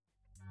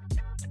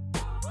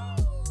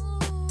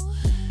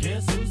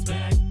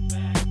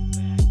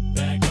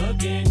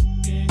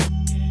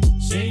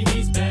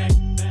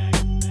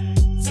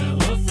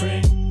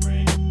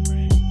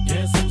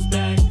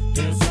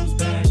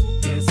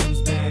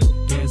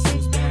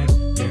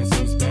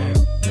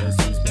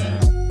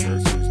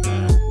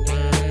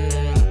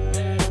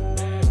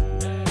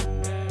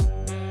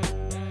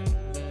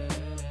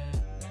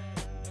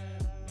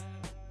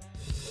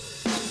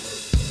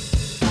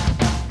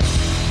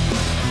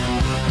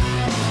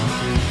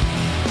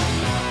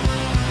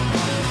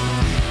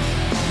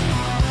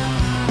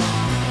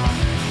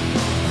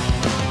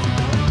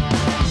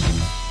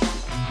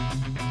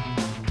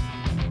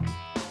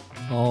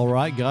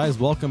right, guys,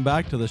 welcome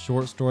back to the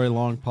Short Story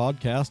Long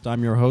podcast.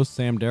 I'm your host,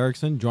 Sam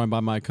Derrickson, joined by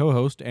my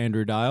co-host,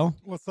 Andrew Dial.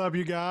 What's up,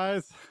 you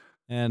guys?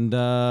 And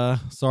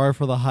sorry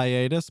for the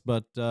hiatus,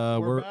 but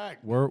We're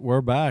back.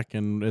 We're back,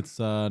 and it's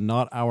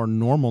not our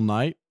normal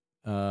night.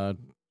 I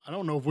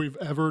don't know if we've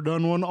ever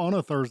done one on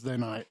a Thursday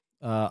night.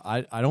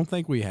 I don't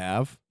think we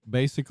have.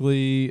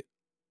 Basically,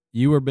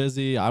 you were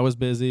busy, I was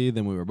busy,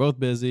 then we were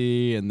both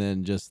busy, and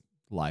then just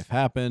life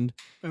happened.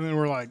 And then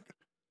we're like,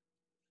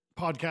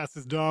 podcast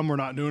is dumb. We're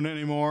not doing it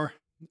anymore.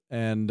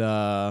 And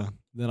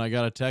then I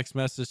got a text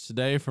message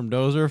today from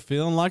Dozer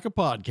feeling like a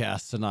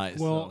podcast tonight.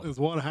 Well, is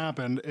what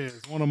happened is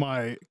one of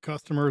my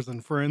customers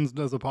and friends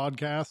does a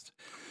podcast,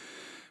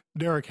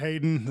 Derek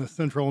Hayden, the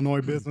Central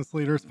Illinois Business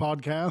Leaders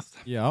podcast.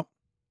 Yeah.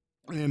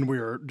 And we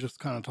were just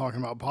kind of talking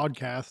about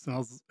podcasts,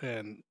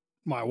 and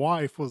my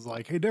wife was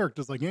like, "Hey, Derek,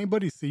 does like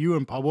anybody see you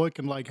in public?"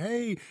 And like,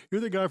 "Hey,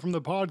 you're the guy from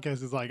the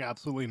podcast." He's like,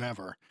 "Absolutely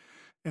never."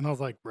 And I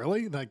was like,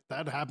 "Really? Like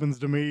that happens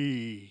to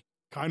me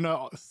kind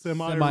of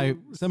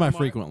semi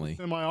frequently,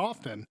 semi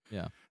often."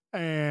 Yeah.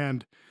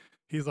 And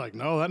he's like,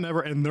 "No, that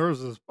never." And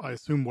theirs is, I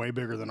assume, way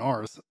bigger than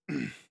ours.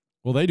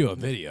 Well, they do a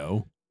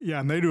video.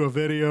 Yeah, and they do a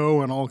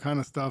video and all kind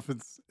of stuff.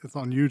 It's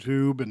on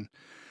YouTube, and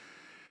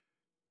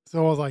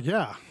so I was like,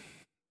 "Yeah,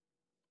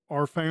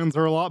 our fans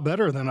are a lot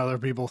better than other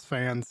people's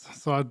fans."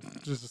 So I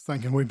just was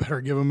thinking we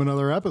better give them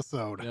another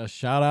episode. Yeah,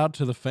 shout out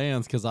to the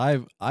fans, because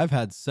I've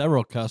had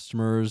several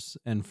customers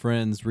and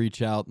friends reach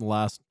out in the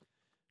last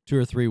 2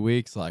 or 3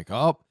 weeks, like,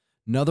 "Oh,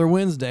 another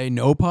Wednesday,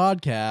 no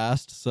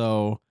podcast."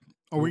 So,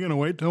 are we gonna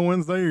wait till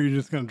Wednesday, or are you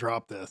just gonna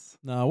drop this?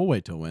 No, we'll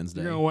wait till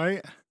Wednesday. You're gonna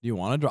wait? Do you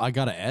want to? I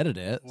gotta edit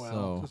it. Well,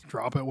 so just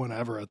drop it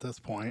whenever at this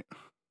point.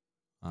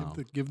 Oh.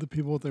 Give the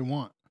people what they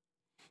want,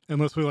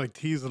 unless we like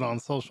tease it on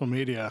social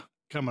media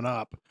coming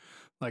up,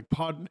 like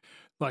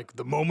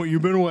the moment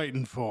you've been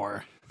waiting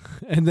for.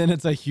 And then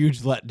it's a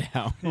huge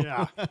letdown.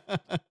 Yeah.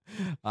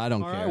 I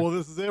don't All care. right, well,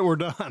 this is it. We're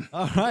done.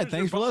 All right.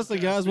 Thanks for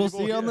listening, guys. We'll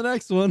see you on the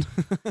next one.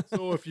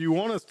 So if you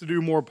want us to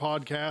do more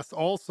podcasts,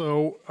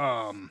 also,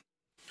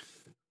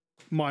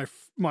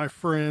 my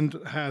friend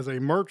has a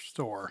merch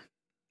store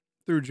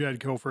through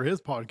Jedco for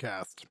his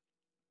podcast,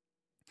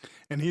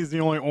 and he's the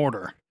only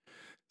order.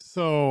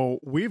 So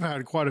we've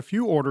had quite a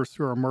few orders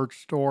through our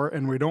merch store,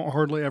 and we don't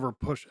hardly ever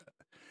push it.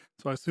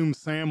 So I assume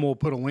Sam will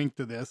put a link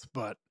to this,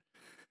 but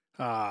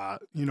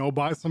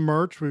buy some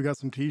merch. We've got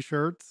some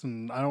t-shirts,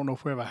 and I don't know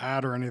if we have a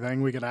hat or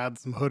anything. We could add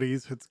some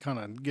hoodies. It's kind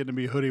of getting to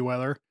be hoodie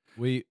weather.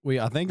 We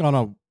I think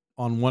on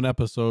one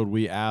episode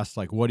we asked,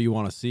 like, what do you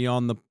want to see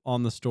on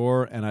the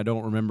store, and I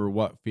don't remember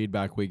what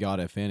feedback we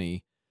got, if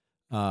any.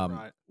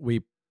 Right.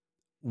 We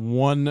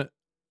one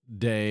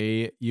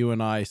day you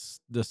and I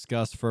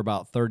discussed for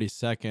about 30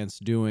 seconds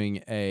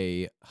doing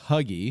a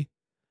Huggy.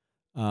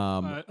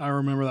 I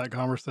remember that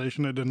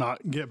conversation. It did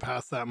not get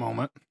past that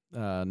moment.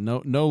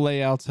 No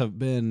layouts have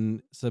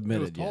been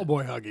submitted yet. Tall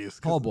boy Huggies.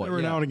 Tall boy.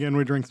 Every now and again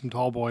we drink some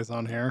tall boys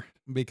on here.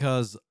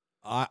 Because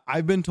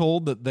I've been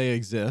told that they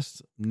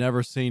exist,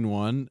 never seen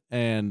one,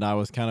 and I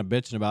was kind of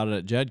bitching about it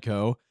at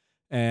Jedco,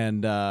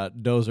 and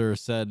Dozer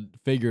said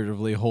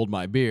figuratively, "Hold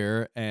my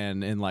beer,"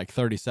 and in like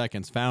 30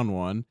 seconds found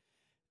one,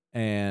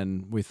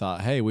 and we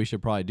thought, hey, we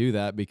should probably do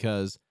that,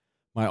 because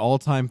my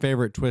all-time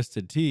favorite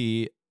twisted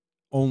tea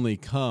only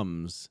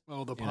comes...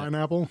 Oh, the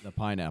pineapple? The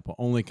pineapple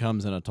only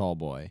comes in a tall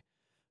boy.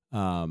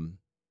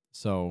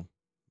 So,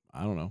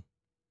 I don't know.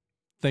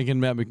 Thinking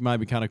might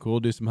be kind of cool,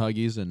 do some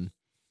Huggies, and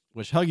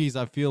which Huggies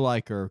I feel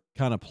like are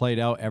kind of played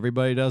out.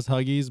 Everybody does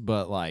Huggies,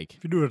 but like...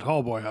 If you do a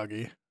tall boy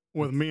Huggy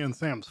with me and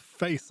Sam's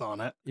face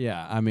on it.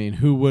 Yeah, I mean,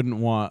 who wouldn't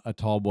want a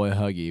tall boy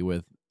Huggy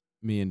with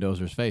me and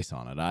Dozer's face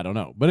on it? I don't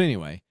know. But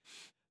anyway,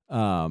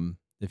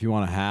 if you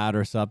want a hat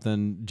or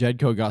something,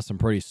 Jedco got some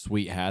pretty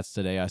sweet hats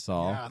today, I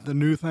saw. Yeah, the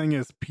new thing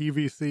is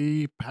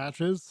PVC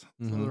patches.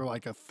 Mm-hmm. So they're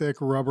like a thick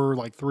rubber,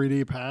 like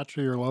 3D patch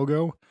of your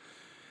logo.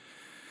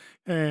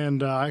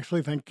 And I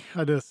actually think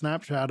I did a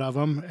Snapchat of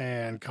them,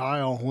 and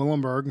Kyle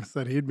Willenberg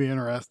said he'd be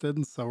interested.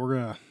 And so we're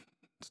going to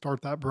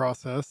start that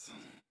process.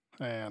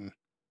 And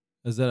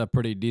is that a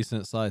pretty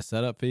decent size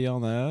setup fee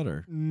on that,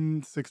 or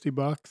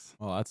 $60?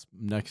 Well, that's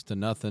next to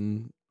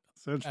nothing.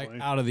 Essentially,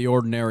 out of the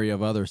ordinary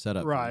of other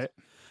setup right?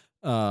 Fees.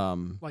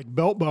 Like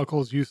belt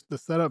buckles the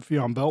setup fee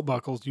on belt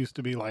buckles used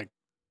to be like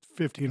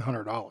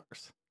 $1,500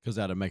 because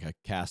that would make a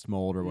cast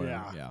mold or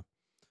whatever. Yeah.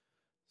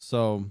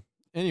 So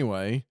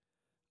anyway,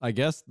 I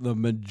guess the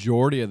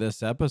majority of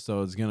this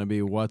episode is going to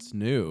be what's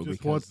new.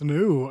 Just what's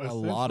new. A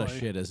lot of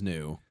shit is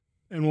new,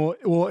 and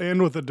we'll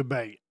end with a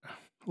debate.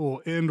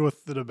 We'll end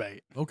with the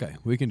debate. Okay,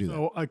 we can do that.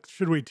 So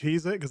should we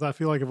tease it? Because I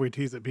feel like if we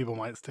tease it, people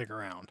might stick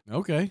around.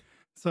 Okay.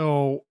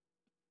 So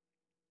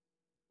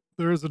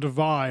there is a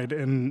divide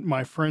in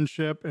my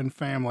friendship and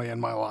family in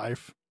my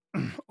life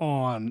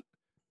on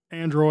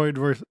Android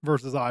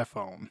versus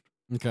iPhone.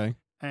 Okay.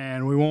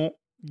 And we won't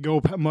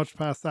go much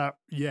past that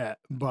yet,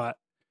 but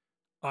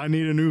I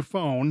need a new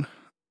phone,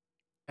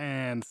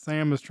 and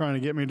Sam is trying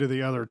to get me to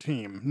the other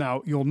team.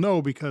 Now, you'll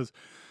know because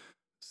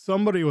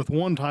somebody with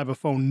one type of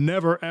phone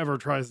never, ever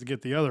tries to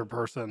get the other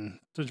person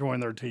to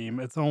join their team.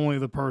 It's only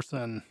the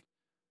person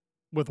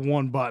with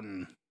one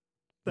button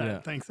that Yeah.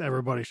 thinks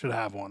everybody should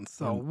have one.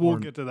 So we'll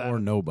get to that. Or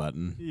no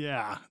button.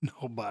 Yeah,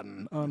 no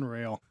button.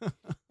 Unreal.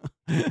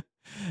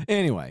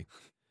 Anyway,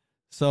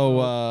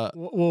 so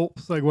we'll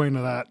segue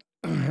into that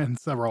in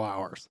several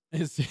hours.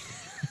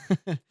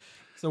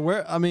 so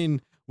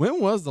when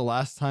was the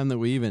last time that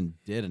we even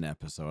did an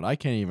episode? I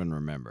can't even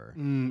remember.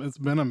 It's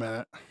been a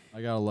minute.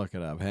 I gotta look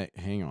it up.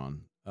 Hang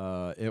on.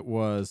 It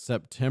was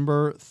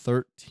September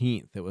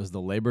 13th. It was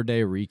the Labor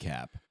Day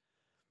recap.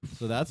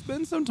 So that's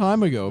been some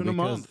time ago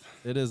because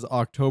it is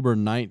October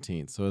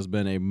 19th. So it's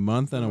been a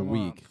month and a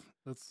week.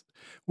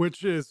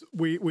 Which is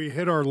we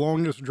hit our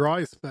longest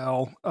dry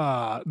spell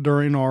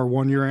during our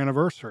 1 year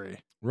anniversary.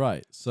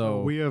 Right.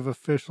 So we have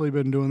officially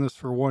been doing this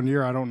for 1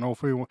 year. I don't know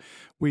if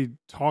we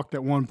talked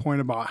at one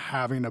point about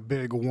having a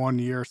big 1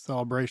 year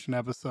celebration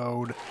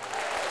episode.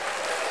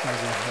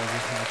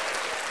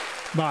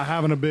 About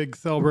having a big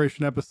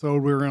celebration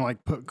episode. We were going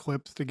to put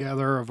clips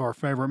together of our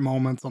favorite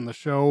moments on the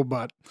show,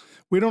 but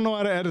we don't know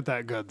how to edit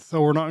that good,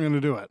 so we're not going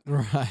to do it.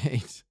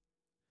 Right.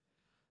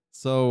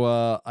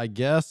 So I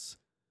guess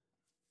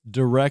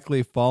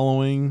directly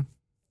following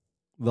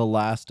the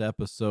last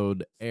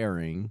episode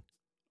airing,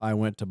 I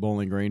went to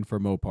Bowling Green for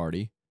Mo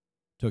Party,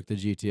 took the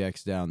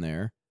GTX down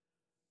there.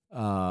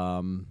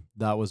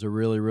 That was a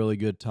really, really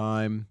good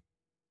time.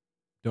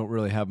 Don't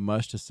really have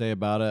much to say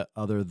about it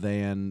other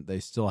than they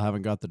still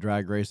haven't got the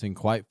drag racing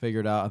quite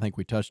figured out. I think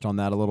we touched on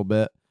that a little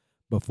bit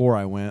before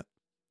I went.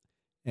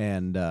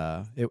 And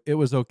it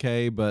was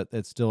okay, but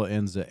it still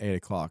ends at 8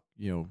 o'clock.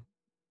 No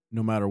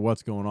matter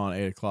what's going on,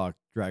 8 o'clock,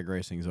 drag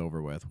racing's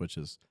over with, which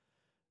is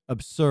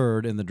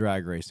absurd in the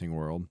drag racing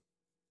world.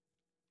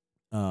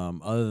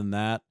 Other than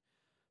that,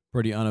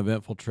 pretty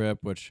uneventful trip,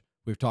 which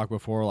we've talked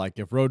before.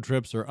 If road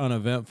trips are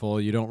uneventful,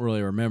 you don't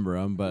really remember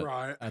them,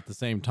 but at the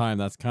same time,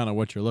 that's kind of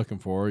what you're looking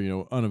for.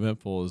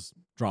 Uneventful is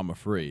drama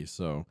free.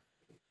 So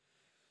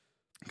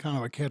kind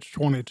of a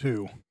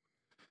catch-22.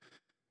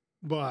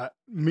 But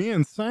me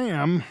and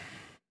Sam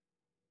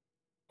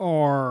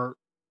are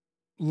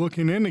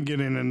looking into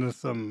getting into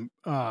some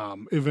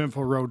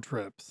eventful road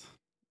trips.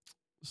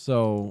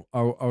 So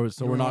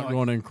we're not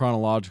going in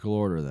chronological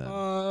order then.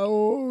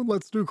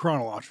 Let's do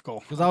chronological.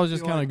 Because I was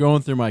just kind of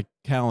going through my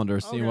calendar,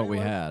 seeing what we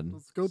had.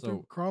 Let's go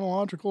through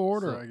chronological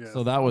order, I guess.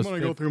 So that was. I'm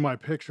going to go through my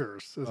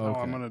pictures. Is how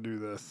I'm going to do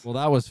this. Well,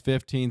 that was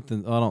 15th,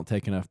 and I don't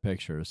take enough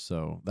pictures.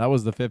 So that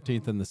was the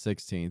 15th and the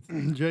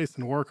 16th.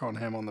 Jason, work on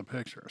him on the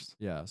pictures.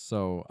 Yeah.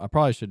 So I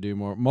probably should do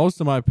more. Most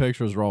of my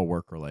pictures are all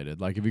work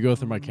related. If you go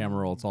through my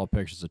camera roll, it's all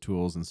pictures of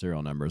tools and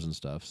serial numbers and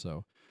stuff.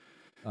 So.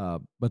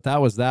 But that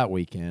was that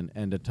weekend.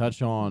 And to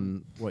touch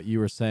on what you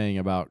were saying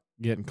about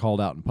getting called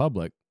out in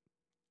public,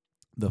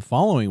 the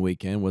following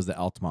weekend was the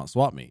Altamont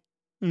swap meet.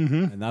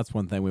 Mm-hmm. And that's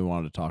one thing we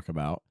wanted to talk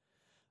about.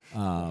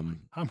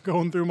 I'm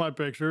going through my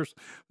pictures.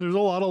 There's a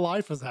lot of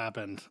life has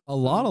happened. A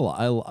lot of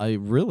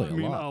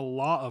a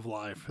lot of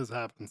life has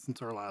happened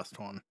since our last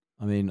one.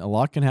 I mean, a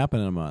lot can happen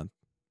in a month.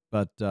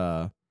 But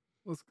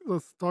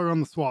let's start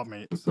on the swap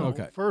meet. So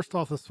first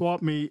off, the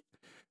swap meet,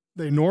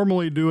 they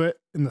normally do it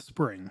in the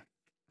spring.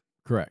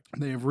 Correct.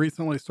 They have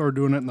recently started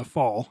doing it in the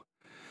fall.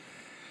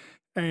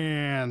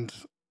 And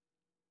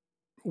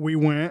we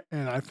went,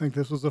 and I think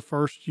this was the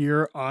first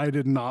year I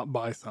did not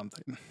buy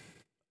something.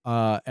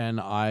 And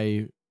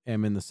I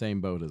am in the same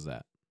boat as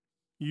that.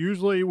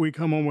 Usually we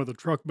come home with a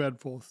truck bed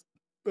full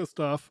of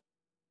stuff.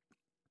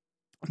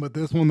 But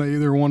this one, they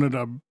either wanted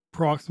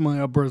approximately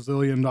 $1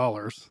 Brazilian.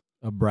 $1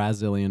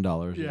 Brazilian.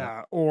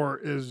 Yeah.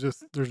 Or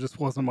there just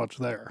wasn't much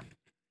there.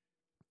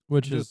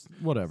 Which is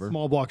whatever.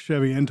 Small block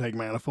Chevy intake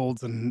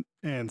manifolds and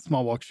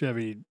small block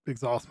Chevy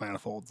exhaust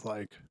manifolds,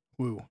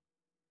 woo.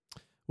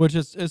 Which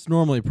it's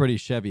normally pretty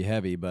Chevy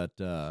heavy, but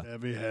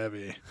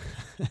heavy.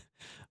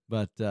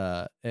 But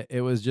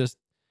it was just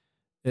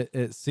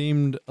it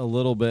seemed a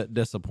little bit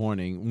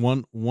disappointing.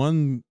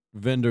 One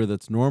vendor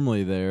that's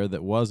normally there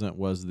that wasn't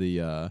was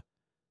the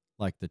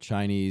the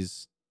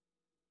Chinese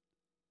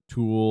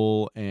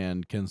tool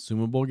and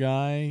consumable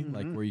guy,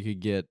 where you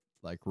could get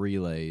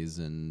relays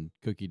and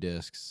cookie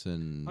discs.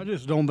 And I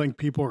just don't think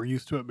people are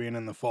used to it being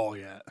in the fall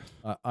yet.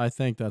 I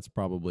think that's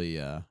probably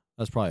a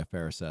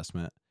fair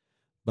assessment.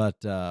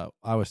 But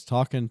I was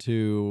talking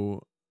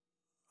to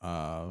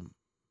I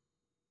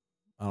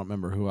don't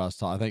remember who I was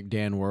talking. I think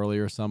Dan Worley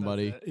or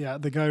somebody. Yeah,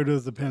 the guy who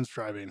does the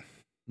pinstriping.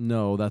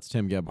 No, that's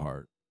Tim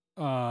Gebhardt.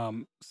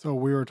 So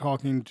we were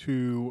talking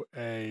to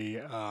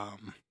a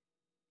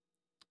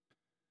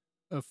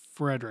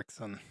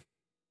Fredrickson.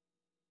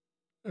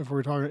 If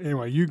we're talking,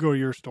 anyway, you go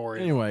your story.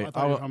 Anyway, I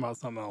thought you were talking about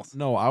something else.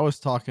 No, I was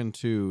talking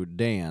to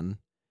Dan,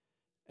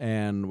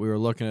 and we were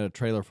looking at a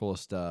trailer full of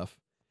stuff.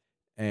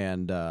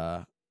 And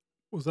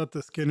was that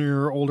the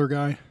skinnier older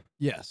guy?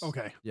 Yes.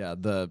 Okay. Yeah,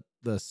 the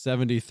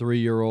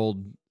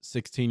 73-year-old,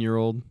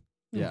 16-year-old.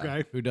 Yeah.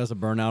 Okay. Who does a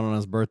burnout on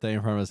his birthday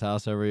in front of his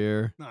house every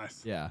year?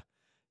 Nice. Yeah,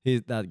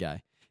 he's that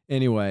guy.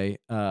 Anyway,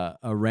 a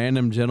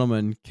random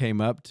gentleman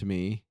came up to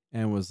me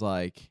and was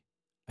like,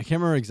 I can't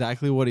remember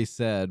exactly what he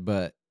said,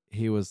 but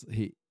he was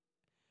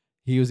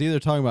either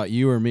talking about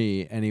you or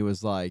me, and he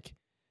was like,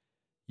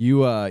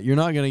 you're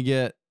not gonna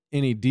get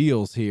any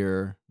deals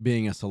here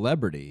being a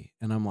celebrity.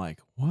 And I'm like,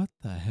 what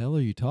the hell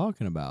are you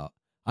talking about?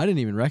 I didn't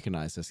even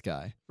recognize this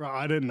guy. Bro,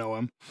 I didn't know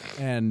him.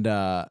 And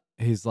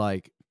he's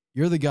like,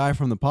 you're the guy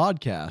from the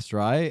podcast,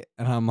 right?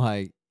 And I'm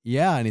like,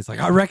 yeah. And he's like,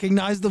 I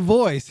recognize the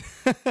voice.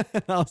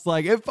 And I was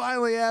like, it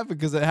finally happened,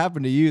 because it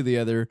happened to you the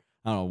other,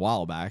 I don't know, a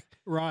while back.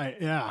 Right,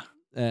 yeah.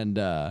 And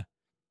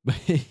but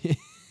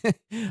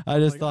I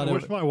just thought I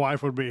wish my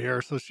wife would be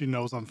here so she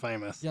knows I'm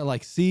famous. yeah,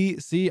 like see,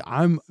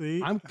 I'm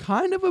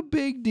kind of a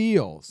big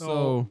deal.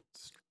 So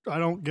I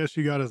don't guess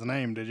you got his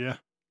name, did you?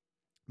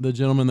 The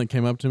gentleman that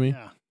came up to me,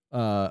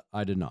 Yeah.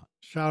 I did not.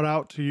 Shout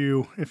out to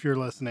you if you're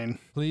listening.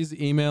 Please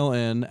email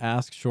in,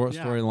 ask short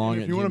Yeah, story long.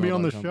 and if you want to be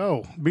on the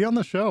show, be on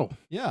the show.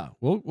 Yeah,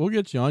 we'll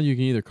get you on. You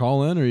can either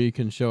call in or you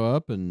can show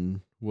up,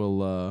 and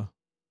we'll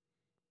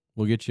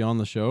get you on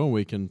the show.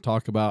 We can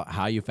talk about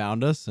how you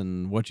found us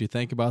and what you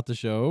think about the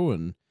show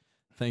and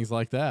things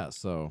like that.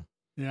 So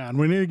yeah, and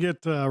we need to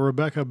get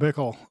Rebecca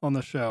Bickle on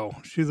the show.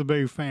 She's a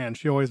big fan.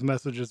 She always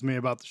messages me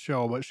about the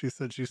show, but she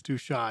said she's too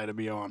shy to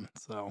be on.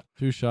 So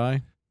too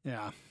shy?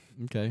 Yeah.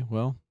 Okay,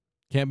 well,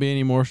 can't be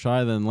any more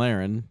shy than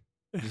Laren.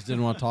 Just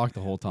didn't want to talk the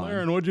whole time.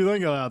 Laren, what'd you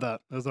think about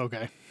that? That's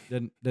okay.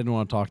 Didn't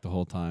want to talk the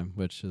whole time,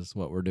 which is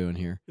what we're doing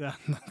here. Yeah,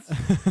 that's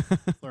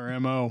our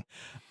MO.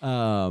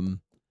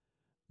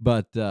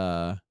 But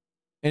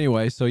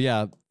anyway, so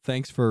yeah,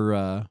 thanks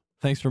for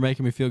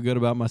making me feel good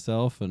about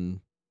myself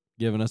and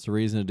giving us a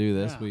reason to do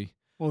this. Yeah.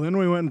 Well, then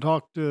we went and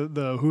talked to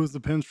who's the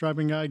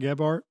pinstriping guy,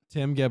 Gebhardt?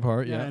 Tim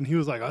Gebhardt, yeah. And he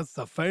was like, that's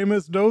the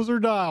famous Dozer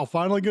Dial.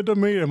 Finally get to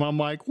meet him. I'm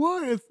like,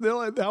 what?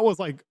 That was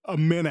like a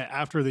minute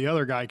after the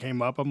other guy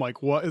came up. I'm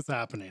like, what is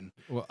happening?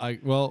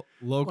 Well,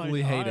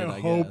 locally hated,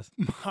 I guess.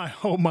 I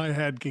hope my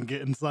head can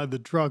get inside the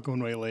truck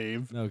when we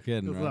leave. No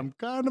kidding, right? I'm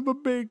kind of a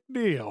big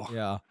deal.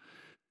 Yeah.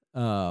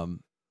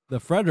 The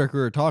Frederick we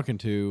were talking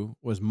to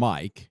was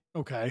Mike.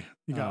 Okay.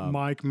 You got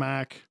Mike,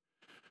 Mac.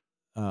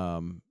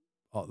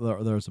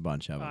 There's a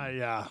bunch of them.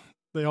 Yeah.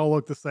 They all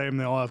look the same.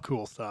 They all have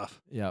cool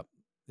stuff. Yep.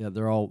 Yeah,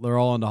 they're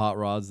all into hot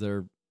rods.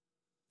 They've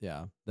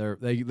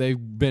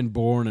been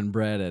born and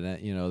bred in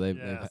it. You know, they've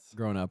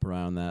grown up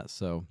around that.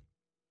 So,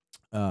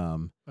 I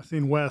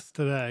seen Wes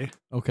today.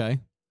 Okay.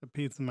 The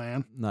pizza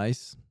man.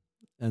 Nice.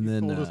 And he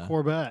then sold his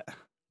Corvette.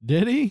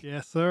 Did he?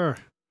 Yes, sir.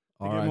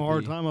 I gave him a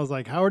hard time. I was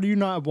like, how do you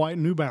not have white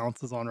New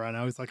Balances on right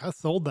now? He's like, I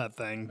sold that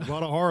thing.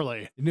 Bought a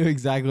Harley. You knew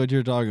exactly what you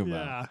were talking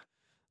about. Yeah.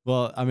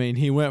 Well, I mean,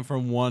 he went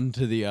from one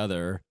to the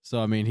other.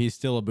 So, I mean, he's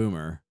still a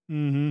boomer.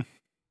 Mm-hmm.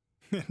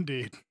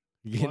 Indeed.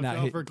 Watch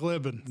out for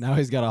clippings. Now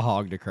he's got a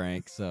hog to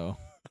crank, so.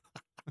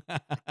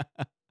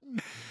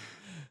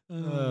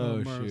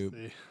 Oh,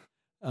 shoot.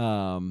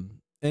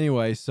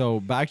 Anyway, so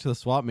back to the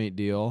swap meet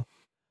deal.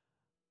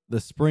 The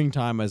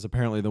springtime is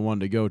apparently the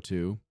one to go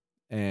to.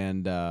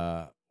 And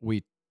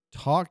we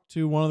talked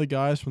to one of the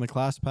guys from the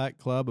Class Pack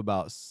Club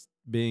about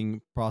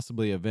being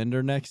possibly a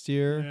vendor next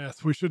year.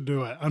 Yes, we should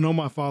do it. I know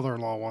my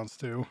father-in-law wants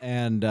to.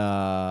 And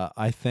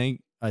I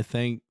think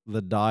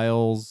the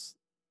Dials,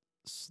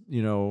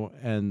 you know,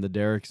 and the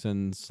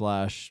Derrickson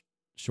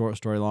 / short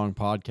story long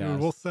podcast. Dude,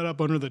 we'll set up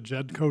under the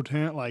Jedco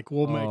tent. Like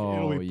we'll make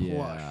it'll be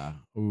plush. Yeah.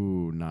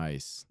 Ooh,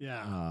 nice.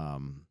 Yeah.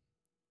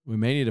 We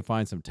may need to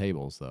find some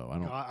tables though.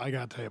 I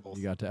got tables.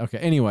 You got okay.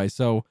 Anyway,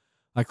 so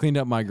I cleaned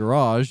up my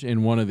garage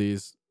in one of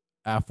these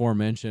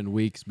aforementioned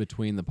weeks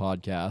between the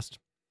podcast,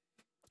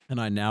 and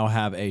I now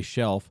have a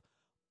shelf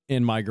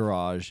in my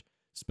garage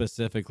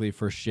specifically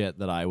for shit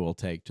that I will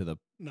take to the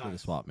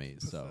swap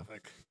meet.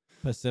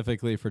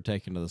 Specifically for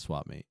taking to the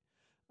swap meet.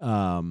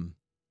 What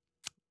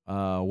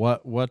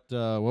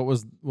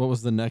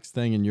was the next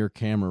thing in your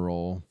camera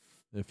roll?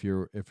 If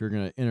you're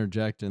gonna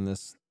interject in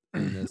this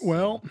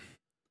well,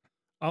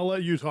 I'll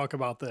let you talk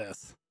about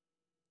this.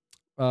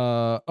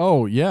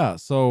 Oh yeah.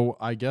 So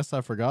I guess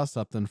I forgot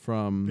something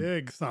from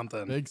big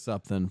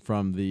something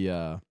from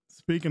the.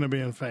 Speaking of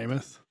being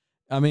famous,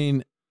 I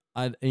mean,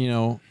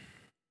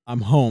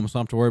 I'm home, so I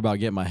don't have to worry about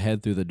getting my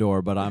head through the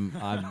door. But I'm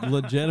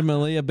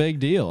legitimately a big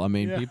deal. I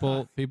mean,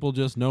 people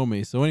just know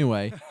me. So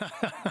anyway,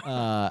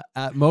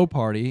 at Mo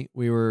Party,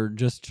 we were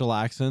just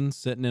chillaxing,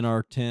 sitting in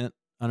our tent,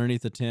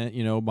 underneath the tent,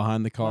 you know,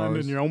 behind the cars,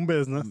 minding your own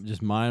business,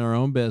 just mind our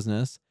own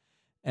business.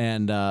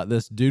 And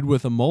this dude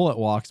with a mullet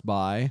walks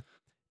by,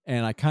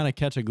 and I kind of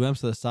catch a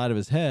glimpse of the side of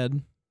his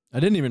head. I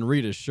didn't even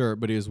read his shirt,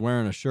 but he was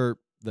wearing a shirt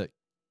that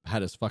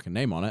had his fucking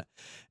name on it.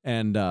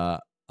 And I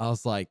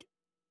was like,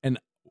 and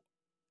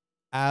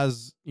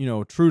as you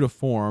know, true to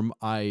form,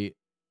 I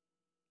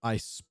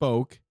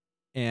spoke,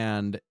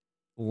 and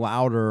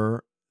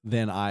louder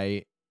than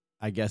I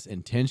guess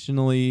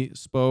intentionally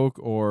spoke,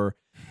 or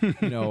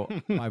you know,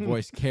 my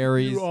voice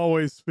carries. You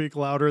always speak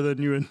louder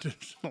than you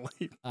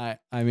intentionally. I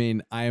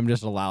mean, I am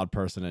just a loud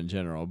person in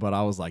general, but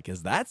I was like,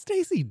 is that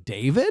Stacey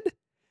David?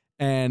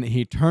 And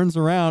he turns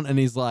around and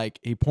he's like,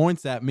 he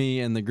points at me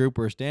and the group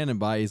we're standing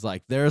by. He's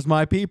like, there's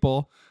my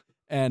people.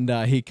 And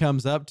he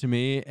comes up to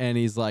me and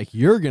he's like,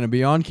 you're going to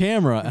be on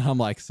camera. And I'm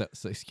like, so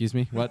excuse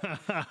me, what?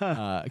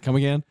 Come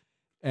again?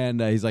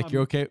 And he's like,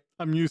 "You're okay?"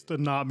 I'm used to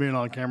not being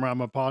on camera.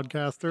 I'm a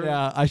podcaster.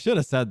 Yeah, I should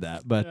have said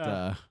that, but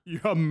Yeah.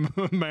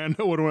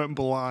 Amanda would have went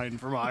blind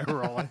from eye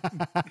rolling.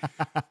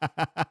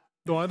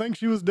 Though I think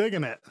she was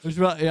digging it.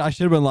 I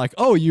should have been like,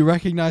 "Oh, you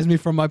recognize me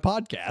from my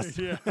podcast."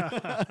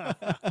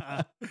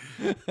 Yeah.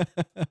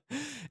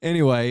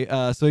 Anyway,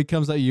 so he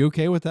comes out, "You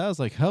okay with that?" I was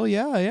like, "Hell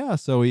yeah, yeah."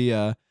 So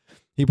he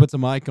puts a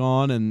mic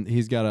on, and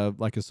he's got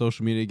a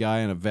social media guy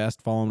in a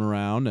vest following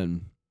around,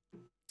 and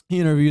he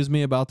interviews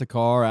me about the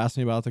car, asks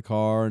me about the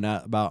car and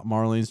about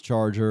Marlene's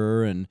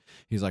Charger, and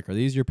he's like, "Are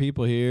these your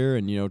people here?"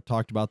 And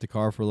talked about the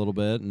car for a little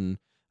bit, and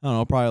I don't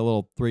know, probably a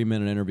little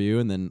 3-minute interview,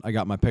 and then I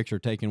got my picture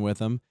taken with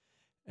him,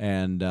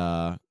 and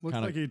Looks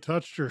like he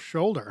touched your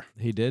shoulder.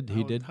 he did.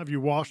 Have you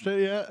washed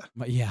it yet?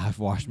 Yeah, I've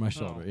washed my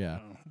shoulder. Yeah,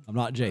 Oh. I'm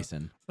not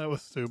Jason. That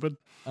was stupid.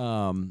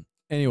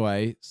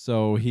 Anyway,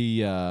 so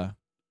he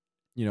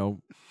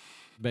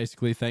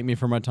basically thanked me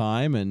for my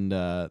time, and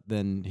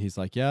then he's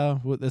like, "Yeah,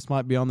 well, this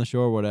might be on the show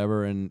or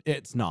whatever," and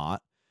it's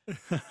not.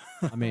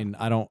 I mean,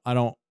 I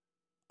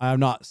have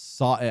not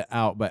sought it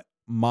out, but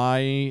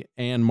my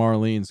and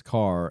Marlene's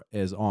car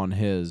is on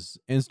his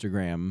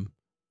Instagram,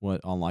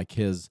 on like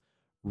his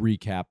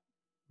recap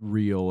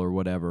reel or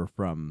whatever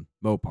from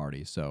Mo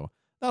Party. So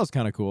that was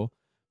kind of cool.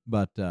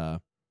 But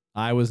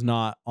I was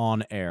not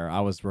on air.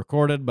 I was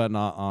recorded, but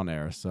not on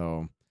air.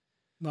 So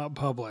Not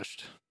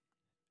published.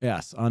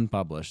 yes,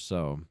 unpublished.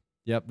 So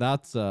yep,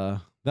 that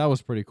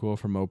was pretty cool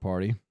for Mo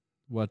Party.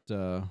 What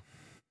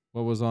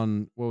was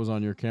on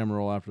your camera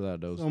roll after that,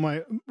 Dose?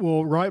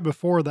 So right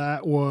before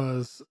that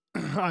was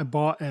I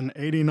bought an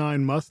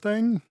 '89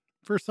 Mustang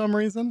for some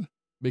reason.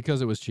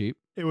 Because it was cheap.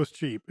 It was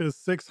cheap. It was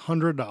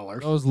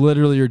 $600. That was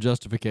literally your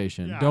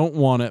justification. Yeah. Don't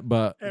want it,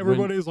 but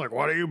Everybody's like,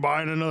 "Why are you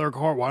buying another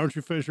car? Why don't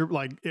you finish your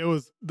like?" It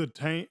was the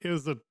tank. It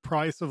was the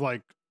price of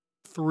like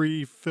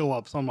 3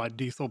 fill-ups on my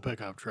diesel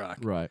pickup truck.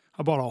 right.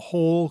 I bought a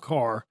whole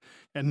car,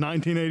 and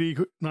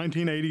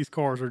 1980s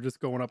cars are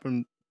just going up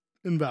in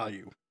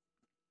value.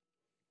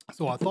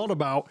 So I thought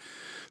about,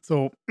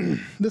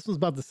 this was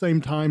about the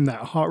same time that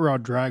Hot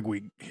Rod Drag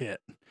Week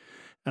hit,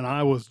 and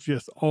I was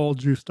just all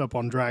juiced up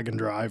on drag and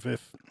drive.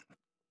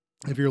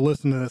 If you're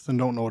listening to this and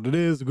don't know what it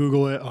is,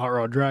 Google it. Hot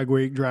Rod Drag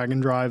Week. Drag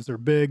and drives are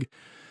big.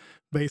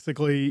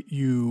 Basically,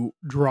 you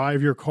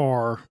drive your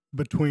car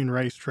between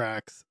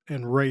racetracks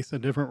and race a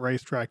different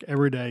racetrack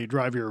every day.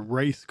 Drive your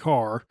race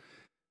car,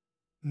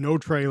 no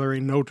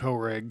trailering, no tow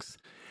rigs,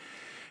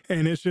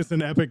 and it's just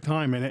an epic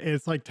time. And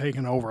it's like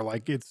taking over.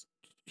 Like it's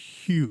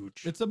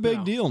huge. It's a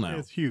big deal now.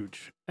 It's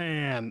huge.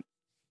 And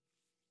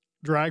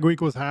Drag Week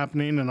was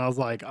happening, and I was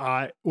like,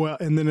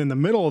 and then in the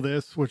middle of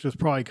this, which is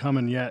probably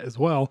coming yet as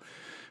well,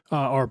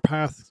 our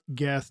past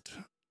guest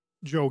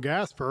Joe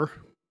Gasper,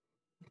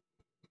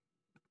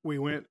 we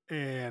went,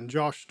 and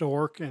Josh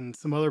Stork and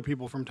some other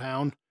people from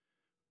town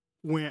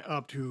went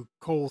up to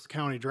Coles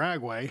County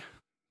Dragway.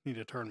 Need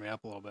to turn me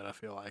up a little bit, I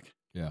feel like.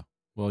 Yeah.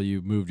 Well,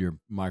 you moved your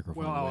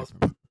microphone. Well, I away was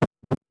from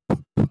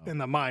in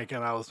the mic,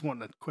 and I was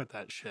wanting to quit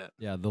that shit.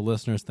 Yeah, the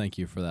listeners, thank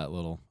you for that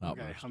little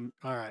outburst. Okay,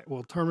 all right.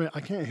 Well,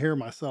 I can't hear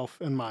myself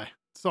in my.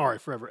 Sorry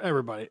for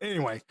everybody.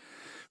 Anyway,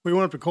 we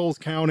went up to Coles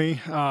County.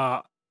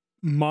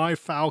 My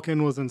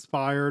Falcon was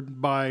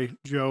inspired by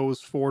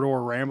Joe's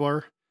 4-door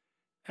Rambler,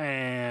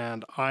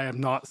 and I have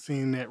not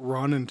seen it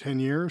run in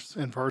 10 years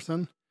in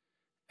person.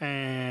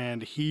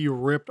 And he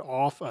ripped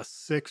off a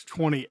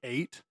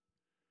 628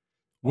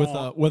 with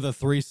a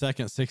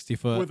 3-second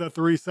 60-foot. with a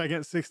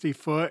 3-second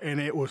 60-foot,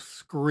 and it was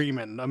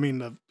screaming. I mean,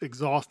 the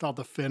exhaust out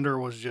the fender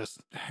was just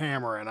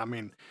hammering. I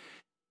mean,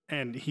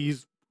 and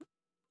he's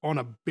on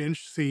a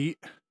bench seat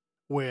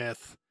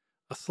with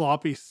a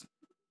sloppy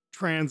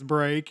trans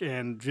brake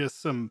and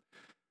just some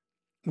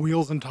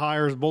wheels and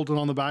tires bolted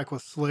on the back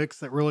with slicks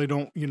that really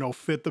don't,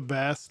 fit the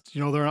best.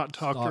 They're not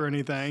tucked or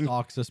anything.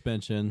 Stock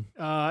suspension.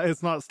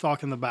 It's not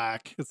stock in the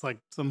back. It's like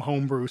some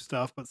homebrew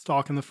stuff, but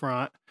stock in the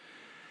front.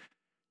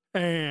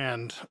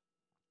 And,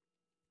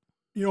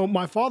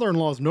 my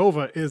father-in-law's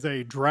Nova is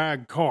a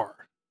drag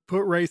car.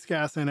 Put race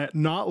gas in it,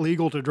 not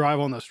legal to drive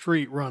on the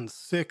street, runs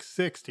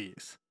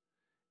 660s.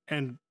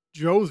 And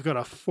Joe's got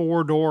a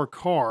 4-door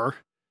car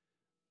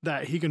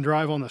that he can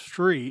drive on the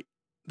street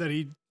that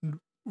he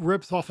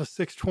rips off a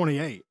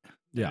 628.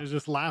 Yeah. And is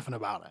just laughing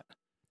about it.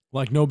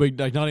 Like no big,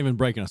 like not even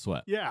breaking a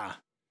sweat. Yeah.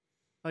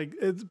 Like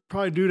it's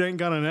probably dude ain't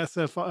got an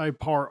SFI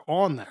part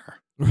on there.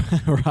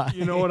 Right.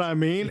 You know what I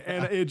mean? Yeah.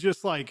 And it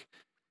just like,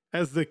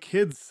 as the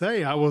kids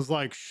say, I was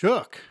like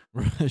shook.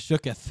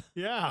 Shooketh.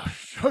 Yeah,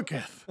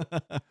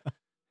 shooketh.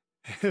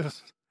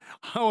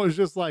 I was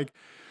just like,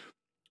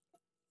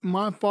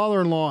 my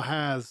father-in-law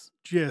has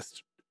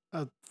just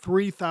a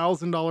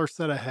 $3,000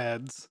 set of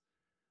heads,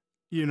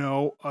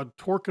 a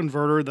torque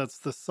converter that's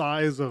the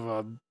size of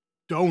a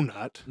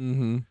donut,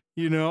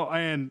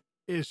 and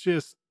it's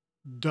just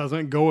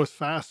doesn't go as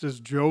fast as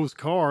Joe's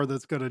car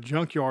that's got a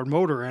junkyard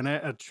motor in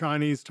it, a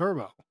Chinese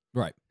turbo.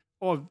 Right.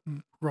 Or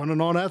running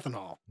on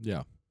ethanol.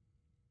 Yeah.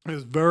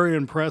 It's very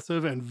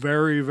impressive and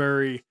very,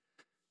 very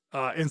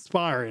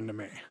inspiring to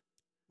me.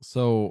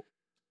 So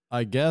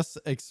I guess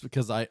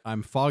because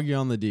I'm foggy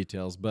on the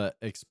details, but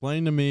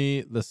explain to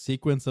me the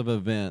sequence of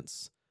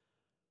events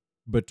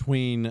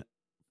between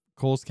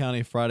Coles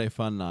County Friday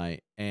Fun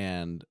Night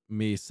and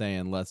me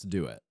saying let's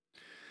do it.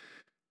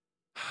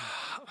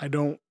 I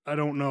don't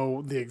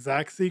know the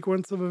exact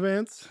sequence of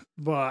events,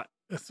 but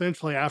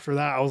essentially after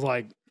that I was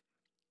like,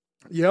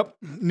 yep,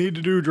 need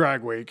to do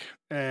drag week.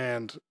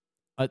 And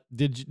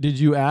Did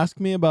you ask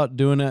me about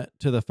doing it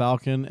to the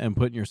Falcon and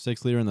putting your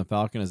 6 liter in the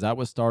Falcon? Is that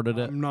what started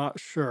it? I'm not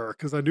sure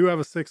because I do have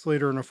a 6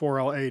 liter and a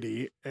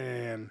 4L80,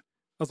 and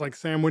I was like,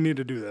 Sam, we need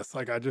to do this.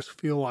 Like, I just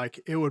feel like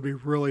it would be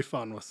really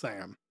fun with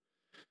Sam.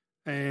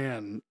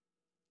 And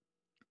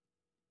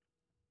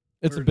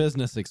It's a we're-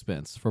 business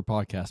expense for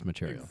podcast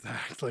material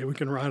exactly, we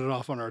can write it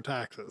off on our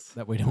taxes.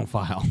 that we don't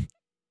file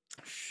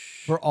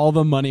for all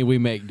the money we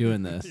make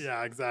doing this.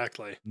 Yeah,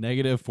 exactly.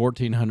 Negative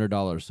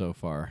 $1,400 so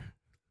far.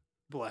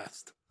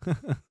 Blessed.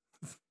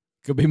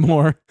 Could be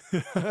more.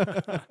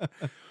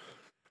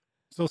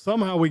 So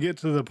somehow we get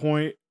to the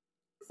point.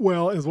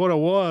 Well, is what it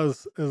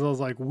was. Is I was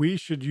like, we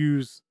should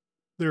use.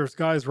 There's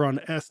guys run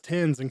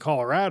S10s in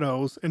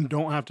Colorado's and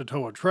don't have to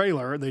tow a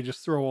trailer. They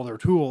just throw all their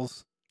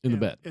tools In the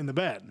bed. In the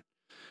bed.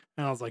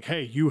 And I was like,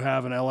 hey, you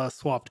have an LS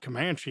swapped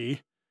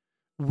Comanche.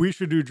 We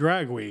should do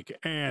drag week.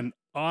 And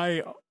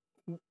I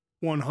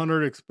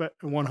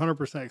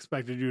 100%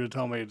 expected you to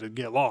tell me to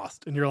get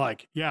lost. And you're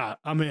like, yeah,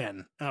 I'm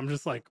in. And I'm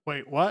just like,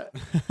 wait, what?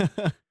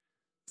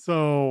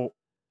 So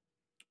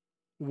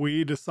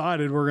we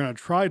decided we're going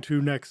to try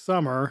to next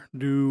summer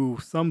do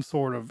some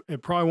sort of,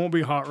 it probably won't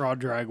be hot rod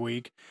drag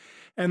week.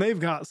 And they've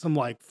got some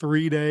like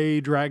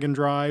 3-day drag and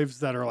drives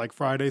that are like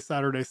Friday,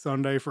 Saturday,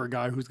 Sunday for a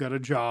guy who's got a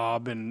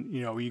job. And,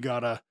 you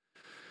gotta,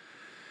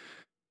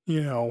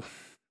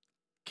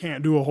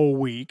 can't do a whole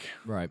week.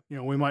 Right.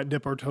 We might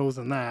dip our toes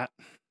in that.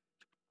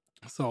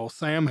 So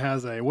Sam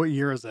has what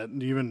year is it?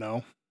 Do you even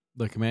know?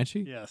 The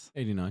Comanche? Yes.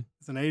 89.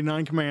 It's an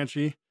 89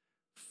 Comanche,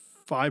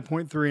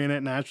 5.3 in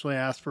it, naturally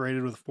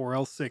aspirated with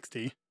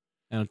 4L60.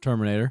 And a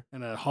Terminator.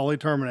 And a Holly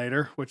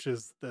Terminator, which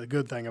is the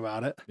good thing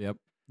about it. Yep.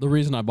 The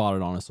reason I bought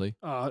it, honestly.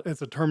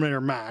 It's a Terminator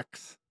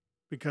Max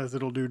because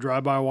it'll do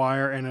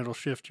drive-by-wire and it'll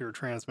shift your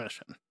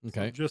transmission.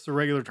 Okay. So just a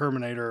regular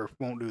Terminator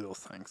won't do those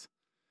things.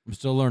 I'm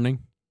still learning.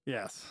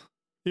 Yes.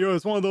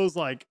 It's one of those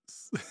like,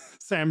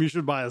 Sam, you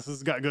should buy this. This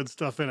has got good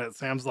stuff in it.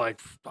 Sam's like,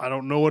 I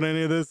don't know what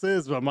any of this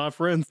is, but my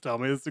friends tell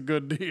me it's a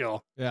good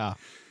deal. Yeah.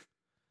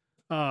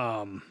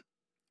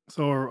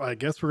 So I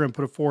guess we're going to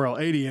put a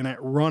 4L80 in it,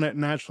 run it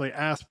naturally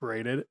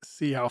aspirated,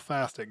 see how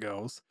fast it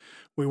goes.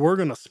 We were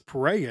going to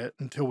spray it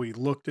until we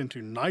looked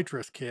into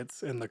nitrous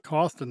kits, and the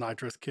cost of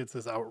nitrous kits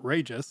is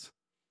outrageous.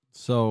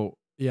 So,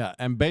 yeah,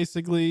 and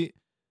basically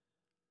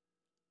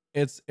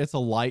it's a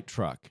light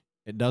truck.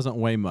 It doesn't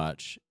weigh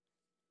much,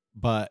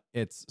 but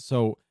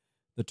the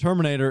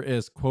Terminator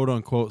is quote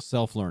unquote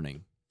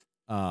self-learning.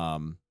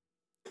 And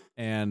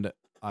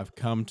I've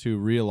come to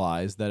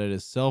realize that it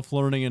is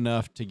self-learning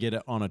enough to get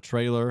it on a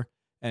trailer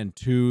and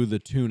to the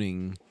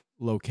tuning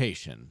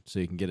location. So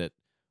you can get it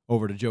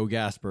over to Joe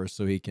Gasper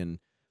so he can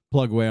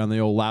plug away on the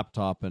old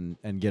laptop and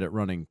get it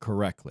running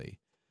correctly.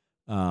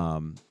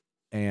 And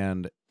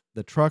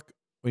the truck,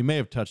 we may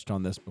have touched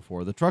on this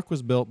before. The truck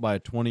was built by a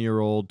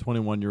 20-year-old,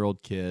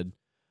 21-year-old kid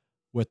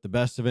with the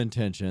best of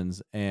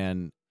intentions.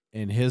 And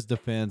in his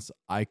defense,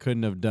 I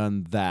couldn't have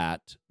done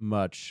that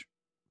much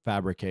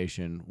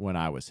fabrication when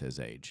I was his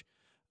age.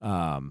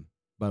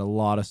 But a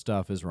lot of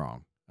stuff is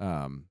wrong.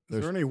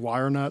 Is there any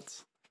wire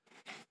nuts?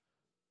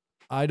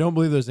 I don't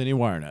believe there's any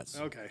wire nuts.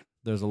 Okay.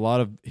 There's a lot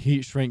of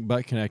heat shrink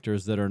butt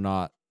connectors that are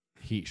not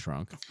heat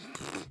shrunk.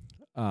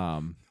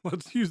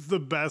 Let's use the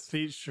best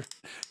hit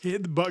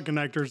the butt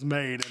connectors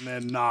made and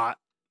then not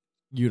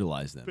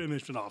utilize them.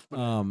 Finish it off.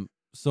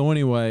 So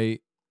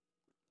anyway,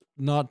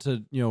 not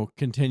to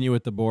continue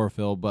with the bore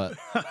fill, but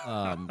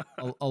a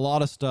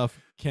lot of stuff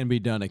can be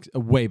done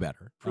way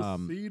better.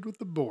 Proceed with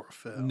the bore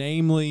fill.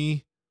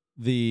 Namely,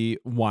 the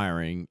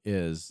wiring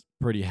is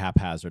pretty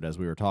haphazard, as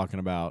we were talking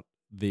about.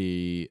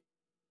 The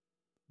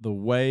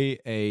way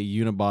a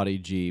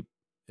unibody Jeep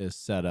is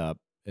set up,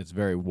 it's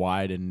very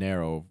wide and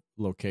narrow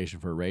location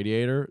for a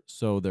radiator.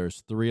 So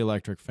there's 3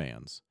 electric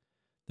fans.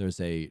 There's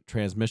a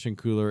transmission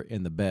cooler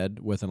in the bed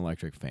with an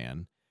electric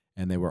fan,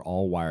 and they were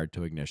all wired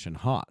to ignition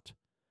hot.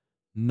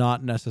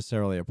 Not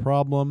necessarily a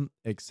problem,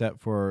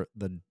 except for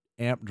the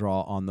amp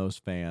draw on those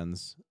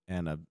fans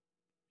and a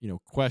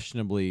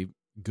questionably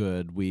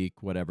good,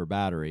 weak, whatever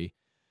battery,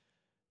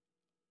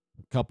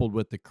 coupled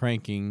with the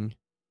cranking,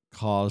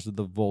 caused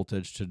the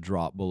voltage to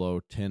drop below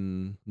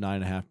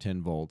 9.5,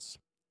 10 volts,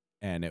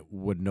 and it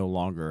would no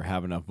longer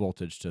have enough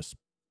voltage to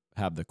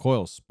have the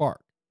coil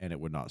spark, and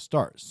it would not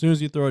start. As soon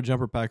as you throw a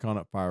jumper pack on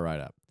it, fire right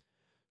up.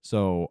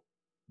 So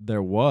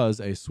there was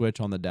a switch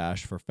on the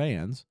dash for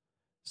fans,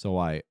 so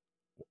I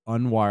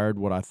unwired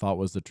what I thought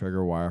was the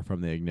trigger wire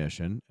from the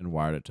ignition and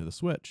wired it to the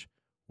switch.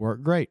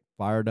 Worked great.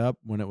 Fired up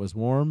when it was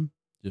warm,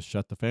 just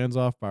shut the fans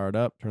off, fired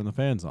up, turn the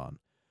fans on.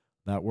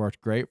 That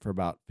worked great for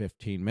about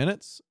 15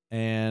 minutes,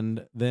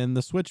 and then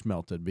the switch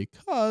melted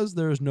because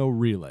there's no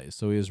relay.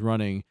 So he was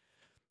running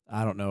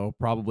I don't know,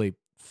 probably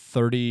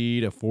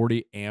 30 to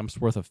 40 amps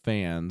worth of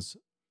fans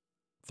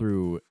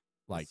through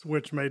like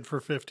Switch made for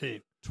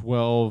 15.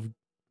 12,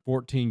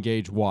 14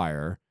 gauge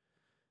wire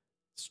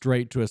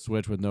straight to a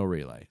switch with no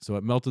relay. So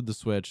it melted the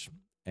switch,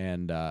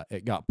 and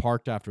it got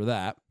parked after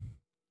that.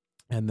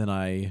 And then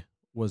I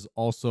was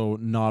also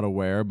not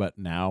aware, but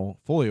now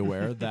fully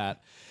aware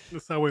that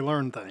This is how we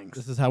learn things.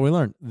 this is how we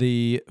learn.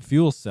 The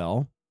fuel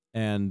cell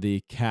and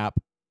the cap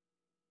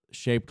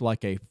shaped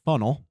like a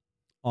funnel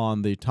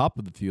on the top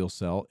of the fuel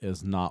cell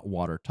is not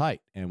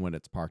watertight. And when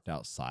it's parked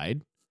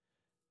outside,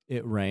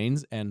 it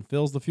rains and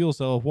fills the fuel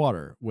cell with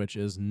water, which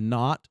is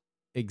not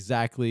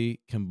exactly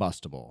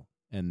combustible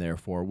and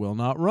therefore will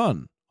not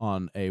run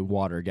on a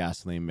water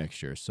gasoline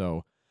mixture.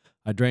 So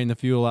I drained the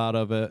fuel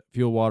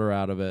water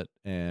out of it,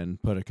 and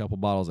put a couple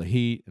bottles of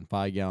heat and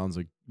 5 gallons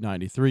of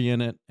 93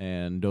 in it.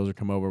 And Dozer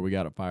come over, we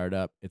got it fired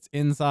up. It's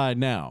inside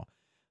now,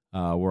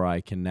 where I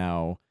can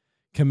now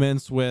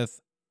commence with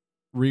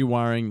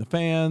rewiring the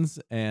fans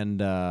and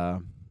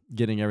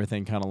getting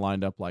everything kind of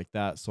lined up like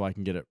that, so I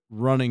can get it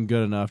running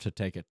good enough to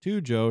take it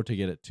to Joe to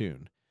get it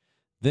tuned.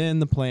 Then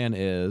the plan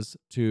is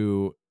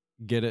to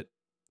get it,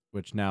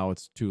 which now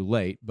it's too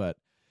late, but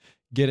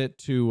get it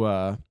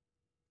to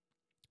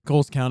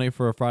Coles County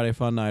for a Friday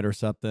fun night or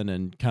something,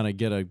 and kind of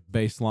get a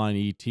baseline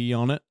ET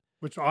on it.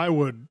 Which I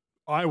would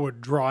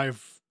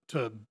drive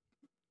to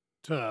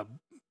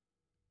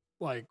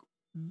like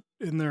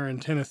in there in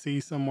Tennessee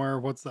somewhere.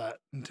 What's that?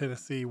 In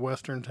Tennessee,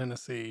 Western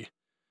Tennessee.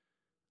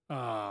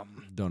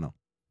 Don't know.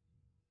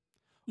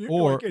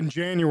 Or like in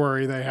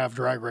January they have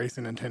drag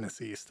racing in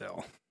Tennessee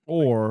still.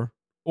 Or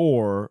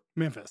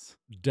Memphis.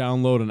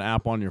 Download an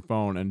app on your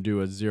phone and do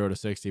a 0 to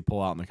 60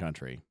 pull out in the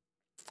country.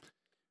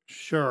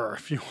 Sure,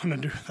 if you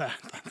want to do that,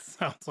 that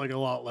sounds like a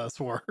lot less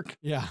work.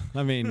 Yeah,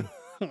 I mean,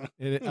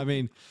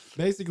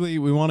 basically,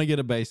 we want to get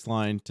a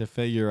baseline to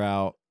figure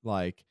out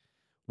like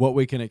what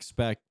we can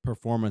expect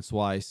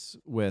performance-wise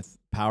with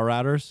power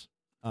adders,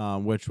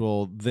 which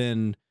will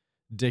then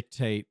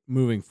dictate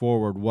moving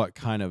forward what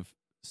kind of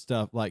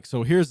stuff. Like,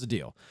 so here's the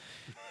deal: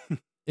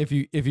 if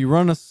you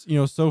run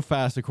so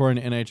fast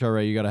according to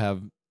NHRA, you got to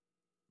have,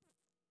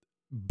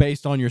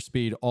 based on your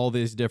speed, all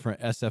these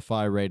different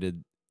SFI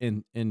rated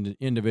in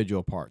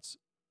individual parts,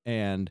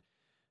 and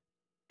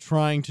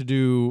trying to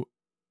do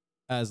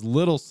as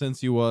little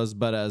since you was,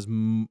 but as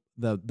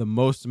the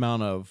most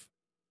amount of,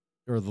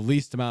 or the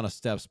least amount of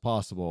steps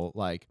possible.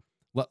 Like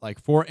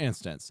for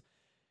instance,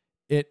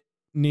 it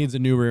needs a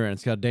new rear end.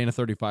 It's got a Dana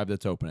 35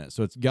 that's open it,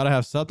 so it's got to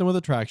have something with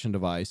a traction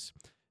device.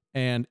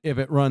 And if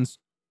it runs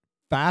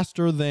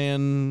faster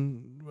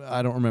than,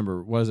 I don't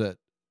remember, was it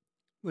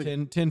Like,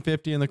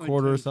 1050 in the like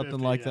quarter or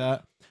something 1050, like yeah.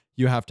 that,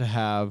 you have to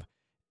have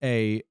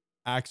a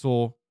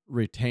axle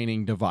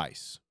retaining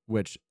device,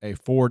 which a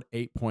Ford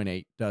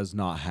 8.8 does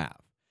not have.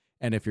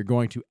 And if you're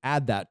going to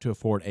add that to a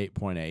Ford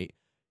 8.8,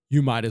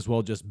 you might as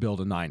well just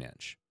build a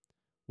 9-inch.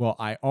 Well,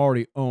 I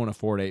already own a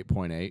Ford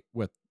 8.8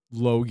 with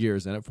low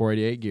gears in it,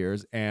 488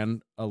 gears,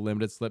 and a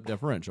limited slip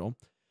differential.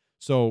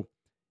 So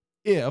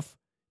if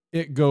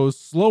it goes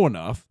slow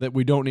enough that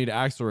we don't need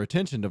axle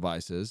retention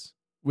devices,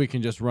 we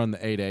can just run the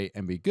 8.8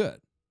 and be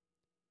good.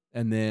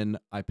 And then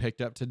I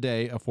picked up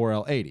today a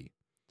 4L80.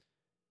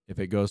 If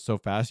it goes so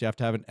fast, you have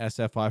to have an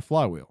SFI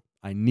flywheel.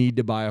 I need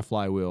to buy a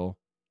flywheel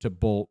to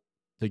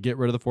get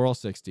rid of the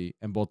 4L60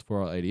 and bolt the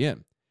 4L80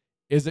 in.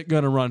 Is it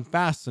going to run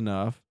fast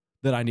enough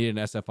that I need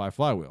an SFI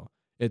flywheel?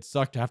 It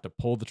sucked to have to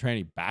pull the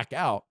tranny back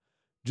out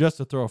just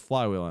to throw a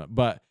flywheel in it.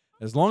 But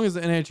as long as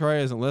the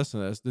NHRA isn't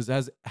listening to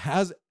this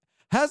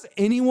has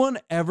anyone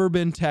ever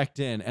been teched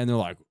in and they're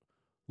like,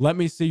 let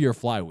me see your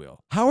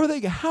flywheel? How are they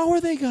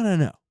going to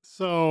know?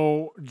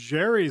 So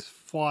Jerry's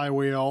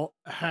flywheel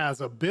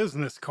has a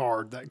business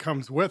card that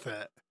comes with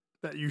it,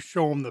 that you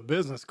show them the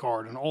business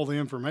card, and all the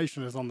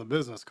information is on the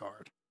business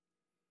card.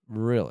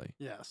 Really?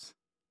 Yes.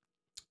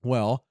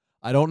 Well,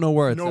 I don't know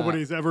where it's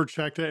Nobody's ever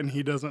checked it, and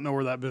he doesn't know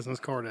where that business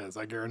card is,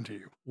 I guarantee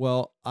you.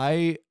 Well,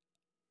 I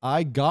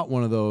got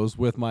one of those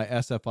with my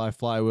SFI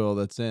flywheel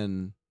that's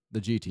in the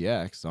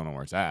GTX. I don't know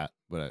where it's at,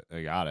 but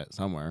I got it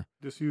somewhere.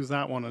 Just use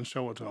that one and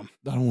show it to him.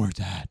 I don't know where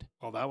it's at.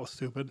 Oh, that was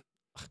stupid.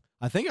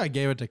 I think I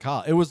gave it to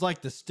Kyle. It was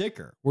like the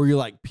sticker where you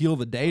like peel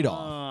the date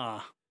off.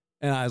 Ah.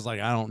 And I was like,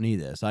 I don't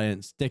need this. I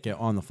didn't stick it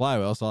on the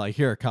flywheel. So like,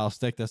 here, Kyle,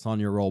 stick this on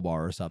your roll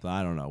bar or something.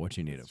 I don't know what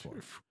you need it for.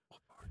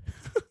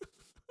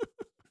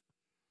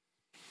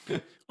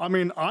 I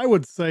mean, I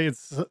would say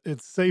it's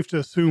safe to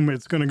assume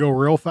it's going to go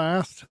real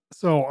fast.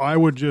 So I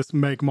would just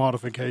make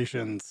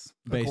modifications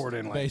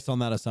accordingly. Based on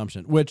that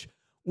assumption, which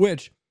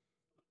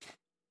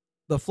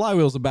the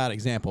flywheel is a bad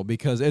example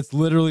because it's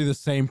literally the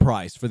same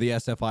price for the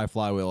SFI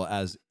flywheel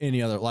as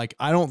any other. Like,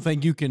 I don't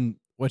think you can,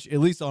 which at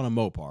least on a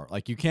Mopar,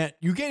 like you can't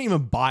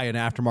even buy an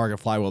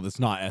aftermarket flywheel that's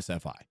not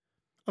SFI.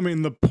 I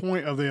mean, the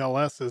point of the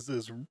LS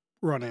is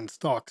running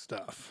stock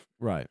stuff.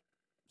 Right.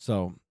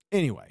 So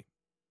anyway,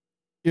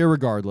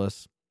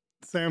 irregardless,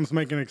 Sam's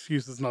making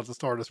excuses not to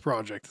start his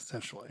project,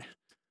 essentially.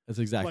 that's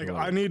exactly Like,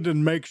 what I need to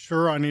make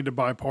sure I need to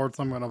buy parts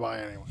I'm going to buy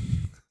anyway.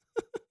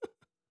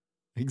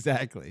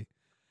 Exactly.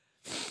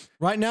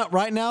 Right now,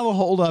 the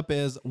holdup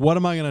is what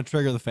am I going to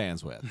trigger the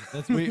fans with?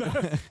 That's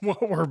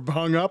what we're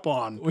hung up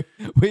on.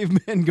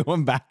 We've been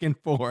going back and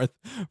forth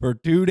for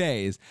 2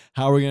 days.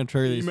 How are we going to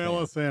trigger these fans?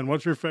 Email us in.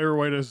 What's your favorite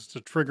way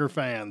to trigger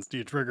fans? Do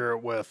you trigger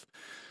it with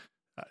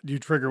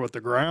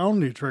the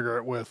ground? Do you trigger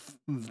it with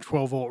the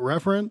 12-volt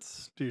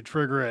reference? Do you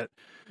trigger it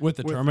with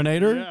the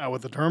Terminator? Yeah,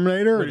 with the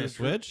Terminator. With the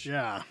switch?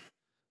 Yeah.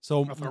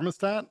 So a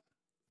thermostat?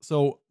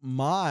 So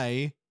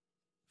my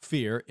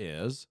fear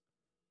is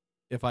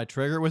if I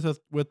trigger it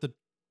with the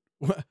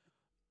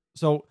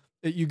so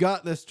you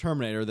got this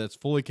Terminator that's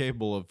fully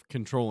capable of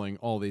controlling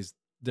all these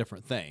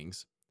different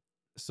things.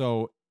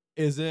 So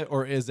is it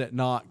or is it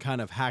not kind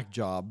of hack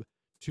job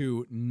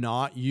to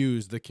not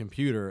use the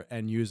computer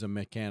and use a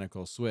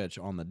mechanical switch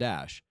on the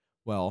dash?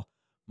 Well,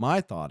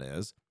 my thought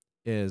is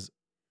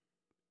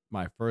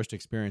my first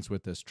experience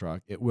with this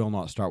truck, it will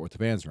not start with the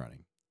fans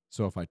running.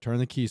 So if I turn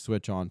the key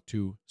switch on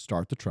to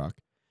start the truck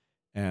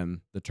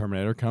and the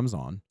Terminator comes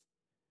on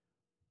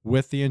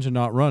with the engine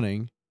not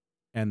running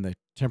and the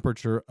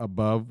temperature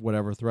above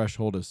whatever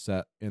threshold is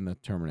set in the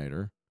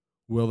Terminator,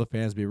 will the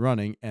fans be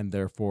running and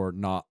therefore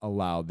not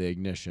allow the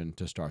ignition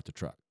to start the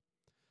truck?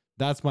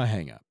 That's my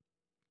hang up,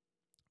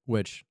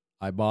 which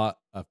I bought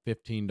a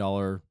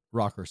 $15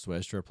 rocker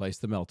switch to replace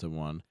the melted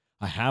one.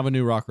 I have a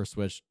new rocker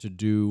switch to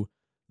do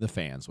the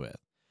fans with,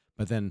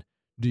 but then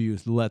do you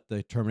let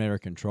the Terminator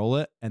control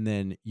it and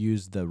then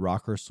use the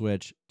rocker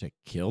switch to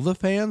kill the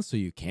fans so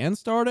you can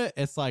start it?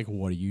 It's like,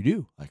 what do you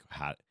do? Like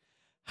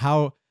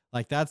how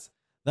like that's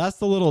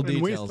the little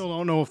details. We still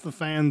don't know if the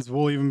fans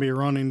will even be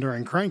running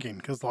during cranking,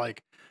 because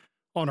like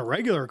on a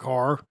regular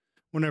car,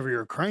 whenever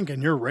you're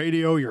cranking, your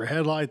radio, your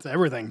headlights,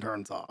 everything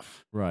turns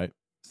off. Right.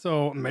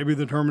 So maybe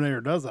the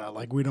Terminator does that.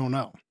 Like, we don't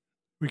know.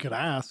 We could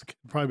ask.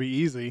 It'd probably be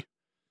easy.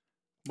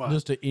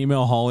 Just to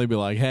email Holly, be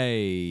like,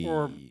 hey.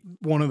 Or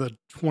one of the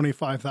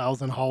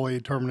 25,000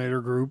 Holly Terminator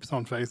groups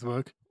on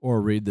Facebook.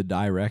 Or read the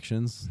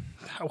directions.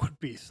 That would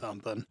be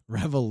something.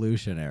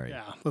 Revolutionary.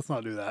 Yeah, let's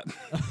not do that.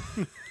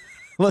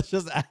 Let's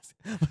just ask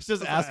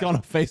on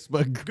a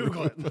Facebook group.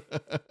 Google it.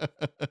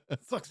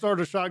 Suck start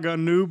a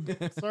shotgun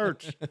noob.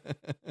 Search.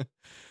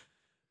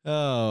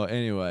 Oh,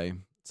 anyway.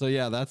 So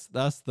yeah, that's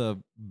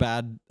the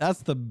bad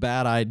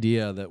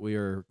idea that we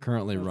are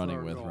currently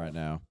running with right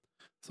now.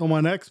 So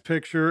my next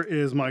picture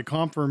is my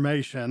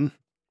confirmation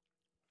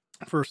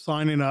for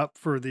signing up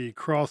for the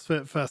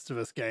CrossFit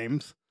Festivus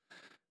Games.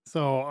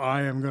 So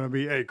I am going to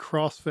be a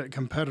CrossFit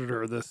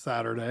competitor this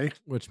Saturday.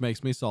 Which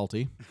makes me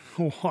salty.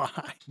 Why?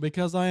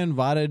 Because I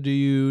invited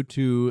you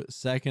to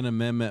Second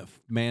Amendment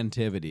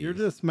mantivities. You're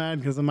just mad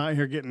because I'm out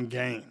here getting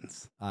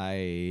gains.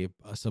 I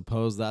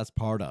suppose that's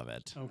part of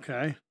it.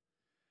 Okay.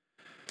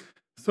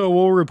 So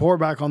we'll report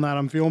back on that.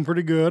 I'm feeling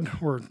pretty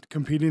good. We're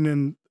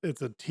competing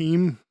it's a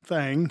team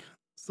thing.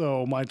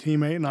 So my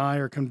teammate and I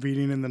are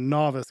competing in the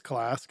novice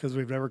class because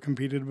we've never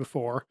competed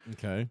before.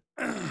 Okay.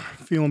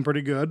 Feeling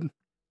pretty good.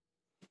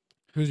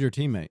 Who's your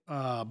teammate?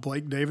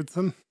 Blake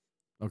Davidson.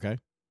 Okay.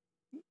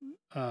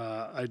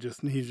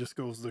 He just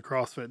goes to the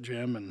CrossFit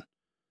gym and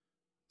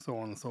so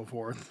on and so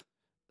forth.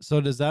 So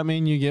does that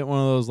mean you get one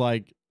of those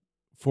like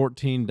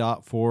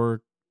 14.4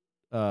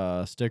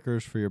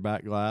 stickers for your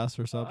back glass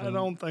or something? I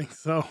don't think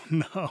so.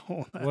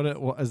 No.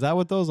 What is that?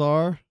 What those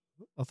are?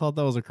 I thought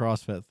that was a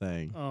CrossFit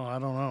thing. Oh, I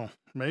don't know.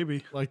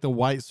 Maybe like the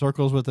white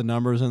circles with the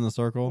numbers in the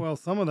circle. Well,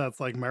 some of that's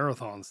like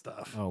marathon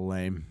stuff. Oh,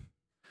 lame.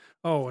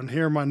 Oh, and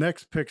here my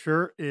next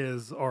picture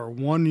is our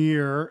 1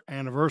 year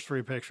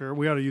anniversary picture.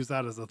 We ought to use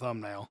that as a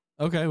thumbnail.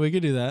 Okay, we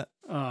could do that.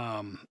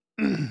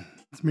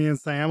 It's me and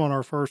Sam on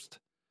our first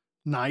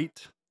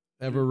night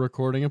ever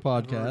recording a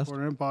podcast.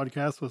 Recording a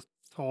podcast with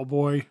Tall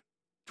Boy,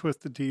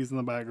 Twisted Tees in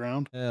the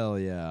background. Hell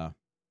yeah.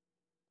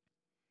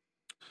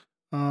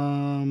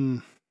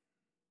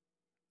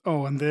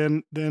 Oh, and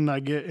then I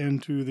get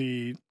into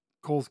the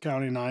Coles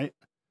County night.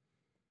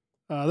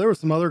 There were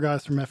some other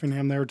guys from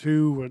Effingham there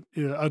too.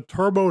 A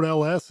turboed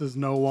LS is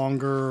no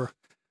longer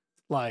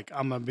like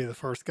I'm gonna be the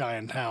first guy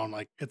in town.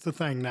 Like, it's a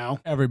thing now.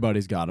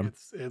 Everybody's got them.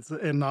 It's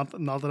and not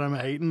that I'm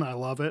hating. I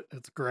love it.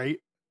 It's great.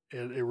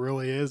 It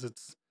really is.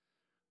 It's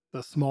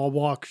the small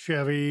block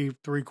Chevy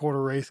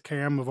 3/4 race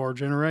cam of our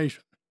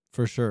generation.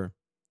 For sure.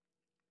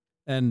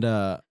 And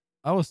I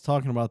was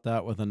talking about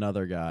that with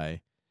another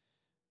guy.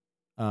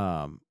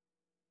 While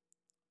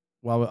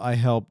I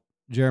helped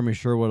Jeremy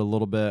Sherwood a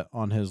little bit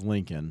on his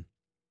Lincoln,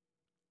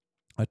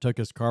 I took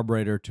his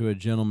carburetor to a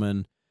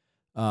gentleman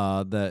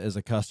that is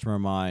a customer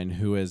of mine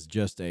who is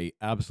just a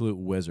absolute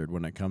wizard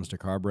when it comes to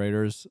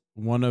carburetors.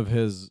 One of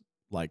his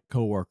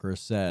coworkers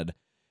said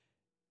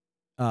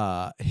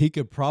he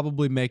could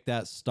probably make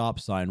that stop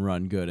sign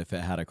run good if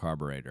it had a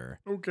carburetor.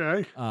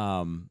 Okay.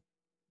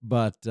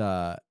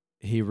 But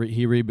he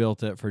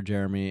rebuilt it for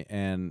Jeremy,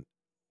 and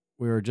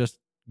we were just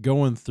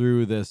going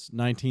through this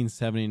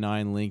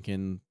 1979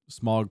 Lincoln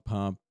smog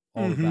pump,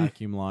 all the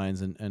vacuum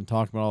lines, and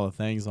talking about all the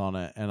things on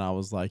it. And I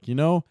was like,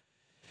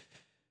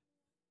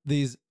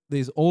 these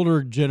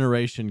older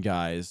generation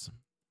guys,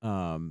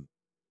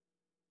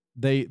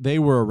 they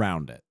were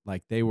around it.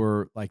 Like they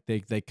were like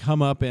they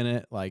come up in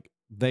it. Like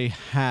they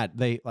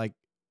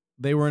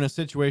were in a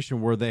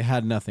situation where they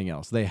had nothing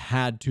else. They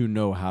had to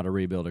know how to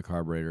rebuild a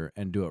carburetor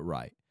and do it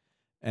right.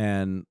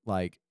 And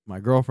like my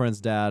girlfriend's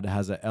dad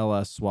has a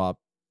LS swap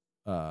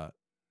uh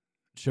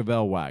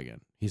Chevelle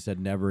wagon. He said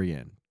never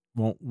again.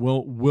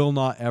 Will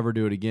not ever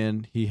do it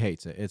again. He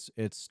hates it.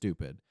 It's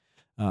stupid.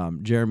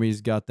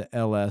 Jeremy's got the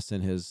LS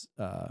in his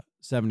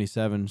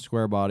 77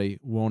 square body.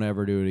 Won't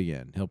ever do it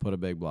again. He'll put a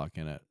big block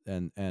in it.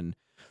 And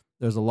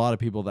there's a lot of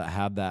people that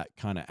have that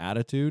kind of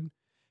attitude.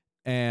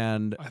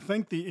 And I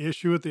think the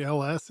issue with the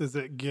LS is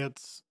it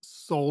gets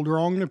sold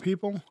wrong to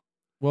people.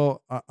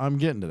 well, I'm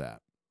getting to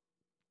that.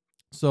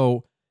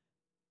 So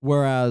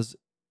whereas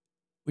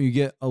you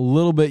get a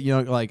little bit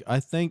young, like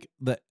I think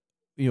that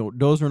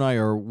Dozer and I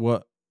are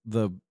what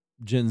the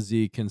Gen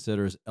Z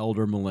considers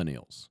elder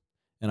millennials,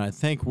 and I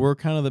think we're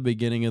kind of the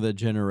beginning of the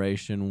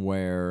generation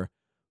where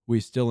we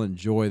still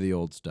enjoy the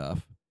old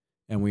stuff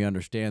and we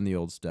understand the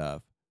old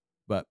stuff,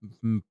 but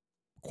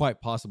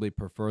quite possibly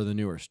prefer the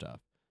newer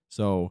stuff.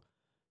 So,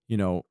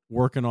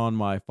 working on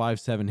my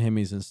 5.7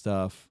 Hemis and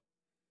stuff,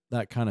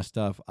 that kind of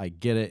stuff, I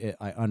get it.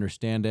 I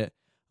understand it.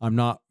 I'm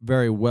not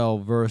very well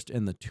versed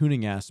in the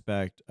tuning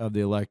aspect of the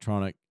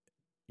electronic,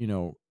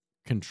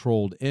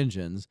 controlled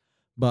engines,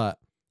 but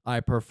I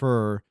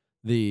prefer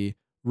the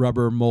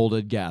rubber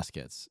molded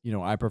gaskets.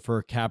 I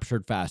prefer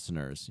captured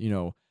fasteners,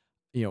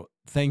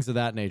 things of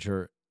that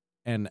nature.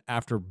 And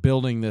after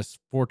building this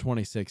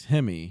 426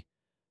 Hemi,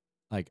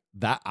 like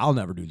that, I'll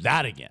never do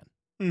that again.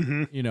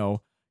 Mm-hmm.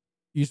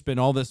 You spend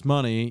all this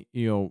money,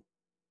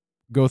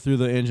 go through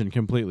the engine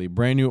completely,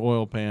 brand new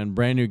oil pan,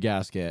 brand new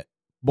gasket,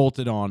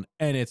 bolted on,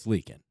 and it's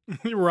leaking.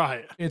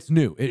 Right. It's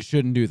new. It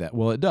shouldn't do that.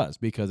 Well, it does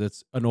because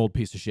it's an old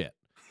piece of shit.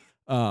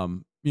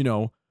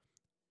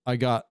 I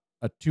got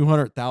a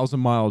 200,000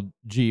 mile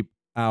Jeep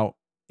out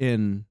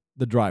in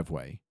the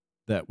driveway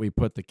that we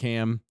put the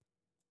cam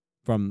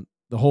from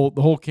the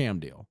whole cam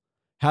deal.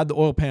 Had the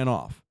oil pan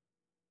off.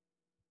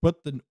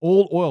 Put the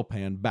old oil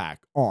pan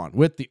back on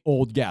with the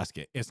old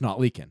gasket. It's not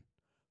leaking.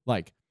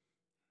 Like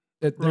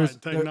there's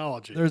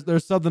technology.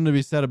 There's something to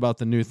be said about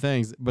the new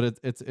things, but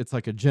it's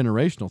like a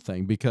generational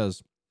thing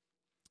because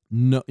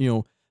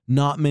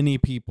not many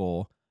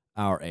people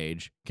our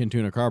age can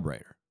tune a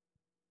carburetor,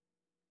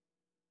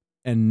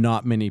 and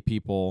not many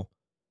people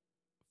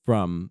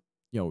from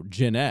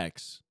Gen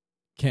X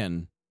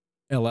can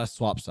LS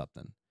swap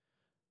something.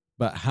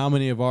 But how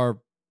many of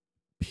our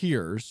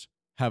peers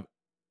have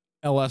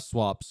LS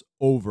swaps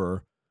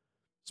over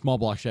small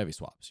block Chevy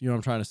swaps? You know what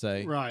I'm trying to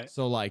say? Right.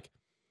 So like,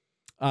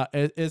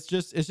 it's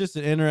just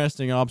an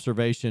interesting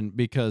observation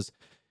because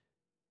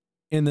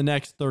in the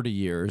next 30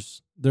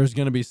 years, there's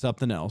going to be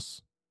something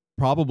else,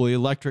 probably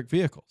electric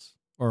vehicles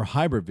or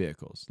hybrid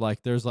vehicles.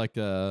 Like there's like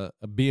a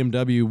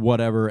BMW,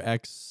 whatever,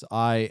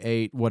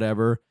 XI8,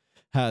 whatever,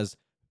 has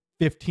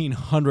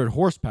 1,500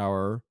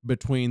 horsepower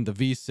between the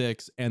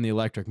V6 and the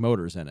electric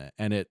motors in it.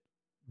 And it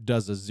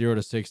does a 0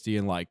 to 60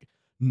 in like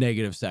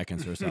negative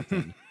seconds or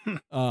something.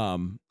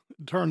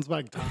 Turns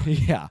back time.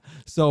 Yeah.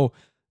 So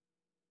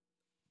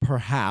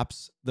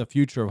perhaps the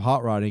future of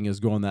hot rodding is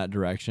going that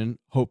direction.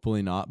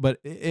 Hopefully not, but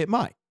it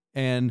might.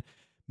 And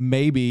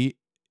maybe,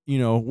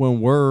 when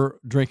we're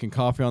drinking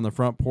coffee on the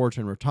front porch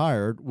and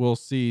retired, we'll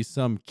see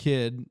some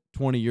kid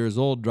 20 years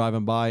old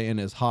driving by in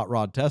his hot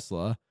rod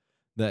Tesla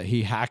that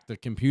he hacked the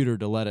computer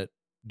to let it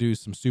do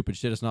some stupid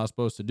shit it's not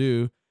supposed to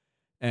do.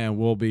 And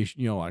we'll be,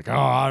 like,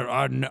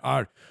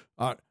 oh,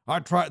 I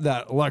tried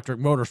that electric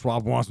motor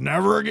swap once,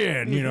 never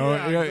again,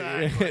 Yeah,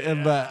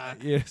 exactly.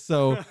 But yeah,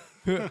 so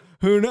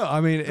who knows? I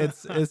mean,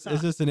 it's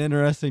just an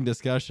interesting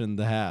discussion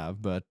to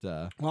have. But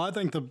well, I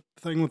think the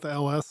thing with the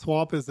LS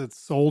swap is it's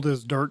sold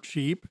as dirt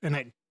cheap,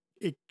 and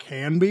it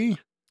can be.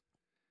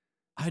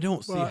 I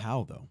don't see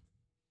how though.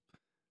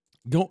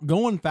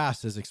 Going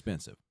fast is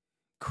expensive.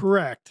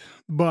 Correct,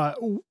 but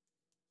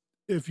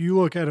if you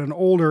look at an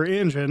older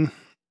engine,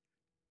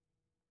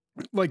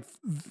 like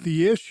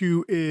the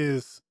issue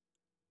is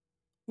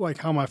like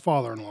how my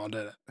father-in-law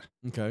did it.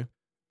 Okay.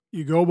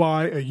 You go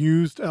buy a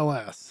used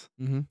LS.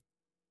 Mm-hmm.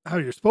 How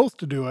you're supposed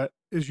to do it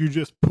is you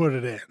just put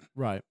it in.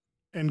 Right.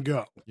 And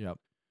go. Yep.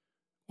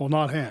 Well,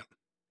 not him.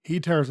 He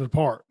tears it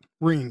apart.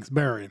 Rings,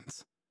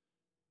 bearings,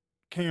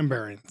 cam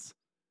bearings.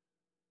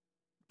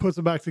 Puts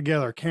it back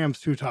together.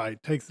 Cam's too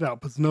tight. Takes it out.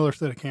 Puts another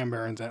set of cam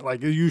bearings in.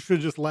 Like you should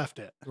have just left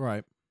it.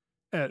 Right.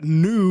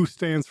 New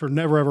stands for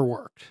never ever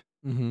worked.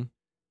 Mm-hmm.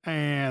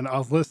 And I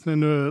was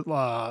listening to it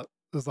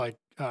was like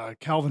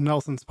Calvin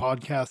Nelson's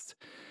podcast.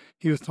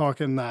 He was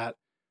talking that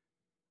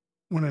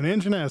when an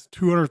engine has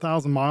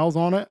 200,000 miles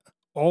on it,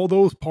 all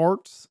those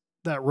parts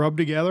that rub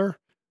together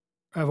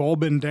have all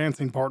been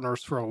dancing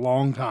partners for a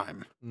long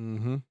time.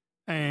 Mm-hmm.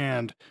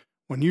 And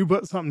when you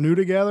put something new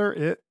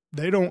together,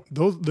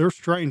 they're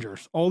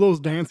strangers. All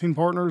those dancing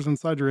partners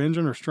inside your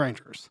engine are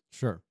strangers.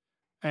 Sure.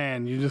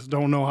 And you just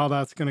don't know how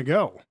that's going to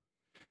go.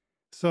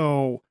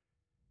 So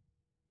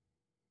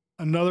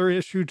another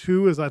issue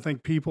too is I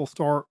think people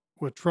start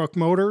with truck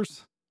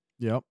motors.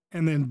 Yep.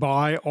 And then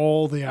buy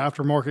all the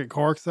aftermarket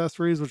car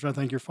accessories, which I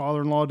think your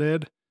father-in-law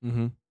did.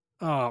 Mm-hmm.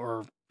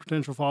 Or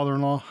potential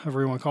father-in-law,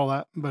 however you want to call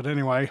that. But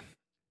anyway,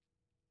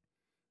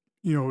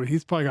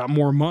 he's probably got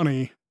more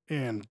money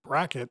in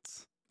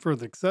brackets for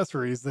the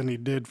accessories than he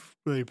paid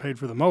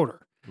for the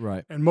motor.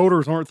 Right. And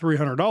motors aren't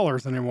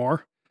 $300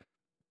 anymore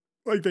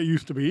like they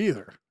used to be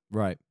either.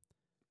 Right.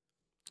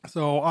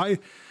 So I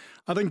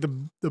think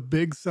the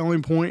big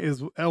selling point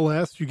is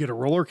LS. You get a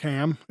roller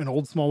cam. An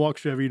old small block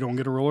Chevy, you don't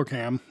get a roller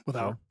cam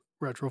without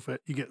retrofit.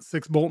 You get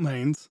 6-bolt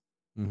mains,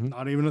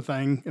 not even a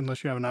thing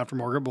unless you have an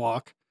aftermarket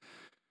block.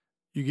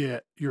 You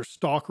get your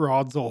stock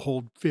rods will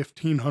hold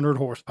 1,500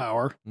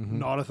 horsepower,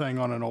 not a thing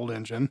on an old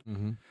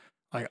engine.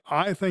 Like,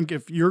 I think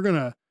if you're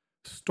gonna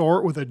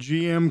start with a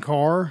GM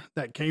car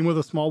that came with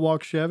a small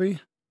block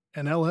Chevy,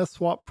 an LS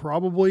swap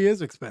probably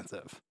is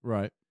expensive.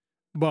 Right.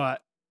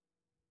 But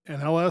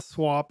an LS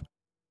swap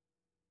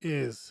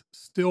is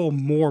still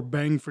more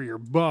bang for your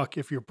buck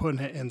if you're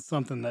putting it in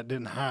something that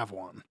didn't have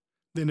one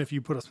than if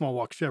you put a small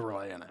block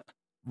Chevrolet in it.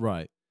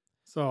 Right.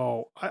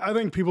 So I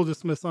think people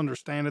just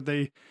misunderstand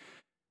it.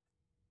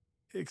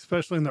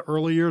 Especially in the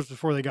early years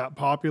before they got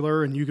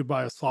popular, and you could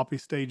buy a sloppy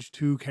stage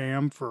 2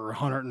 cam for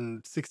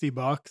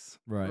 $160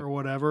 or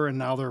whatever, and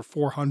now they're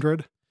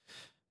 400.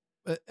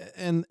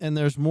 And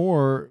there's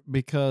more,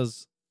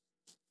 because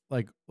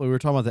like we were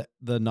talking about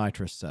the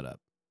nitrous setup.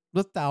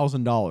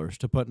 $1,000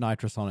 to put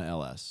nitrous on an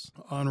LS.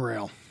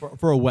 Unreal.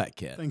 For a wet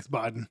kit. Thanks,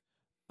 Biden.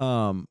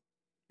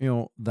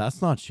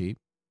 That's not cheap.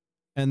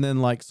 And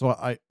then so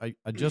I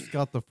just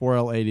got the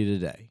 4L80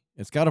 today.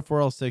 It's got a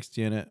 4L60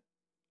 in it.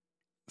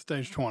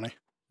 Stage 20.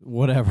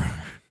 Whatever.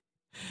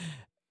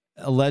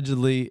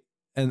 Allegedly.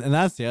 And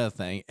that's the other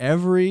thing.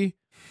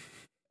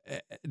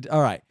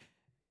 All right.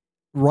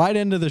 Right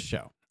into the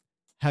show.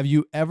 Have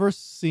you ever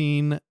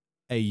seen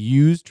a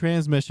used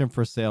transmission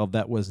for sale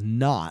that was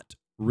not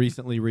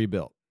recently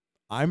rebuilt?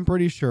 I'm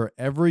pretty sure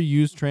every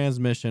used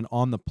transmission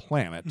on the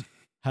planet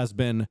has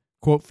been,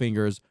 quote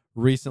fingers,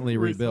 recently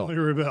rebuilt.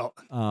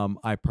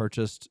 I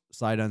purchased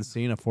sight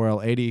unseen a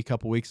 4L80 a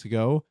couple weeks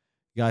ago.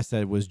 The guy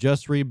said it was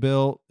just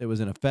rebuilt. It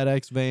was in a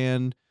FedEx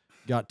van,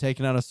 got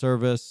taken out of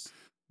service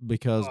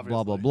because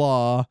blah, blah,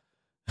 blah.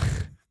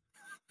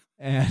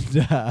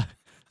 And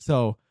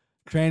so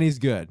tranny's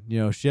good.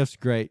 Shift's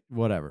great,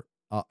 whatever.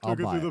 I'll buy it. Took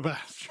it through the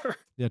pasture.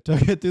 Yeah,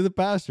 took it through the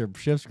pasture.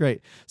 Shift's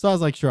great. So I was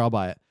like, sure, I'll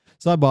buy it.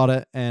 So I bought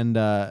it, and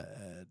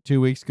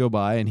 2 weeks go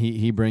by, and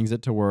he brings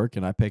it to work,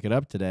 and I pick it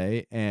up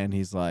today, and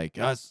he's like,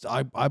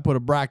 I put a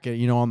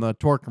bracket, on the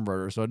torque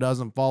converter so it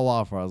doesn't fall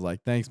off. I was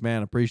like, thanks,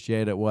 man,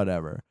 appreciate it,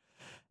 whatever.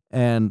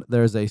 And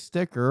there's a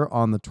sticker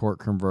on the torque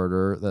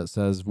converter that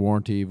says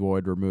warranty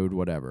void, removed,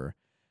 whatever.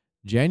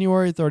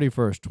 January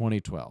 31st,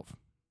 2012.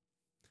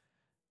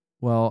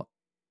 Well,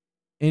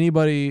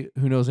 anybody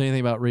who knows anything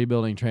about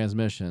rebuilding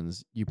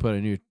transmissions, you put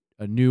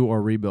a new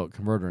or rebuilt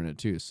converter in it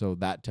too. So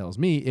that tells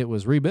me it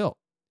was rebuilt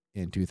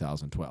in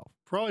 2012.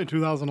 Probably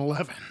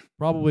 2011.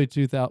 Probably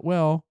 2000.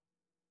 Well,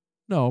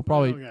 no,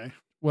 probably. Okay.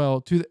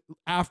 Well,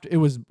 after it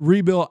was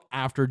rebuilt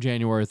after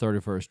January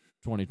 31st,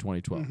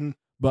 2012.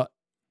 But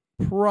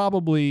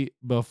probably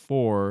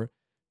before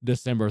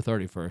December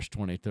 31st,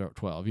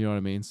 2012. You know what I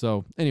mean?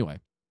 So anyway,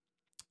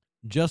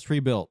 just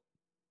rebuilt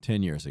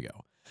 10 years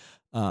ago.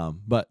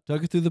 But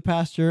took it through the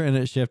pasture and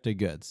it shifted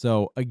good.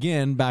 So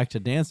again, back to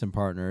dancing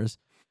partners,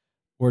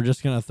 we're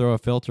just going to throw a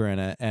filter in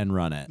it and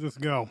run it. Just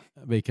go.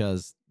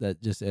 Because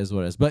that just is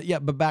what it is. But yeah,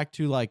 but back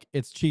to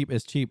it's cheap.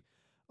 It's cheap.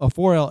 A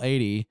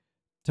 4L80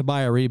 to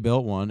buy a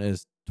rebuilt one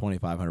is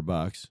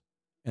 $2,500.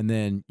 And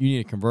then you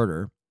need a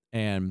converter,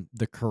 and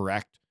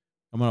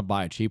I'm going to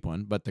buy a cheap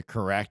one, but the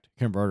correct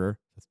converter,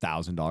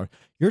 $1,000.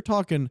 You're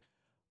talking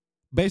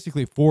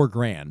basically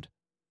 $4,000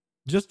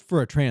 just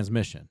for a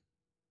transmission,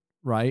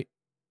 right?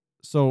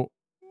 So,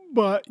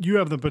 but you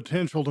have the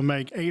potential to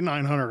make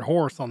 900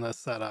 horse on this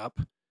setup.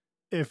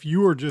 If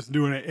you were just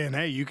doing it in,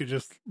 you could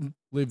just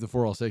leave the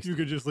 4L60. You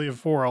could just leave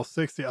a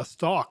 4L60, a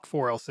stock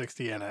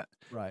 4L60 in it,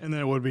 right? And then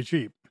it would be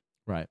cheap,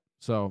 right?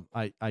 So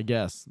I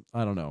guess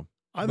I don't know.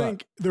 I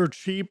think they're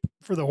cheap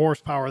for the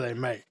horsepower they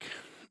make,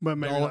 but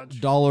maybe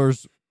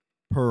dollars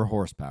per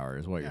horsepower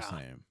is what you're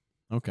saying.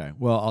 Okay.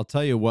 Well, I'll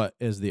tell you what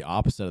is the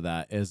opposite of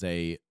that is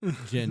a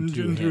Gen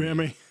 2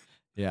 Hemi.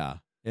 Yeah.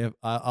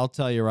 I'll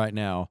tell you right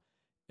now,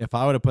 if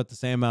I would have put the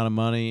same amount of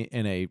money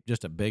in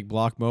just a big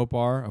block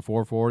Mopar, a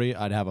 440,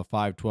 I'd have a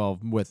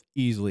 512 with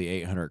easily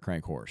 800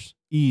 crank horse.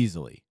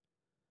 Easily.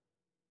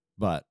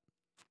 But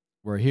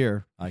we're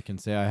here. I can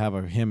say I have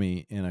a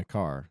Hemi in a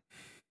car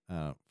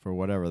for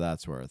whatever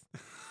that's worth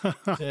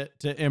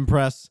to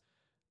impress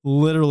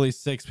literally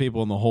 6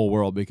 people in the whole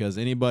world, because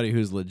anybody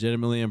who's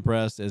legitimately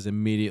impressed is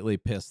immediately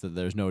pissed that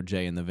there's no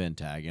J in the VIN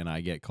tag and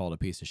I get called a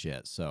piece of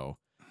shit. So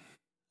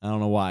I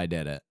don't know why I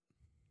did it,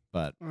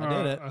 but I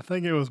did it. I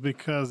think it was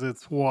because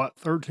it's what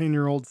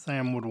 13-year-old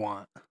Sam would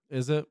want.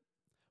 Is it?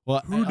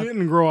 Well, who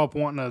didn't grow up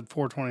wanting a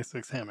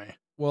 426 Hemi?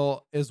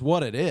 Well, is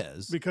what it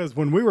is. Because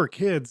when we were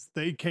kids,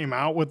 they came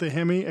out with the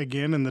Hemi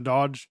again in the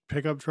Dodge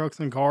pickup trucks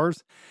and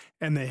cars,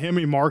 and the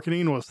Hemi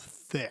marketing was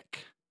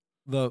thick.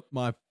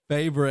 My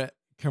favorite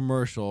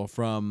commercial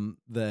from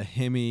the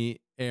Hemi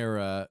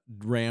era,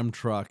 Ram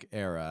truck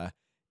era,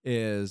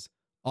 is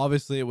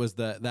obviously it was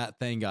that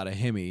thing got a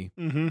Hemi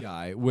Mm-hmm.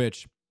 guy,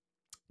 which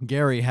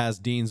Gary has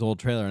Dean's old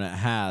trailer and it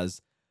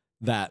has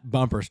that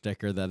bumper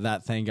sticker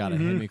that thing got a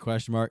Mm-hmm. Hemi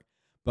question mark.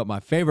 But my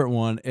favorite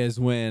one is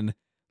when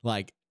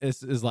like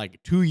this is like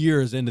 2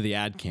 years into the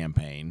ad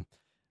campaign,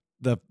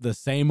 the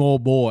same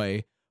old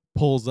boy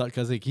pulls up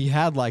because he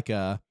had like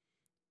a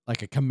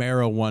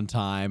Camaro one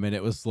time and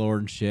it was slower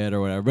than shit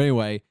or whatever. But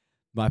anyway,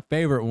 my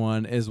favorite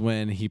one is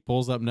when he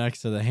pulls up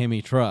next to the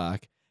Hemi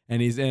truck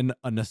and he's in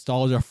a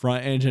nostalgia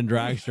front engine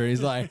dragster.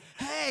 He's like,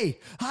 "Hey,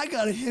 I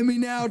got a Hemi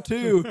now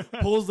too."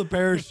 Pulls the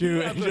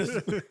parachute and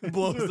just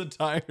blows the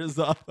tires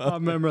off. I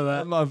remember that.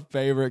 That's my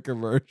favorite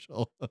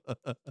commercial.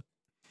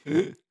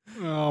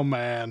 Oh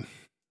man,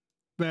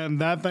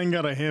 that thing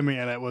got a Hemi,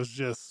 and it was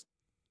just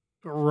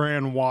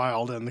ran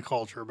wild in the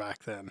culture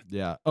back then.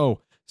 Yeah.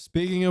 Oh,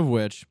 speaking of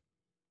which,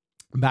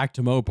 back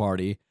to Mo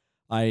Party,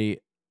 I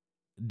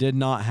did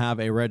not have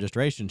a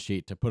registration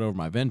sheet to put over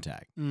my VIN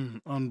tag.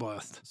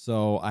 Unblessed.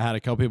 So I had a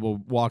couple people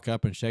walk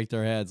up and shake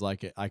their heads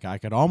like I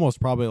could almost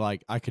probably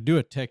like I could do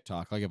a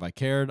TikTok. Like if I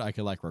cared, I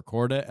could like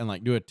record it and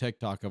like do a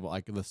TikTok of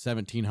like the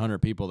 1,700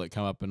 people that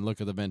come up and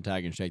look at the VIN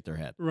tag and shake their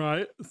head.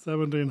 Right,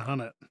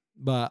 1,700.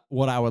 But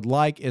what I would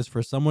like is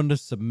for someone to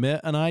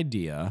submit an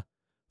idea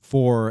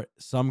for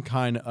some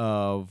kind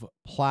of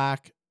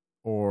plaque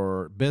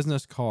or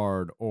business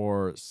card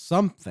or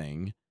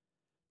something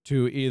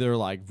to either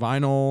like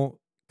vinyl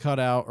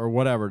cutout or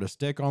whatever to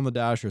stick on the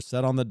dash or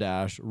set on the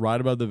dash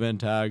right above the VIN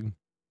tag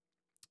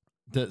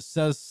that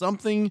says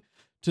something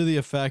to the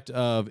effect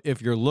of if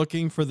you're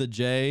looking for the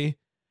J,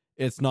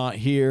 it's not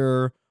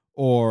here,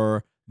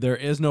 or there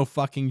is no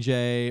fucking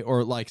J,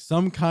 or like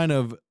some kind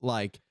of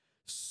like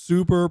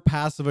super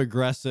passive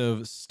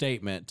aggressive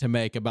statement to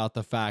make about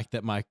the fact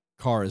that my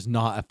car is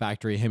not a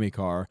factory Hemi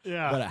car,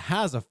 Yeah. but it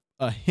has a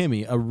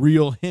Hemi, a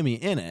real Hemi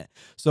in it.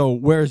 So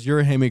where's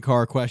your Hemi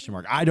car question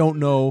mark? I don't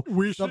know.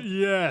 We should,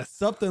 yes.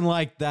 Something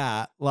like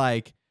that,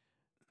 like,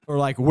 or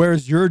like,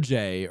 where's your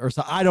J or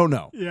so? I don't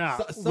know. Yeah,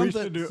 Something. we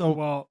should do. So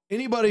Well,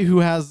 anybody who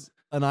has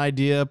an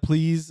idea,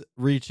 please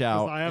reach 'cause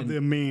out. I have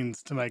the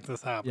means to make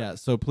this happen. Yeah,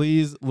 so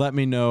please let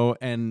me know,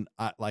 and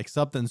like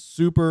something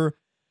super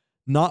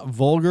not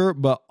vulgar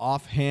but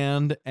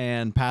offhand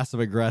and passive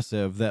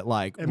aggressive that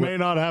like It may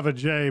not have a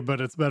J,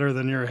 but it's better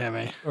than your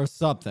Hemi. or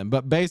something,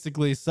 but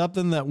basically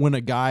something that when a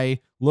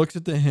guy looks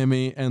at the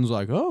Hemi and's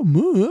like, "Oh,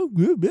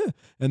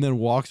 and then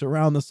walks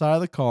around the side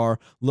of the car,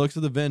 looks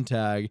at the VIN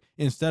tag,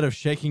 instead of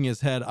shaking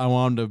his head, I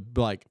want him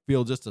to like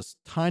feel just a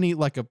tiny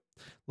like a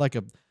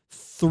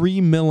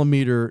 3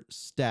 millimeter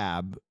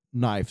stab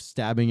knife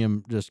stabbing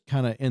him just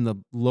kind of in the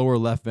lower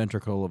left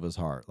ventricle of his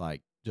heart,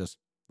 like just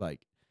like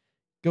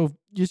go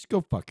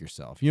fuck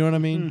yourself." You know what I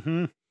mean?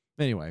 Mm-hmm.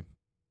 Anyway,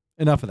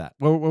 enough of that.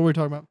 What were we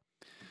talking about?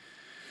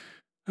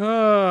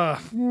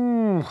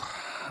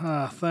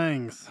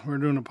 Things. We're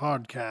doing a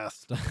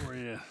podcast for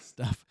you.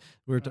 Stuff.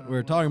 We're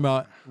talking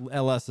about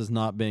LS is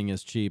not being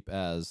as cheap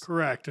as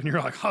Correct. And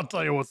you're like, I'll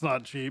tell you what's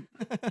not cheap.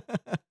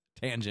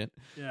 tangent.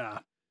 Yeah.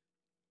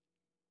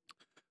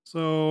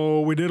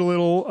 So we did a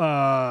little,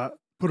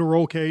 put a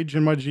roll cage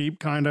in my Jeep,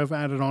 kind of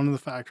added on to the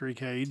factory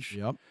cage.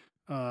 Yep.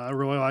 I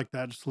really like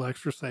that. Just a little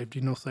extra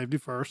safety, no safety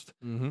first.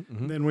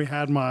 Mm-hmm. Then we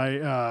had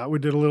we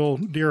did a little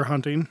deer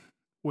hunting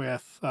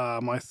with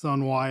my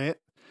son Wyatt.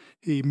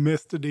 He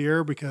missed a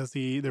deer because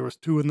there was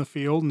 2 in the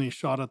field and he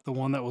shot at the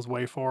one that was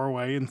way far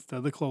away instead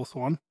of the close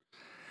one.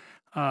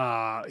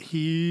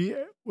 He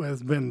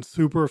has been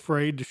super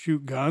afraid to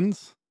shoot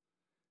guns.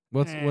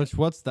 What's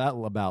that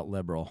about,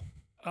 liberal?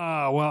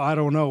 Well, I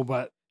don't know,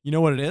 but You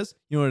know what it is?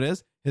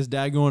 His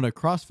dad going to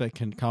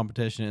CrossFit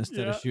competition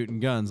instead of shooting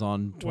guns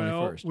on 21st.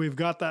 Well, we've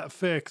got that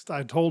fixed.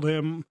 I told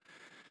him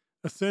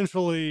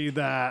essentially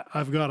that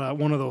I've got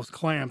one of those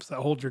clamps that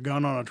hold your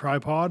gun on a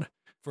tripod.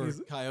 For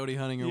coyote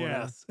hunting or whatever.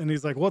 Yes. And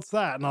he's like, "What's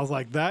that?" And I was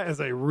like, "That is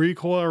a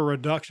recoil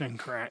reduction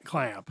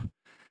clamp."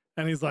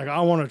 And he's like,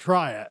 "I want to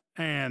try it."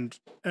 And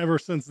ever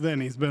since then,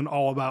 he's been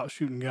all about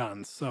shooting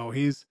guns. So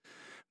he's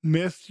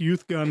missed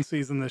youth gun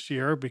season this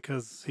year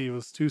because he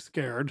was too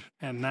scared.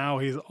 And now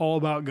he's all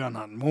about gun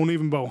hunting. Won't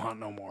even bow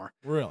hunt no more.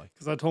 Really?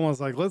 Because I told him, I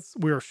was like,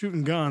 we were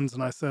shooting guns.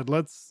 And I said,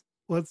 let's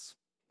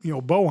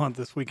bow hunt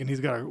this week. And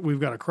we've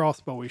got a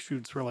crossbow he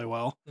shoots really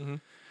well. Mm-hmm.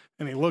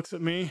 And he looks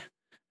at me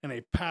and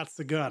he pats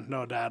the gun.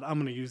 "No, Dad, I'm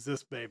going to use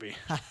this baby."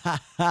 I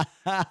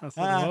said,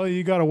 "Well,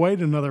 you got to wait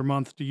another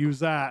month to use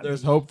that."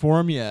 There's hope for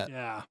him yet.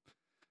 Yeah.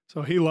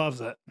 So he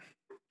loves it.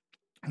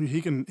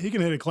 He can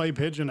hit a clay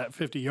pigeon at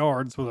 50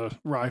 yards with a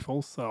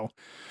rifle. So,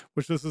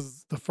 which this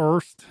is the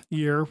first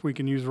year we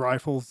can use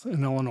rifles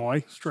in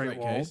Illinois, straight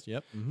walls, case.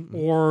 Yep. Mm-hmm.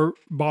 or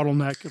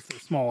bottleneck if they're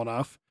small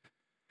enough.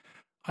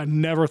 I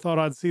never thought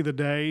I'd see the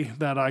day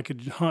that I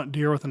could hunt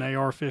deer with an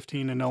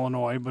AR-15 in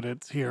Illinois, but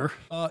it's here.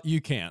 You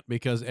can't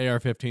because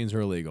AR-15s are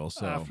illegal.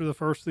 So After the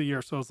first of the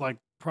year, so it's like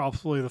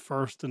probably the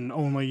first and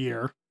only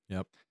year.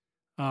 Yep.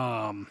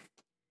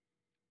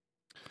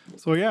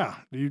 So yeah,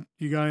 do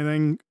you got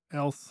anything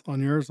else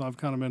on yours? I've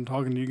kind of been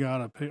talking to you.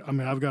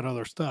 I've got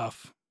other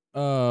stuff.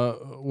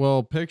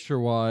 Well, picture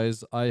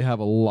wise, I have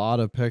a lot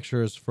of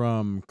pictures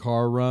from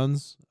car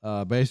runs.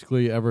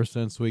 Basically ever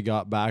since we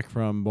got back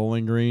from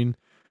Bowling Green,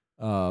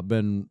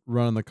 been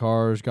running the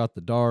cars, got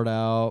the dart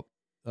out,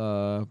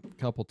 a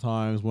couple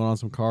times, went on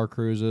some car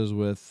cruises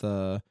with,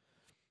 a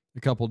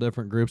couple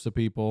different groups of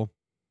people.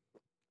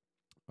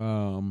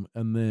 And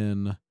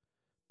then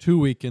 2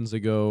 weekends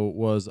ago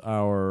was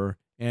our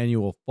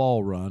annual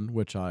fall run,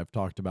 which I've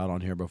talked about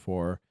on here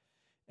before.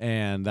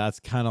 And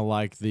that's kind of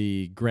like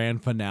the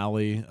grand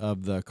finale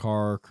of the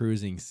car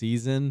cruising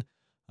season.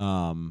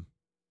 Um,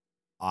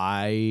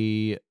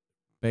 I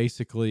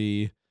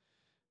basically,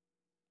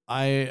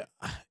 I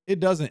it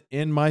doesn't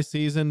end my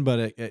season, but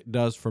it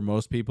does for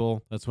most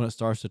people. That's when it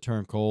starts to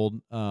turn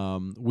cold.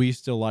 We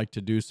still like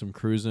to do some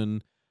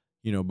cruising,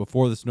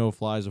 before the snow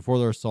flies, before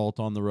there's salt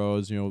on the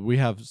roads. We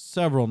have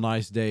several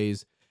nice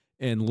days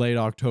in late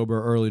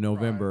October, early Right.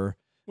 November.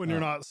 When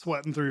you're not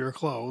sweating through your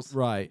clothes.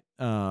 Right.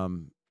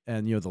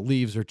 And the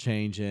leaves are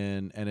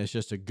changing, and it's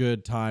just a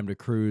good time to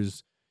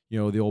cruise,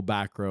 the old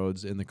back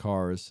roads in the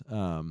cars.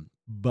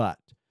 But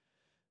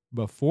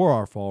before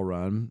our fall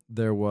run,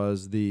 there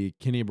was the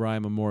Kenny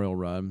Bryan Memorial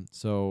Run.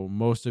 So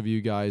most of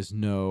you guys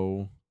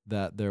know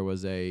that there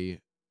was a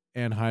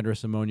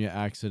anhydrous ammonia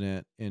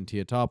accident in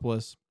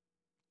Teotopolis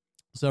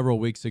several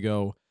weeks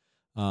ago.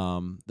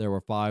 There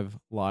were 5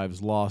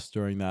 lives lost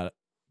during that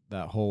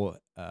whole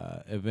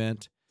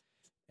event,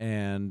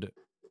 and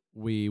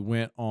we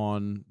went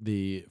on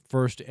the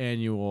first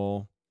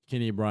annual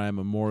Kenny Bryan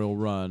Memorial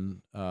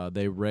Run.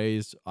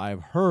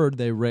 I've heard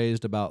they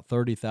raised about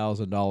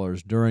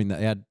 $30,000 during that.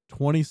 They had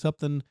 20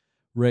 something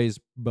raised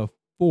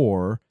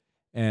before,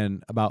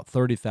 and about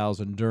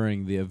 30,000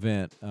 during the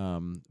event,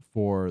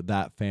 for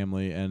that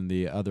family and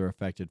the other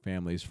affected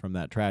families from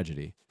that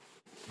tragedy.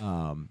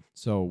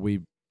 So we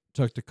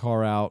took the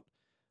car out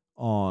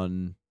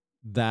on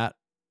that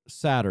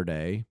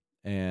Saturday,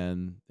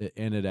 and it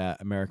ended at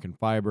American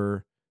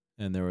Fiber,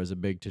 and there was a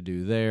big to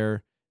do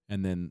there.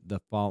 And then the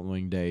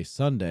following day,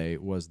 Sunday,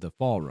 was the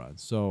fall run.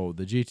 So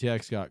the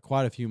GTX got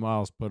quite a few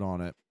miles put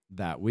on it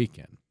that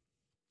weekend.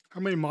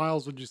 How many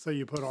miles would you say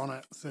you put on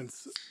it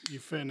since you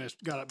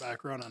got it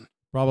back running?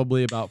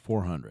 Probably about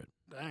 400.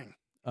 Dang.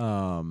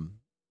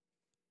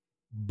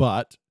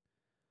 But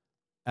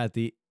at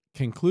the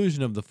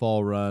conclusion of the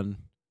fall run,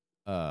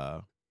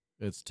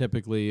 it's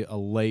typically a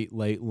late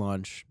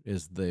lunch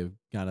is the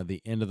kind of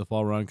the end of the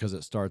fall run, because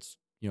it starts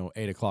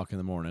 8 o'clock in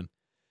the morning.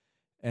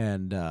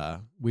 And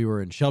we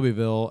were in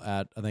Shelbyville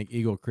at, I think,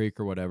 Eagle Creek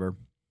or whatever,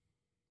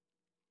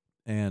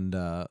 and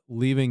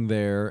leaving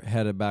there,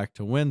 headed back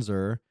to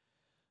Windsor.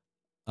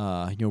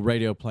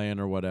 Radio playing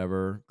or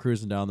whatever,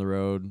 cruising down the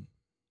road.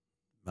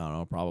 I don't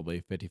know,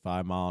 probably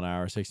 55 mile an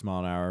hour, 60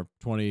 mile an hour,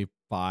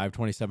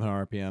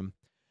 2700 RPM.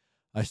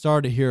 I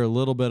started to hear a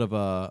little bit of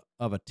a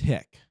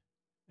tick,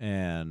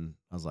 and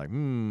I was like,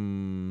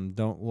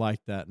 don't like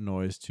that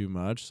noise too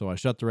much. So I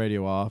shut the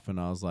radio off, and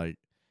I was like,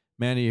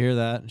 man, do you hear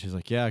that? And she's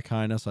like, yeah,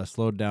 kind of. So I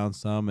slowed down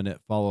some, and it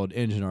followed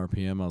engine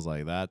RPM. I was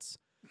like, that's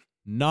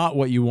not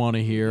what you want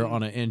to hear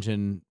on an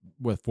engine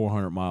with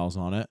 400 miles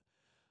on it.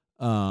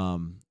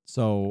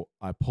 So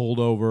I pulled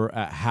over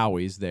at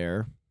Howie's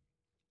there,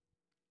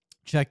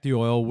 checked the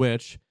oil,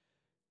 which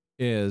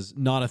is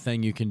not a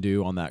thing you can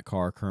do on that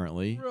car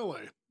currently.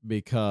 Really?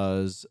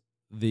 Because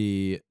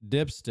the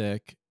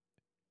dipstick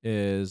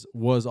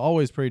was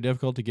always pretty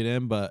difficult to get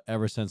in, but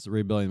ever since the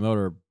rebuilding the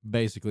motor,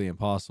 basically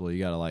impossible. You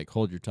got to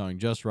hold your tongue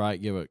just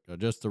right, give it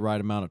just the right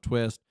amount of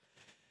twist.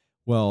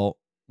 Well,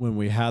 when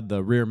we had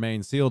the rear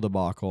main seal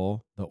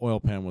debacle, the oil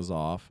pan was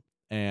off,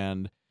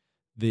 and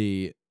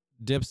the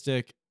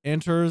dipstick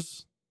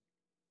enters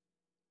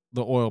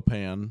the oil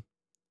pan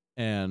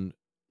and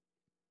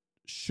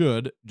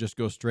should just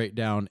go straight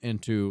down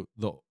into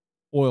the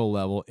oil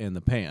level in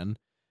the pan.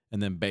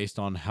 And then based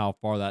on how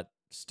far that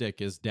stick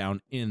is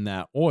down in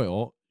that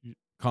oil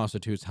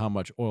constitutes how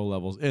much oil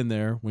level's in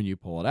there when you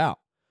pull it out.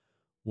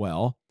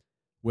 Well,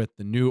 with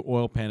the new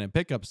oil pan and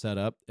pickup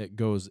setup, it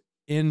goes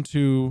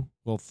through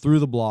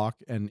the block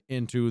and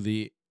into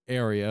the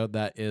area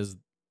that is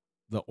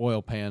the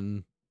oil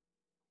pan,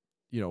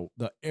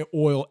 the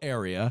oil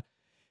area.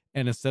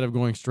 And instead of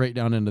going straight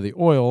down into the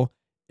oil,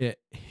 it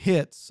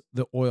hits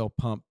the oil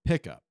pump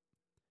pickup.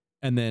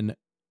 And then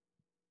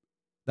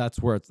that's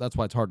why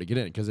it's hard to get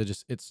in, because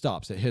it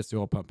stops. It hits the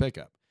oil pump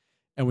pickup.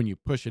 And when you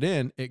push it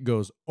in, it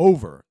goes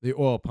over the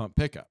oil pump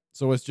pickup.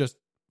 So it's just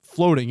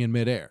floating in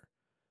midair,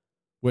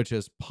 which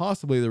is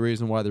possibly the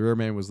reason why the rear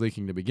main was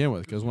leaking to begin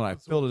with. Because when I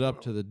filled it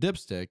up to the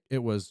dipstick, it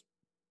was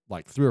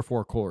like 3 or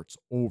 4 quarts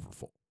over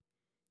full,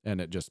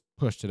 and it just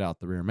pushed it out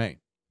the rear main.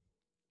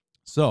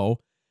 So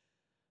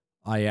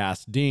I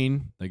asked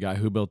Dean, the guy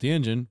who built the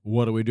engine,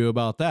 what do we do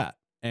about that?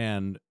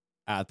 And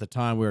at the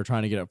time we were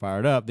trying to get it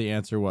fired up, the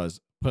answer was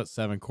put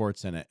 7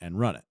 quarts in it and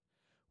run it,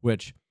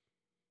 which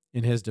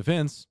in his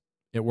defense,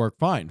 it worked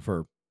fine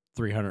for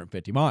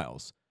 350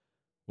 miles.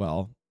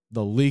 Well,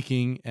 the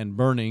leaking and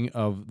burning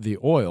of the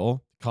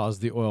oil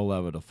caused the oil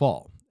level to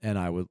fall. And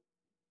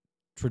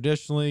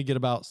traditionally get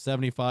about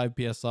 75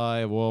 psi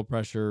of oil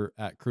pressure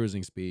at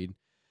cruising speed,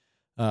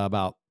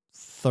 about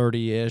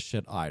 30-ish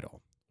at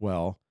idle.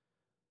 Well,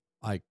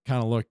 I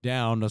kind of looked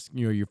down. That's,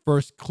 your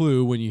first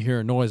clue when you hear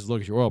a noise is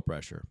look at your oil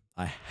pressure.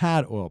 I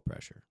had oil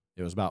pressure.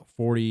 It was about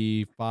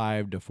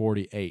 45 to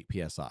 48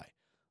 psi,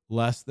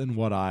 less than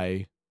what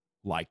I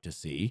like to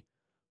see.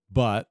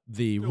 But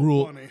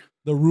Still plenty.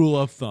 the rule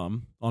of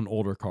thumb on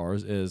older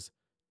cars is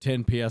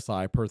 10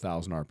 psi per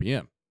 1,000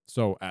 RPM.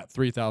 So at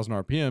 3,000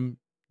 RPM,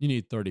 you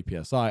need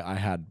 30 psi. I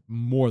had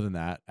more than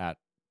that at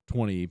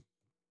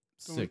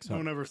 2,600.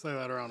 Don't ever say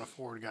that around a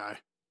Ford guy.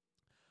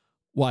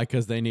 Why?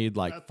 Because they need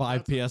like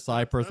 5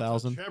 psi per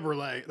 1,000.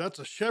 That's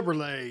a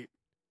Chevrolet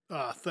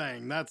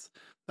thing.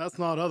 That's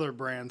not other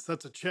brands.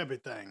 That's a Chevy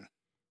thing.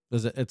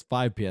 It's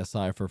 5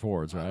 psi for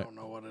Fords, right? I don't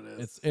know what it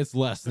is. It's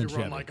less They than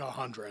run Chevy. like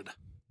 100.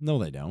 No,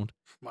 they don't.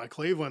 My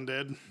Cleveland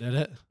did. Did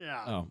it?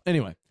 Yeah. Oh,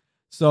 anyway.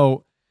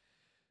 So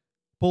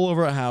pull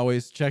over at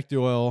Howie's, check the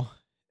oil,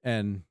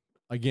 and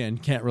again,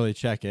 can't really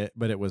check it,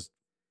 but it was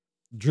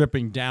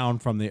dripping down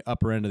from the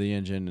upper end of the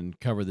engine and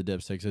covered the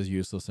dipsticks as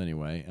useless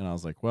anyway. And I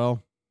was like,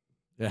 well,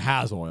 it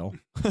has oil.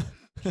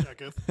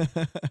 Check it.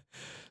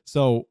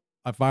 So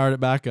I fired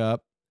it back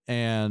up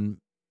and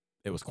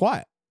it was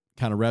quiet.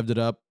 Kind of revved it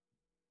up,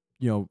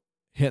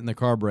 hitting the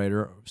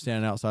carburetor,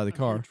 standing outside the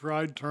car. You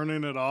tried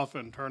turning it off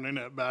and turning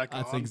it back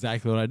on. That's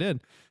exactly what I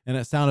did. And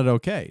it sounded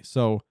okay.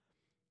 So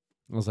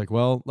I was like,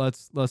 well,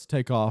 let's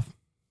take off.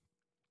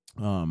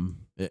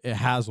 It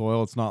has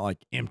oil. It's not like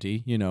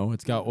empty,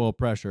 it's got oil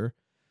pressure.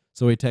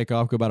 So we take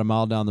off, go about a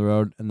mile down the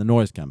road, and the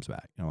noise comes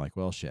back. And I'm like,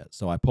 well, shit.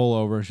 So I pull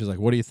over, and she's like,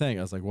 what do you think?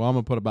 I was like, well, I'm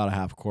going to put about a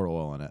half quart of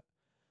oil in it.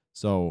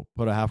 So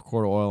put a half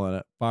quart of oil in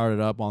it, fired it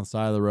up on the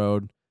side of the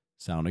road,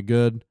 sounded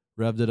good,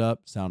 revved it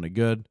up, sounded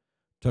good,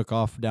 took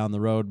off down the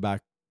road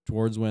back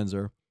towards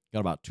Windsor,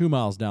 got about 2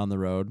 miles down the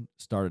road,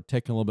 started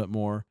ticking a little bit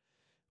more.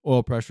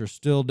 Oil pressure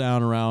still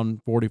down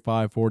around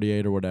 45,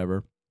 48 or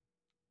whatever.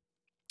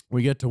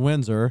 We get to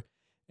Windsor,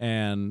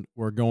 and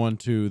we're going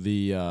to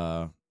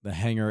the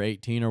Hangar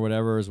 18 or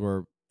whatever, is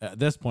where at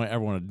this point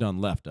everyone had done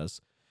left us.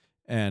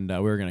 And we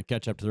were going to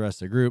catch up to the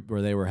rest of the group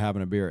where they were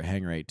having a beer at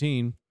Hangar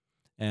 18.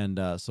 And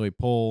so we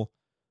pull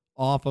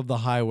off of the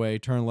highway,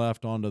 turn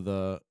left onto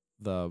the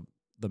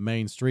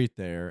main street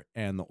there,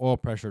 and the oil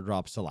pressure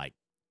drops to like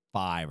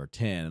 5 or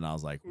 10. And I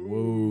was like, whoa.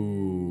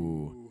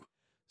 Ooh.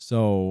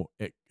 So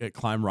it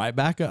climbed right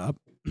back up,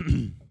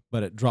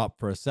 but it dropped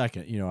for a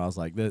second. I was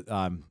like,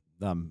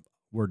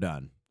 we're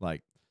done.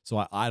 Like, so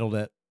I idled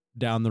it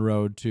down the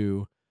road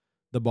to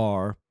the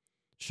bar,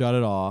 shut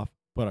it off,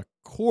 put a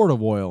quart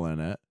of oil in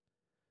it,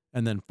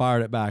 and then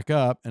fired it back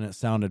up, and it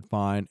sounded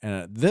fine. And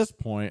at this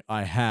point,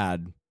 I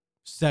had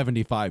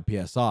 75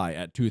 psi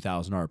at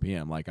 2,000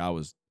 RPM. Like, I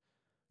was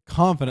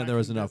confident there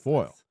was enough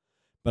oil,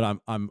 but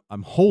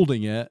I'm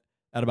holding it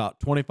at about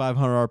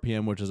 2,500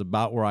 RPM, which is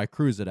about where I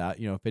cruise it at,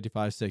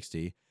 55,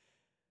 60.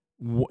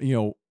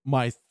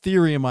 My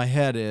theory in my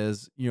head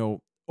is,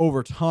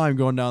 over time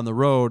going down the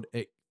road,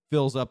 it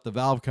fills up the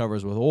valve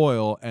covers with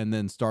oil and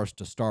then starts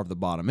to starve the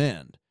bottom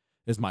end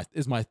is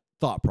my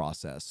thought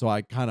process. So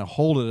I kind of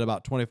hold it at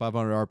about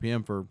 2,500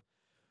 RPM for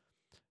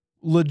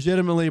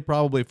legitimately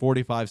probably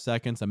 45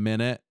 seconds, a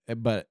minute,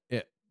 but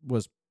it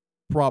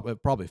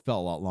probably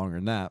felt a lot longer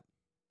than that.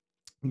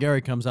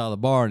 Gary comes out of the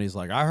bar and he's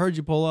like, I heard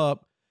you pull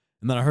up,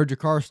 and then I heard your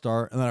car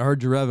start, and then I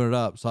heard you revving it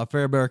up. So I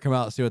figured I better come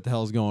out and see what the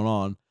hell's going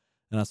on.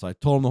 And so I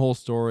told him the whole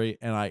story,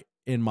 and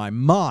in my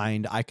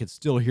mind, I could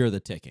still hear the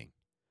ticking.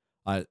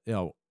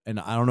 And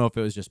I don't know if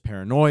it was just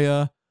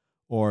paranoia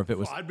or if it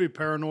was. I'd be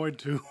paranoid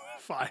too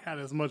if I had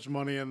as much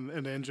money in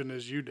an engine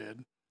as you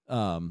did.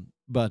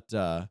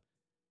 But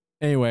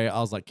anyway, I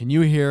was like, can you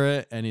hear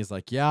it? And he's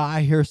like, yeah,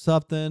 I hear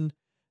something.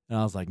 And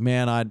I was like,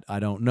 man, I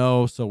don't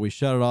know. So we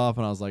shut it off,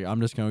 and I was like, I'm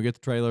just going to get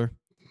the trailer.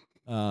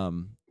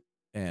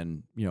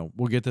 And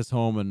we'll get this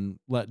home and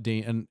let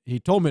Dean. And he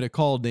told me to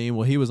call Dean.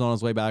 Well, he was on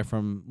his way back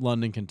from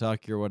London,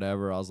 Kentucky or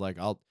whatever. I was like,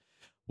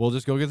 we'll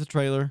just go get the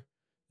trailer,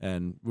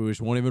 and we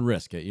just won't even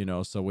risk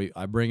it, So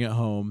I bring it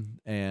home,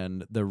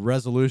 and the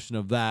resolution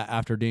of that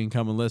after Dean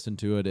come and listen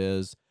to it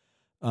is,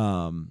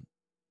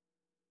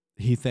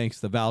 he thinks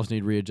the valves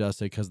need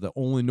readjusted because the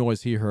only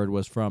noise he heard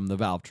was from the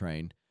valve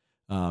train.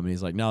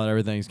 He's like, now that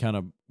everything's kind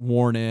of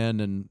worn in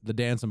and the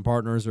dancing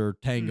partners are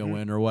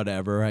tangoing or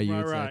whatever, how you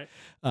would say,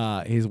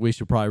 we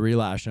should probably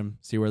relash them,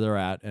 see where they're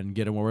at, and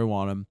get them where we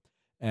want them.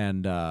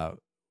 And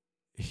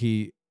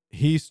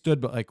he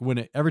stood, like,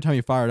 every time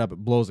you fire it up, it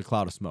blows a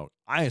cloud of smoke.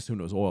 I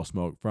assumed it was oil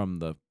smoke from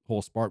the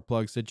whole spark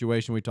plug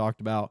situation we talked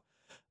about.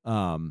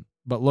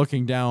 But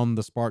looking down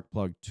the spark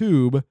plug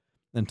tube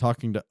and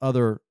talking to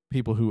other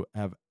people who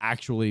have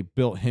actually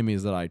built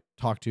Hemis that I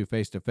talk to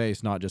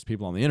face, not just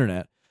people on the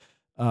internet,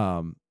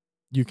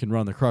 you can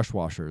run the crush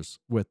washers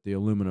with the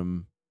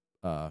aluminum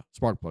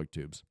spark plug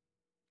tubes.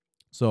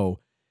 So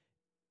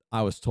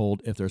I was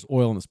told if there's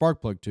oil in the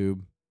spark plug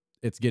tube,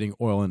 it's getting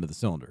oil into the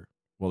cylinder.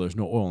 Well, there's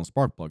no oil in the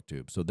spark plug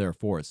tube, so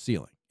therefore it's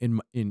sealing.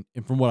 In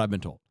from what I've been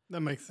told,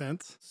 that makes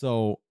sense.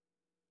 So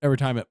every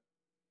time it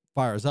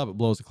fires up, it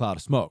blows a cloud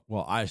of smoke.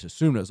 Well, I just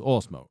assumed it was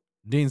oil smoke.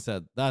 Dean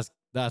said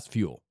that's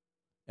fuel.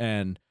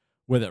 And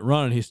with it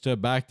running, he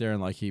stood back there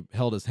and like he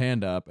held his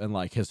hand up and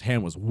like his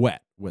hand was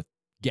wet with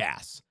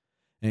gas.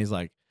 And he's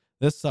like,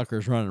 this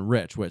sucker's running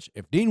rich, which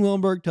if Dean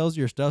Willenberg tells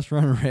you your stuff's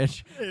running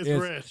rich,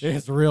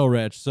 it's real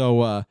rich.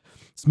 So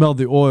smelled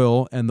the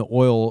oil, and the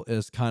oil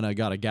is kind of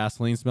got a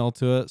gasoline smell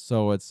to it.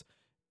 So it's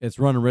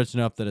running rich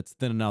enough that it's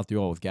thinning out the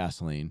oil with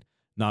gasoline,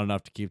 not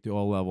enough to keep the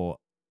oil level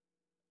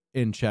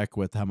in check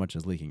with how much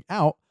is leaking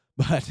out.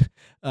 But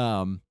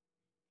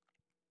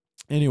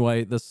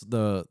anyway,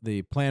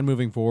 the plan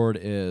moving forward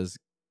is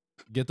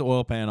get the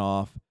oil pan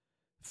off,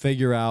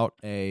 figure out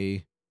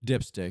a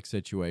dipstick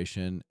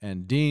situation.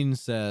 And Dean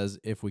says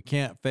if we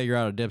can't figure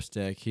out a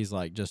dipstick, he's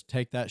like, just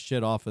take that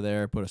shit off of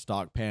there, put a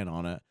stock pan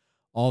on it.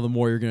 All the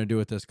more you're going to do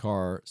with this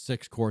car,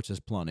 6 quarts is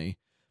plenty.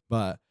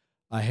 But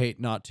I hate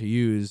not to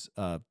use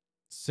a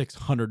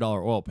 $600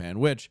 oil pan,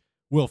 which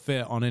will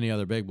fit on any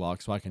other big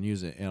block, so I can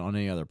use it on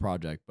any other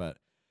project. But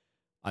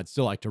I'd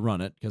still like to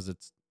run it because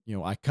it's,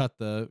 I cut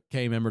the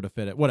K member to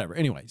fit it, whatever.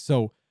 Anyway,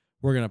 so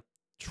we're going to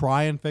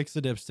try and fix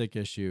the dipstick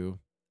issue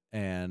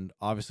and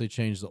obviously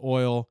change the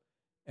oil.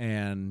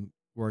 And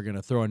we're going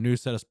to throw a new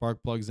set of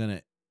spark plugs in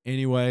it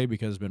anyway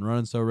because it's been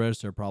running so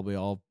rich. They're probably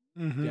all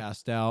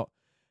gassed out.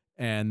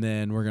 And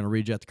then we're going to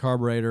rejet the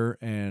carburetor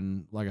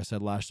and, like I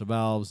said, lash the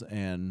valves.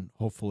 And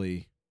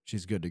hopefully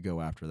she's good to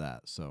go after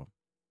that. So,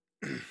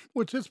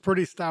 which is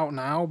pretty stout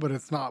now, but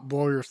it's not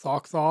blow your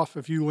socks off.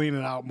 If you lean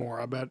it out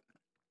more, I bet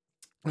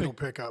it'll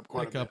pick up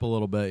quite a bit. Pick up a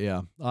little bit,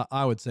 yeah.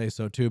 I would say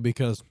so too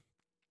because,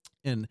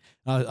 and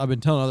I've been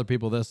telling other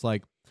people this,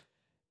 like,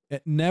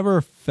 it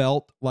never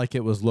felt like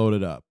it was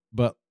loaded up.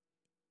 But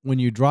when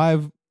you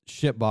drive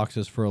shit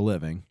boxes for a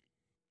living.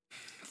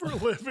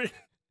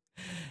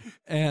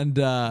 And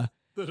the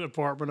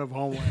Department of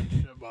Homeland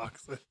shit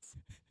boxes.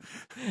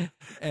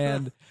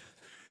 And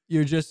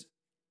you're just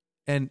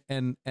and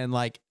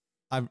like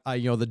I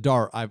the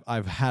Dart,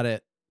 I've had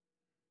it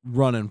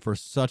running for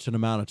such an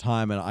amount of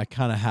time and I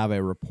kind of have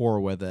a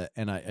rapport with it.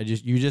 And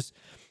you just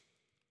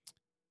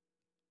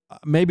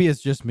maybe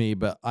it's just me,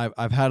 but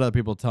I've had other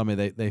people tell me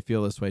they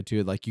feel this way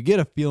too. Like you get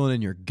a feeling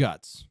in your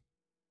guts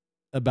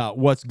about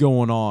what's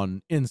going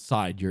on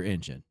inside your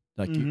engine.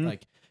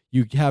 Like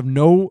you have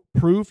no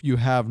proof, you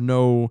have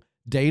no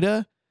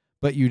data,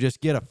 but you just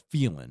get a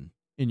feeling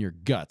in your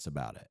guts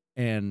about it.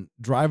 And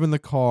driving the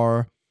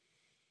car,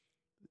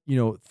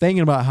 thinking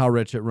about how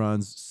rich it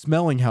runs,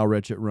 smelling how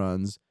rich it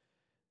runs,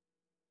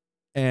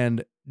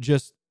 and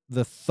just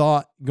the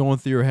thought going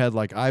through your head,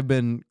 like I've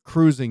been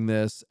cruising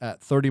this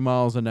at 30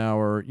 miles an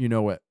hour, at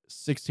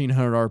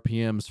 1,600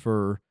 RPMs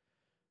for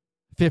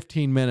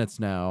 15 minutes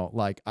now.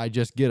 Like I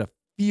just get a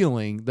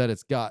feeling that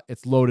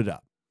it's loaded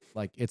up.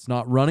 Like it's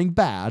not running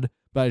bad,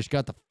 but I just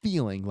got the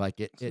feeling like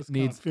it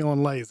needs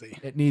feeling lazy.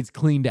 It needs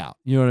cleaned out.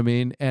 You know what I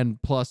mean?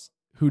 And plus,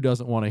 who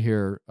doesn't want to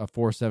hear a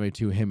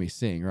 472 Hemi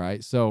sing,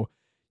 right? So,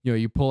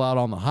 you pull out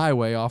on the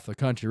highway off the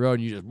country road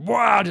and you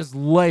just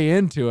lay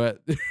into it.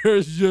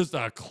 There's just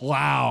a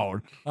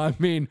cloud. I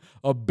mean,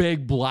 a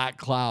big black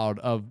cloud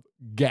of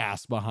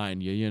gas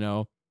behind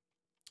you,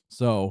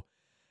 So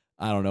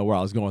I don't know where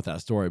I was going with that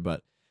story,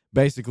 but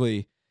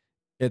basically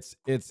it's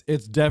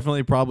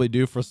definitely probably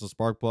due for some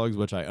spark plugs,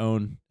 which I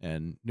own,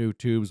 and new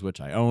tubes,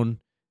 which I own,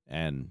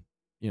 and,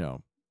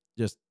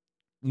 just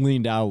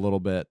leaned out a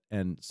little bit.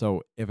 And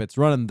so if it's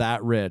running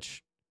that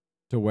rich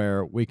to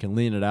where we can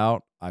lean it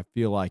out, I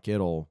feel like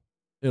it'll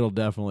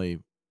definitely,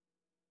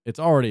 it's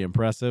already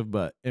impressive,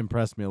 but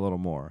impress me a little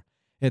more.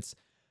 It's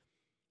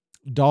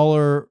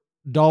dollar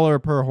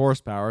per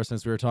horsepower.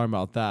 Since we were talking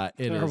about that,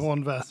 it terrible is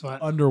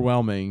investment,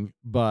 underwhelming,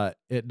 but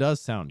it does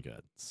sound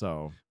good.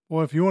 So,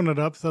 well, if you wanted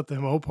to upset the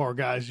Mopar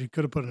guys, you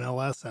could have put an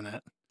LS in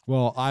it.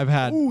 Well, I've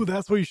had. Ooh,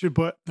 that's what you should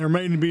put. There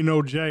may be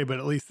no J, but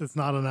at least it's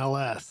not an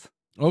LS.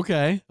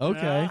 Okay.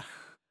 Yeah.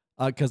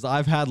 Because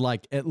I've had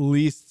like at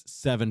least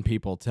 7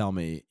 people tell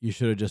me you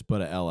should have just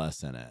put an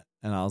LS in it,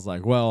 and I was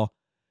like, well,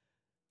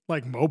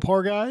 like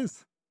Mopar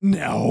guys?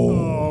 No.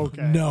 Oh,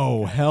 okay.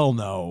 No. Okay. Hell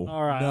no.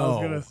 All right. No. I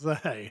was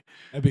gonna say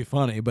it'd be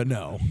funny, but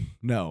no.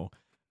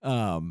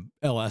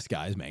 LS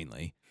guys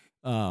mainly.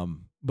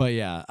 But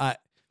yeah,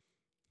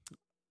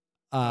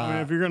 I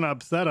mean, if you're gonna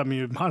upset them,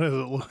 you might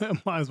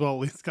as well at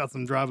least got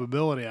some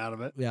drivability out of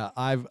it. Yeah,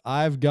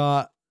 I've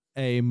got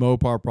a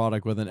Mopar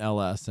product with an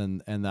LS,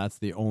 and that's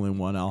the only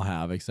one I'll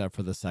have, except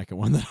for the second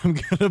one that I'm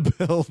gonna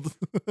build.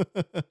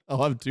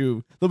 I'll have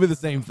 2. They'll be the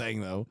same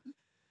thing though.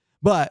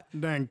 But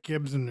Dan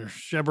Gibbs and their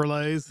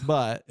Chevrolets.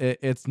 But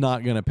it's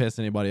not gonna piss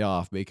anybody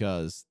off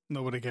because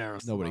nobody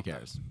cares. Nobody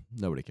cares.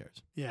 Nobody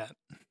cares. Yet.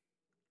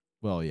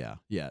 Well, yeah,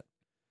 yet.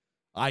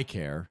 I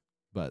care,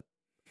 but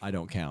I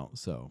don't count.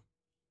 So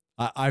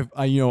I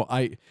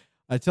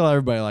tell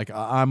everybody, like,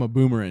 I'm a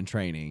boomer in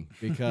training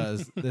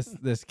because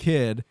this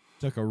kid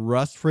took a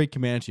rust-free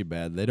Comanche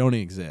bed. They don't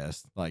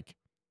exist. Like,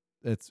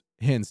 it's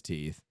hen's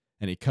teeth,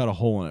 and he cut a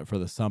hole in it for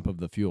the sump of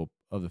the fuel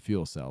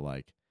cell.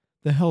 Like,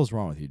 the hell's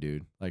wrong with you,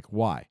 dude? Like,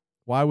 why?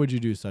 Why would you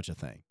do such a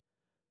thing?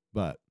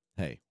 But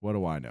hey, what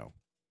do I know?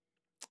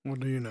 What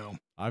do you know?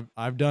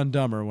 I've done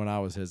dumber when I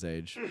was his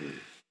age.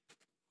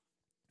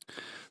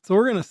 So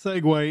we're going to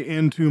segue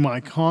into my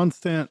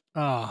constant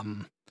uh,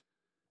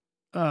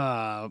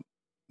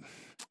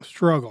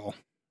 struggle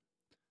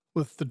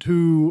with the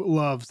two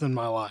loves in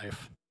my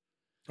life.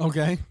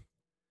 Okay.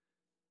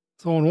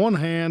 So on one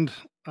hand,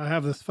 I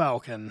have this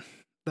Falcon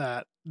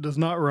that does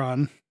not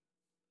run.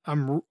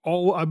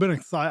 I've been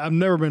excited. I've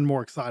never been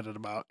more excited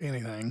about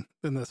anything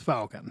than this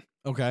Falcon.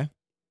 Okay.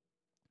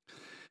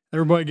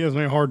 Everybody gives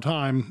me a hard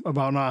time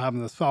about not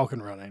having this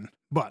Falcon running,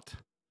 but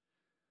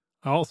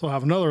I also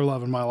have another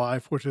love in my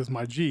life, which is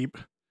my Jeep.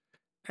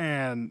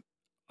 And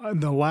in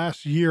the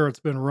last year it's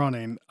been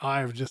running,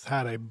 I've just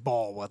had a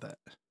ball with it.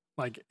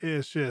 Like,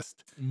 it's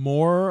just,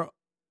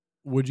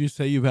 Would you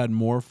say you've had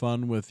more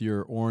fun with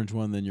your orange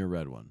one than your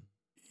red one?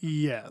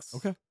 yes.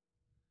 Okay.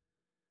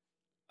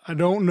 I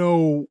don't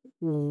know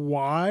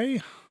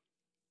why.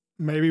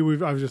 Maybe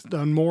I've just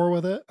done more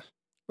with it,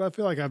 but I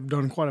feel like I've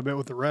done quite a bit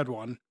with the red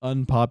one.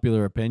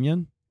 Unpopular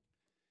opinion,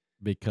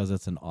 because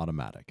it's an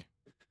automatic.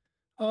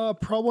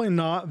 Probably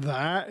not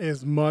that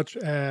as much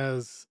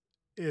as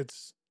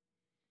it's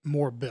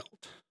more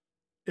built.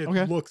 It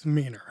Okay. looks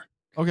meaner.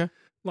 Okay.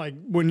 Like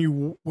when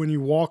you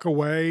walk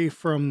away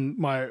from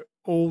my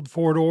old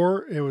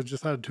 4-door, it was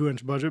just had a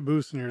 2-inch budget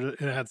boost, and it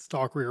had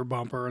stock rear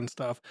bumper and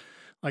stuff.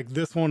 Like,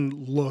 this one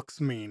looks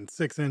mean,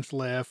 6-inch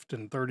lift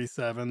and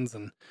 37s,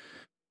 and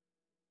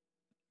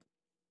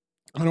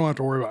I don't have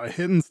to worry about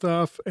hitting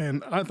stuff.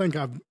 And I think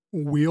I've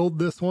wheeled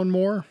this one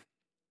more.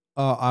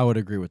 I would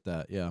agree with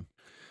that. Yeah.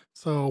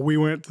 So we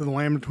went to the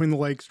Land Between the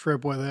Lakes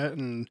trip with it,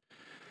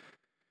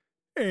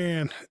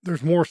 and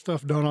there's more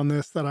stuff done on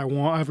this that I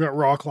want. I've got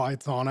rock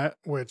lights on it,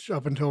 which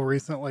up until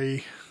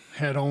recently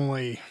had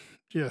only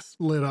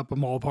just lit up a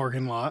mall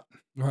parking lot.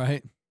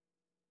 Right.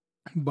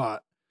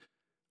 But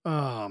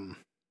so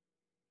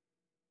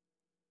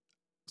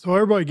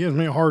everybody gives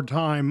me a hard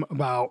time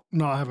about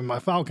not having my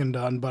Falcon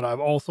done, but I've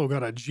also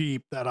got a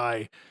Jeep that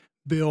I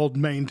build,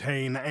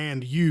 maintain,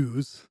 and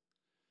use.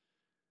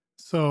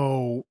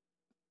 So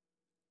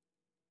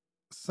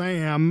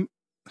Sam,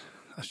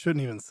 I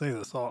shouldn't even say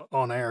this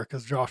on air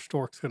because Josh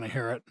Stork's going to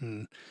hear it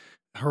and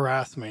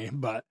harass me,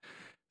 but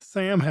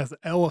Sam has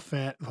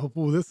elephant.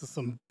 Oh, this is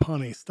some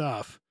punny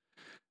stuff.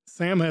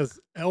 Sam has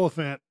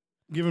elephant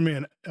given me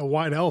a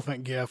white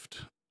elephant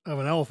gift of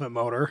an elephant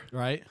motor.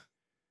 Right.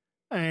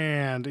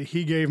 And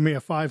he gave me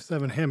a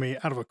 5.7 Hemi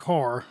out of a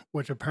car,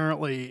 which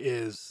apparently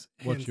is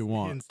What you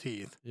want. hen's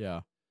teeth.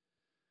 Yeah.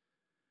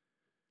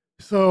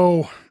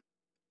 So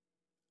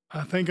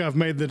I think I've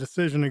made the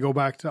decision to go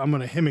back to, I'm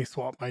going to Hemi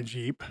swap my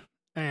Jeep.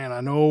 And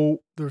I know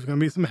there's going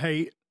to be some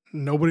hate.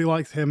 Nobody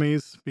likes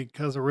Hemis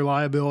because of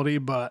reliability,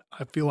 but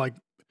I feel like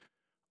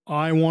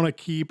I want to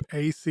keep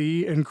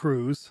AC and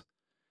cruise.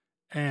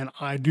 And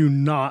I do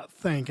not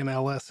think an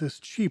LS is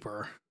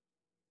cheaper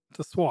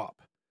to swap,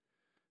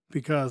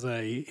 because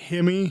a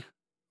Hemi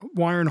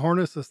wiring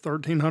harness is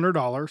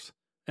 $1,300.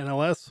 An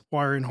LS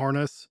wiring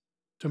harness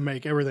to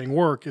make everything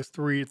work is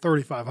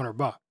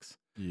 $3,500.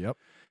 Yep.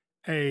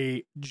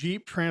 A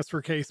Jeep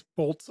transfer case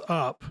bolts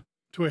up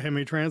to a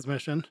Hemi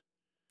transmission.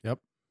 Yep.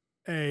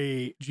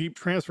 A Jeep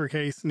transfer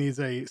case needs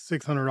a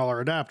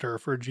 $600 adapter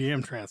for a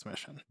GM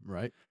transmission.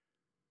 Right.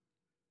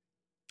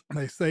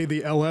 They say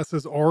the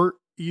LSs are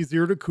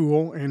easier to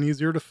cool and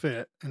easier to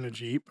fit in a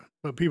Jeep,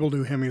 but people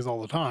do Hemis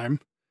all the time.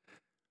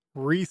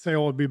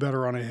 Resale would be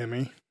better on a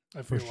Hemi,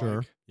 I feel For sure.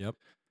 like. Yep.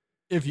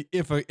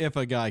 If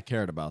a guy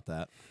cared about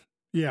that.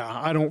 Yeah,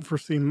 I don't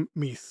foresee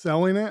me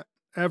selling it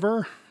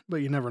ever, but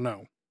you never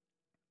know.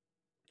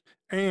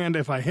 And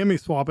if I Hemi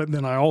swap it,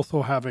 then I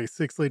also have a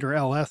 6-liter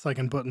LS I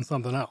can put in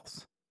something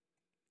else.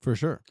 For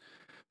sure.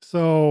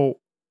 So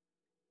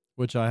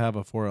Which I have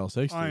a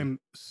 4L60. I'm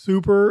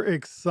super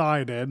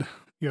excited.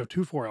 You have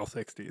two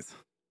 4L60s.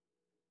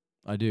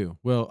 I do.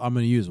 Well, I'm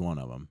going to use one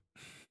of them.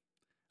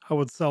 I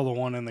would sell the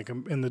one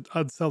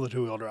I'd sell the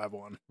 2-wheel drive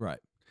one. Right.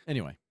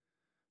 Anyway.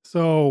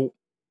 So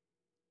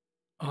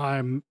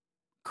I'm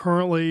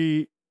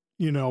currently,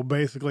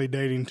 basically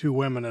dating two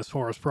women as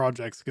far as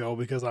projects go,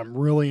 because I'm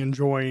really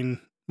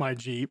enjoying my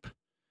Jeep,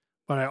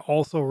 but I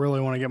also really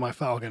want to get my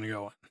Falcon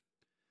going.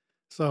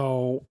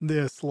 So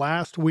this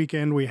last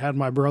weekend, we had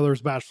my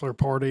brother's bachelor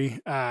party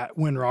at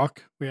Windrock.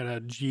 We had a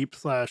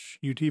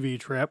Jeep/UTV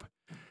trip.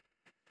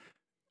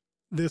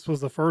 This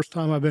was the first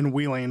time I've been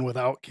wheeling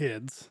without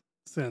kids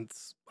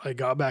since I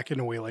got back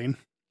into wheeling.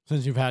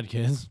 Since you've had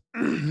kids.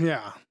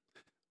 Yeah.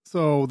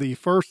 So the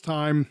first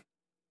time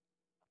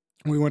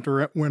we went to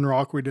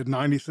Windrock, we did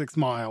 96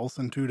 miles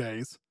in 2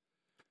 days.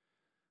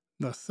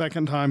 The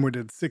second time we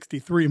did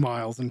 63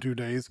 miles in 2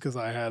 days because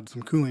I had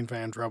some cooling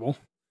fan trouble.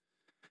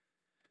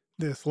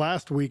 This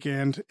last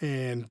weekend,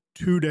 in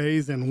 2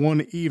 days and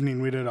one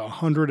evening, we did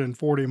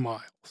 140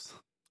 miles.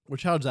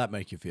 Which, how does that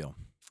make you feel?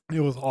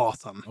 It was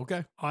awesome.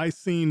 Okay. I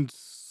seen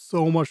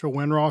so much of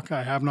Windrock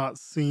I have not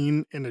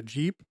seen in a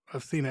Jeep.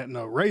 I've seen it in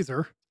a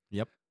Razor.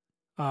 Yep.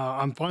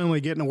 I'm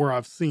finally getting to where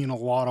I've seen a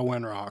lot of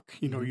Windrock.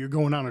 Mhm. You're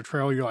going down a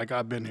trail, you're like,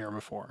 I've been here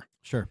before.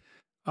 Sure.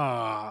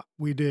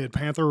 We did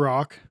Panther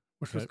Rock,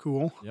 which was Okay.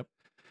 cool. Yep.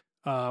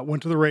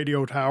 Went to the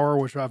radio tower,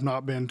 which I've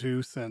not been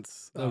to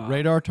since The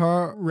radar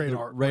tower,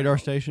 radar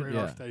station.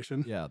 radar Yeah,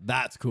 station. yeah,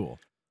 that's cool.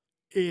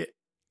 It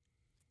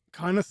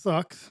kind of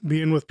sucks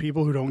being with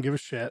people who don't give a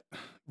shit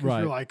because you're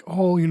Right. like,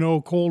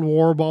 oh, Cold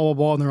War, blah blah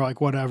blah, and they're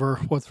like, whatever,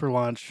 what's for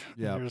lunch?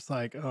 And Yeah. you're just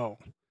like, oh,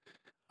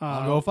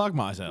 I'll go fuck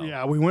myself.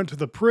 yeah. We went to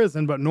the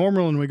prison, but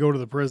normally when we go to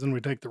the prison, we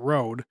take the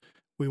road.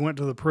 We went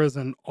to the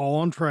prison all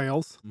on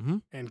trails Mm-hmm.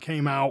 and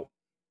came out,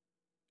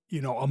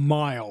 a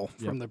mile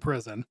from the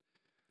prison.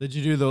 Did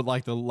you do the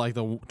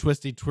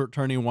twisty,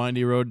 turny,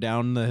 windy road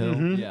down the hill?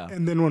 Mm-hmm. Yeah.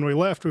 And then when we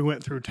left, we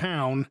went through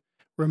town.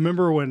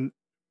 Remember when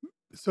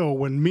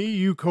me,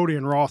 you, Cody,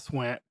 and Ross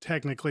went,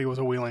 technically it was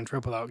a wheeling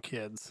trip without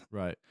kids.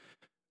 Right.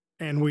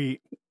 And we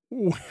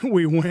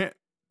went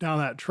down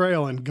that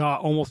trail and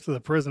got almost to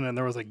the prison, and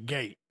there was a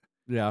gate.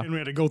 Yeah. And we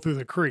had to go through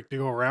the creek to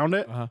go around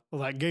it. Uh-huh.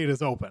 Well, that gate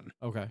is open.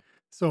 Okay.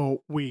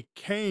 So we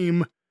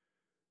came,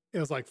 it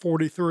was like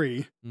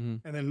 43, Mm-hmm.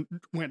 and then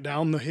went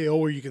down the hill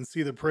where you can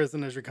see the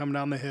prison as you're coming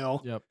down the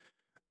hill. Yep.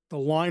 The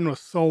line was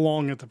so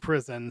long at the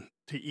prison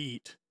to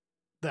eat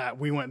that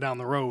we went down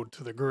the road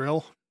to the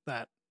grill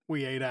that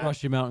we ate at.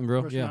 Brushy Mountain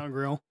Grill. Brushy Yeah. Mountain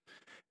Grill.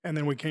 And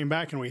then we came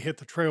back and we hit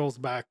the trails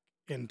back,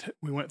 and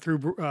we went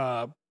through,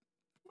 I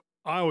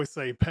always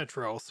say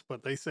Petros,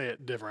 but they say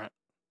it different.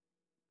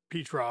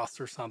 Petros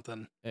or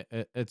something.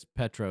 It's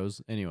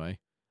Petros anyway.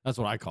 That's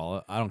what I call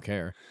it. I don't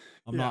care.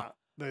 I'm not.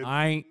 The,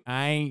 I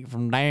ain't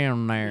from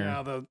down there.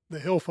 Yeah, the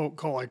hill folk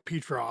call it like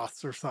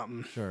Petros or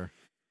something. Sure.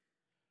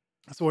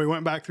 So we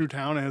went back through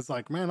town, and it's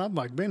like, man, I've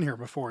like been here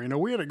before.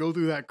 We had to go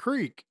through that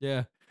creek,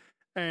 Yeah.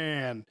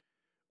 and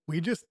we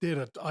just did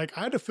I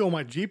had to fill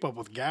my Jeep up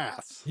with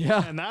gas.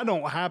 Yeah. And that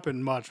don't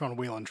happen much on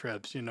wheeling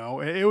trips.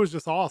 It was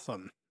just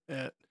awesome.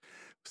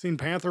 Seen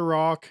Panther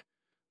Rock,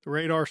 the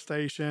radar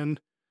station.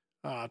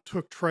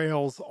 Took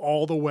trails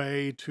all the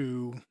way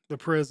to the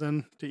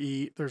prison to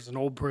eat. There's an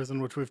old prison,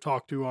 which we've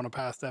talked to on a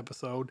past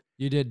episode.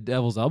 You did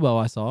Devil's Elbow,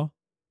 I saw.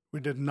 We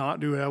did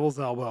not do Devil's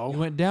Elbow. You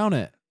went down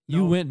it. You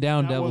No, went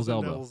down that Devil's wasn't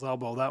Elbow. Devil's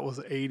Elbow. That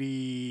was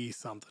 80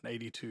 something,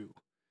 82.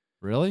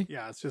 Really?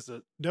 Yeah, it's just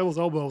Devil's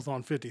Elbow is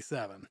on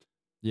 57.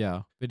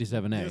 Yeah,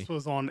 57A. This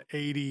was on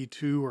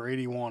 82 or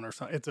 81 or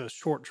something. It's a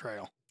short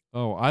trail.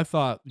 Oh, I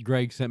thought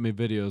Greg sent me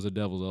videos of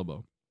Devil's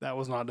Elbow. That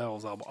was not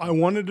Devil's Elbow. I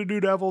wanted to do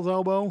Devil's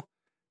Elbow.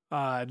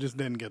 I just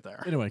didn't get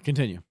there. Anyway,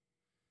 continue.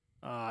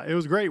 It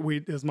was great.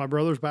 It was my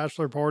brother's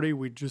bachelor party.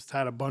 We just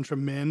had a bunch of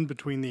men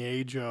between the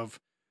age of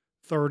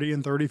 30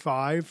 and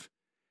 35.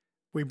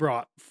 We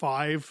brought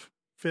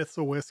 3/5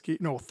 of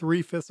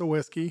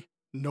whiskey.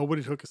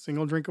 Nobody took a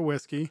single drink of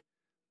whiskey.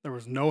 There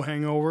was no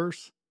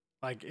hangovers.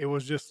 Like, it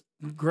was just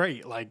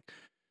great. Like,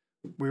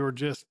 we were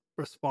just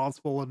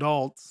responsible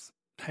adults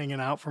hanging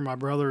out for my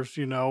brother's,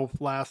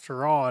 last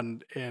hurrah,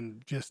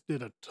 and just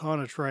did a ton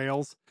of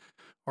trails.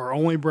 Our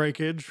only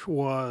breakage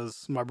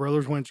was my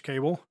brother's winch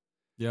cable.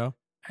 Yeah.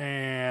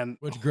 And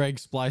which Greg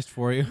spliced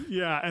for you.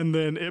 Yeah, and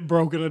then it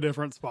broke in a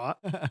different spot.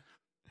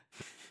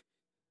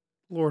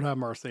 Lord have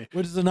mercy.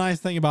 Which is a nice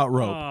thing about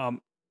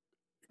rope.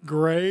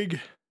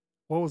 Greg,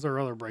 what was our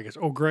other breakage?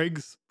 Oh,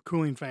 Greg's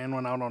cooling fan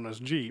went out on his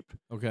Jeep.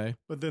 Okay.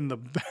 But then the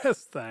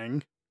best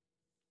thing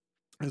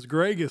is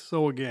Greg is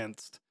so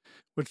against,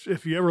 which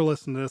if you ever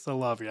listen to this, I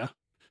love you,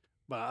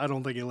 but I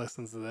don't think he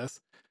listens to this.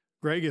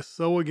 Greg is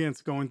so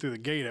against going through the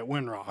gate at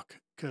Windrock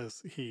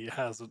because he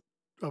has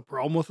a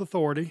problem with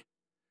authority.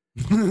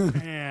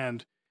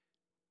 And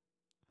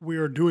we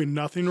are doing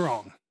nothing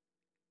wrong,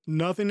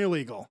 nothing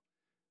illegal.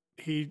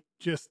 He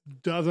just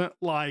doesn't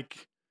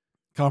like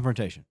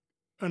confrontation,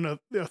 an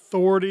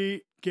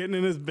authority getting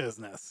in his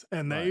business,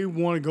 and they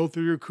want to go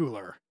through your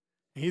cooler.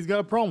 He's got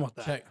a problem with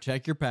that.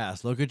 Check your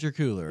pass. Look at your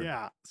cooler.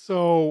 Yeah.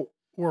 So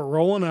we're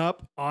rolling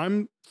up.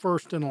 I'm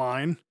first in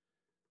line.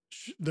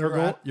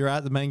 You're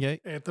at the main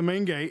gate? At the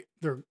main gate.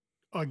 They're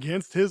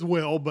against his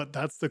will, but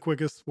that's the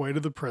quickest way to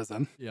the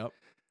prison. Yep.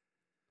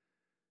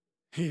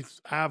 He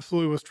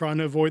absolutely was trying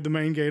to avoid the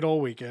main gate all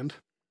weekend.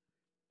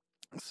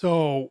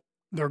 So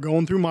they're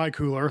going through my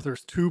cooler.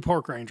 There's 2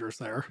 park rangers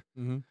there.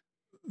 Mm-hmm.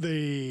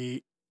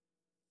 They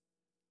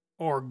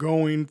are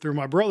going through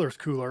my brother's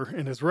cooler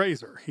in his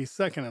Razor. He's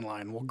second in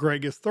line. Well,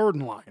 Greg is third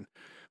in line.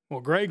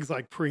 Well, Greg's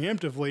like,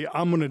 preemptively,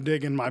 I'm going to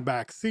dig in my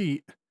back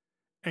seat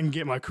and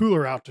get my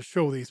cooler out to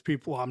show these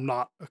people I'm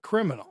not a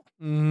criminal.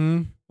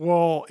 Mm-hmm.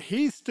 Well,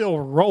 he's still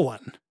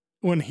rolling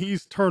when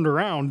he's turned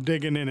around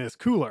digging in his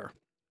cooler.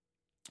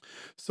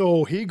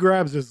 So he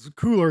grabs his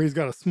cooler. He's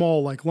got a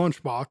small like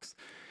lunch box.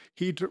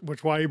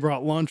 Which why he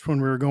brought lunch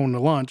when we were going to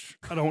lunch.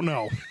 I don't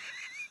know.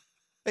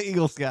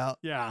 Eagle Scout.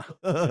 Yeah.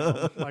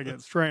 I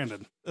get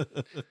stranded.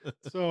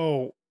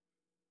 So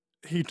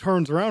he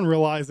turns around,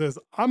 realizes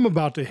I'm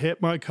about to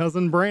hit my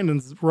cousin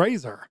Brandon's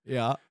Razor.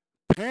 Yeah.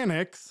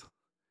 Panics,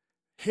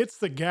 hits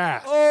the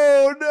gas.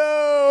 Oh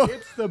no!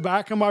 Hits the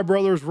back of my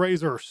brother's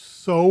Razor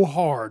so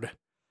hard.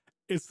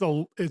 It's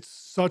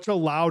such a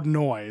loud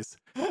noise.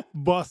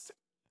 Busts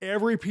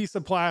every piece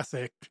of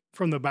plastic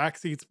from the back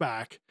seat's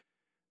back.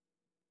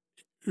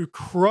 It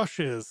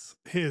crushes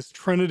his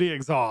Trinity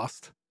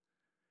exhaust.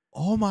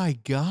 Oh my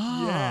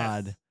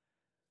God. Yes.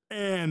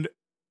 and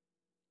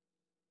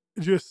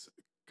just,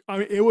 I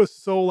mean, it was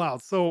so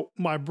loud. So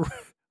I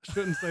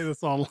shouldn't say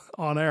this on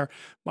air.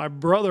 My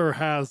brother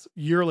has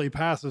yearly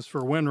passes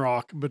for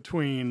Windrock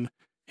between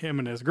him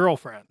and his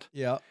girlfriend.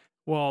 Yeah.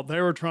 Well,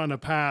 they were trying to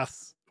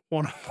pass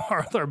one of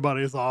our other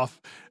buddies off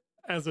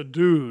as a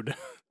dude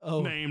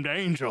Oh, named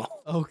Angel.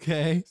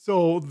 okay.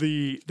 So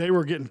they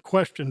were getting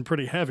questioned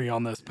pretty heavy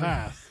on this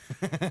pass.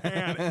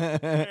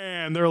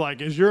 And they're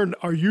like,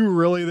 are you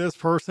really this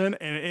person?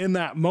 And in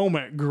that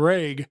moment,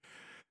 Greg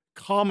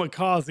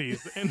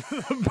kamikazes into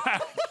the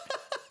back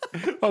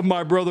of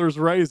my brother's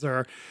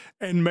Razor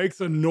and makes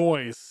a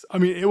noise. I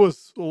mean, it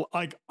was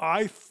like,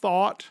 I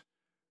thought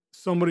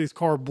somebody's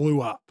car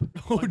blew up.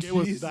 Oh, Like, it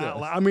was Jesus. that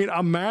loud. I mean,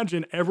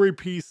 imagine every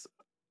piece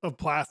of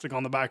plastic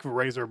on the back of a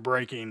Razor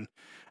breaking,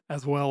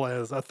 as well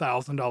as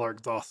 $1,000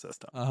 exhaust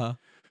system. Uh-huh.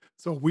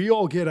 So we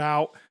all get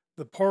out.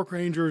 The park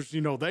rangers,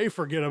 you know, they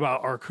forget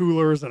about our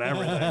coolers and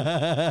everything.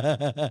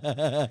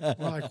 We're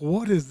like,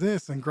 what is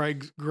this? And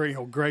Greg's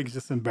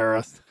just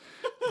embarrassed.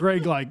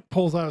 Greg like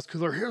pulls out his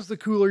cooler. Here's the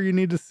cooler you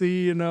need to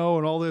see, you know,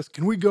 and all this.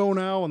 Can we go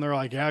now? And they're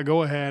like, yeah,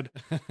 go ahead.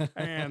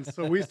 And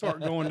so we start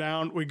going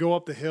down. We go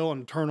up the hill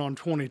and turn on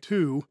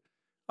 22,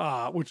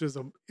 which is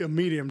a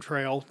medium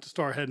trail to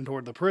start heading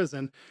toward the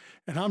prison.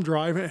 And I'm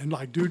driving and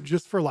like, dude,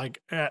 just for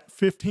like at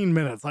 15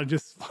 minutes, I'm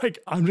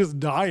just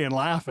dying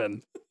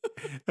laughing.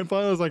 And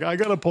finally I was like, I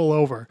gotta pull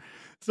over.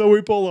 So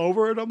we pull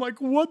over and I'm like,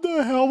 what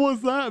the hell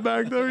was that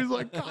back there? He's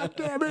like, God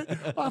damn it.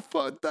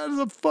 That is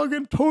a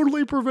fucking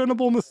totally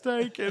preventable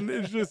mistake. And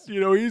it's just,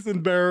 you know, he's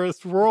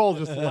embarrassed. We're all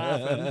just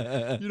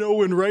laughing. You know,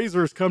 when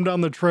razors come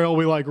down the trail,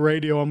 we like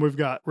radio and we've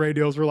got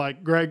radios. We're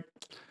like, Greg,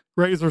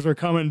 razors are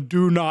coming.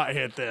 Do not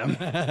hit them.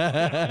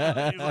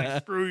 He's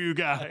like, screw you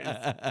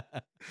guys.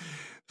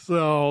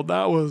 So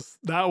that was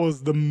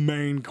the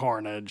main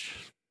carnage.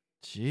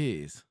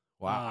 Jeez.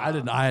 Wow.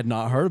 I had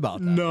not heard about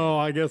that. No,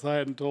 I guess I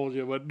hadn't told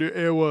you, but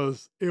it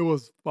was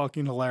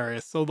fucking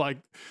hilarious. So like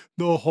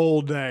the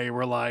whole day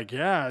we're like,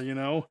 yeah, you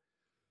know,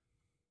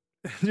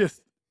 just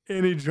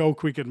any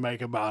joke we could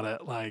make about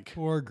it. Like,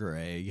 Poor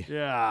Greg.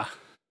 yeah.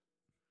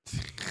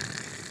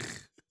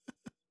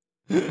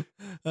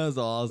 That's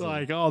awesome.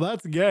 Like, oh,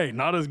 that's gay.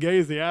 Not as gay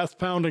as the ass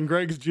pounding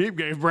Greg's Jeep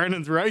gave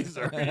Brandon's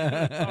Razor.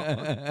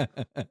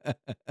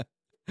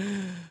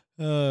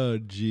 Oh,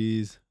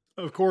 geez.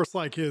 Of course,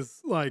 like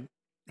his like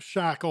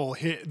shackle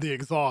hit the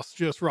exhaust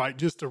just right,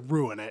 just to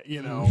ruin it,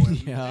 you know.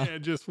 And, Yeah.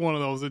 and just one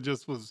of those. It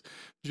just was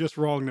just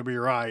wrong to be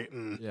right.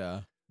 And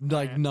Yeah.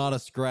 Like not a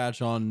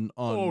scratch on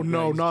oh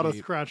no, Greg's not a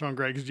Jeep. scratch on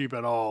Greg's Jeep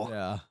at all.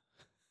 Yeah.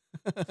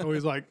 So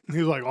he's like,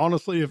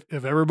 honestly,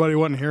 if everybody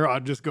wasn't here,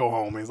 I'd just go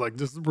home. He's like,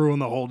 just ruin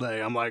the whole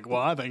day. I'm like,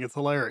 well, I think it's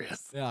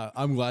hilarious. Yeah,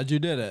 I'm glad you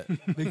did it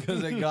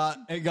because it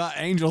got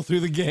Angel through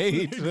the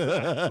gate.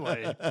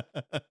 Exactly.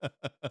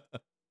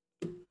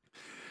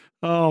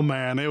 Oh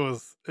man, it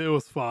was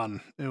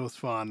fun. It was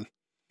fun.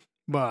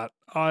 But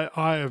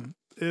it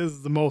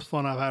is the most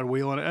fun I've had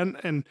wheeling,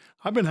 and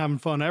I've been having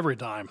fun every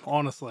time.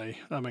 Honestly,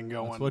 I've been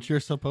going. That's what you're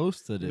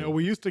supposed to do. You know,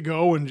 we used to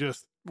go and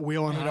just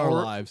wheel an in our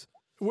hour, lives.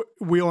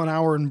 wheel an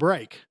hour and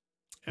break,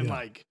 and Yeah.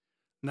 like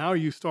now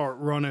you start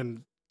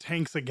running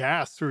tanks of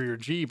gas through your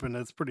Jeep, and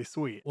it's pretty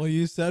sweet. Well,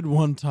 you said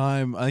one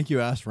time, I think you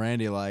asked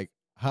Randy, like,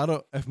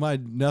 if my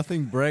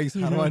nothing breaks,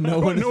 how do I know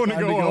when it's time to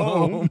go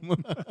home?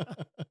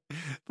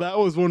 That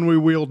was when we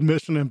wheeled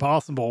Mission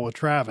Impossible with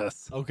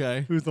Travis.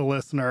 Okay. Who's the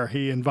listener.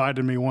 He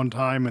invited me one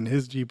time and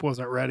his Jeep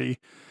wasn't ready.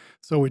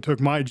 So we took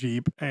my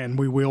Jeep and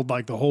we wheeled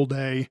like the whole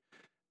day.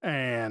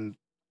 And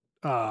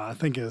I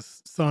think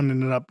his son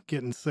ended up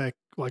getting sick,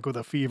 like with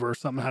a fever or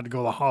something, had to go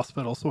to the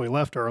hospital. So we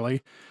left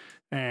early.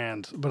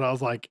 But I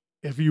was like,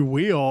 if you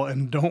wheel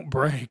and don't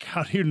break,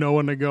 how do you know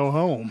when to go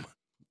home?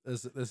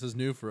 This is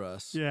new for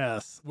us.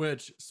 Yes.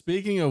 Which,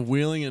 speaking of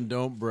wheeling and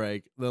don't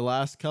break, the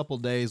last couple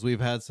days we've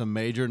had some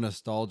major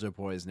nostalgia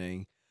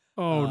poisoning.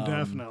 Oh,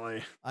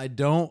 definitely. I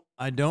don't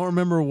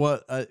remember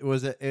what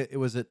was it. It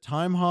was at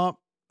Time Hop.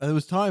 It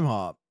was Time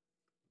Hop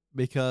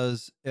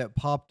because it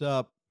popped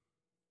up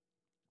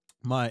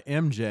my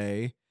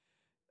MJ,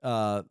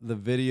 the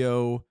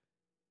video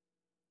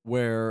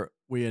where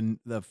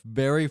the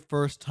very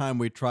first time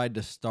we tried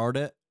to start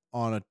it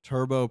on a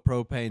turbo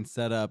propane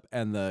setup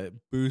and the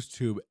boost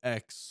tube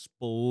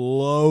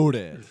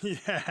exploded.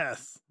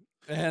 Yes.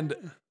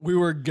 And we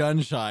were gun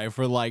shy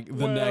for like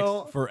the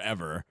next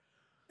forever.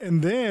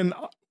 And then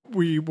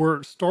we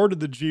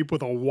started the Jeep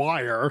with a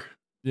wire,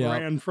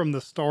 ran from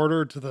the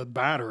starter to the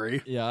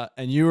battery. Yeah,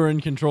 and you were in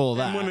control of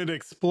that. And when it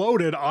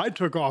exploded, I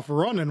took off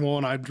running. Well,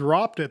 when I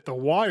dropped it, the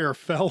wire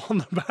fell on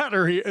the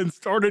battery and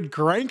started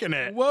cranking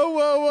it. Whoa.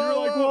 You're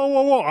like,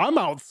 whoa. I'm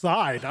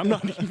outside. I'm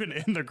not even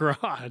in the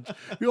garage.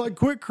 You're like,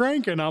 quit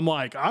cranking. I'm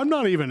like, I'm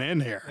not even in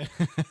here.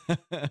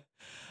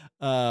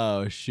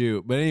 Oh,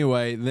 shoot. But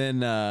anyway,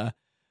 then I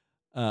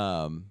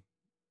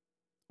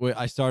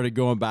started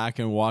going back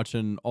and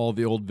watching all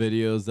the old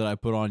videos that I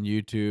put on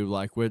YouTube,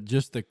 like with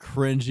just the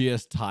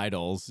cringiest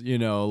titles, you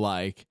know,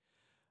 like,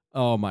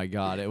 oh my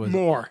God, it was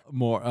more. It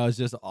was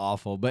just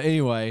awful. But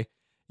anyway,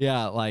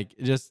 yeah, like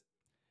just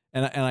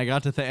And I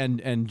got to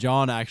and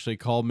John actually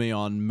called me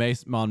on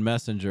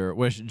Messenger.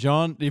 Which,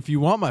 John, if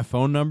you want my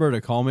phone number to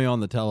call me on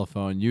the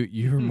telephone,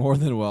 you're more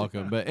than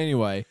welcome. But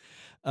anyway,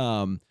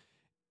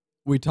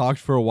 we talked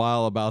for a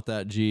while about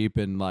that Jeep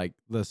and like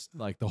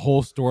the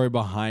whole story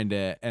behind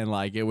it, and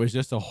like it was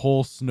just a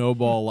whole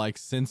snowball like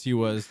since he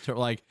was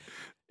like.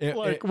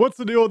 What's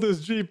the deal with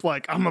this Jeep?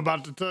 Like, I'm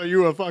about to tell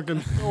you a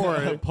fucking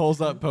story. Pulls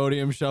up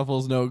podium,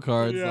 shuffles note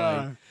cards.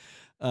 Yeah.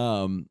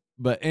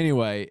 But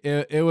anyway,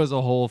 it was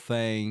a whole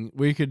thing.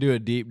 We could do a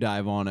deep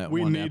dive on it.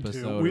 We need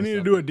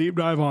to do a deep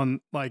dive on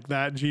like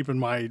that Jeep and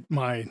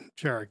my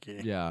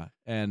Cherokee. Yeah.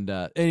 And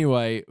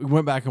anyway, we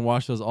went back and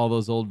watched all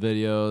those old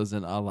videos,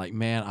 and I'm like,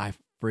 man, I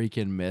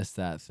freaking missed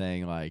that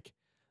thing.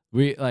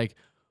 We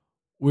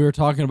were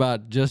talking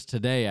about just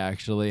today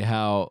actually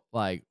how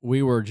like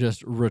we were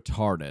just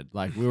retarded.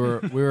 Like we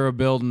were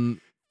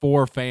building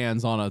 4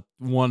 fans on a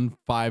 1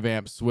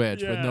 5-amp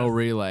switch with no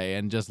relay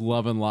and just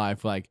loving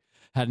life. Like,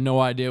 had no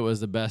idea it was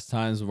the best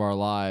times of our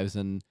lives.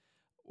 And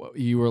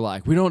you were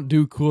like, we don't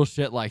do cool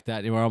shit like that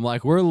anymore. I'm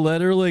like, we're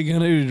literally going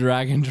to do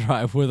drag and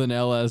drive with an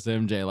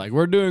LSMJ. Like,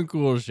 we're doing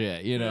cool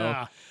shit, you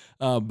know?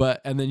 Yeah.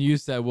 And then you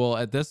said, well,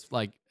 at this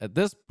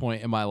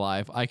point in my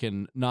life, I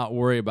can not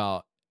worry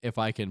about if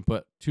I can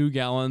put 2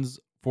 gallons,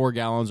 4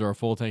 gallons, or a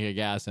full tank of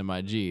gas in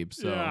my Jeep.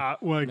 So yeah,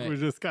 like we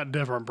just got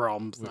different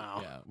problems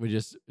now. Yeah, we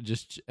just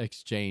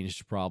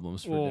exchanged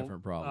problems for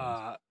different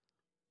problems.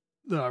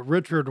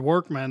 Richard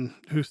Workman,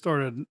 who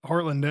started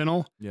Heartland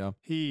Dental, Yeah.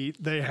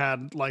 they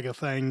had like a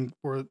thing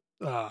where it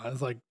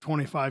was like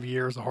 25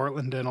 years of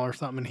Heartland Dental or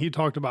something. And he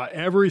talked about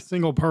every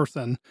single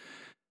person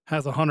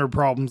has 100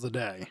 problems a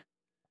day.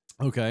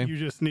 Okay. You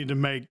just need to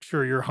make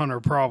sure your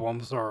 100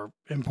 problems are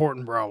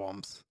important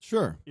problems.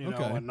 Sure. You know,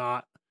 and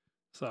not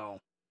so.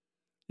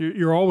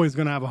 You're always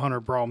going to have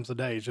 100 problems a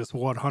day. Just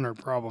what 100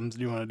 problems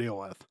do you want to deal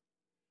with?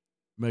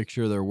 Make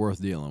sure they're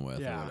worth dealing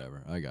with Yeah. or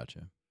whatever. I got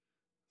you.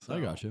 So, I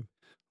got you.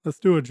 Let's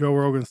do a Joe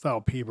Rogan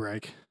style pee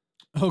break.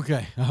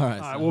 Okay. All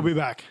right. All right, we'll be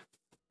back.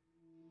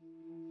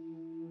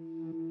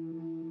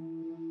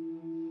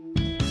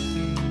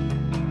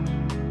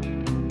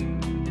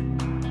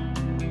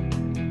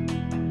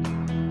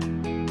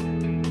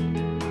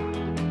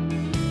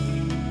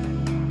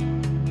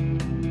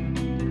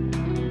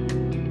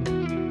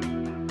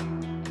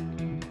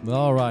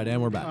 All right,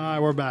 and we're back. All right,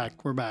 we're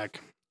back. We're back.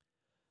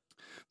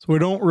 So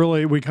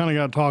we kind of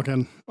got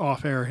talking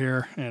off air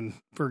here and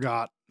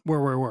forgot where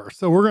we were.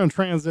 So we're going to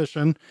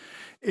transition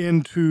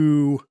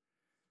into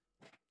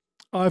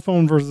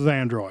iPhone versus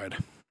Android.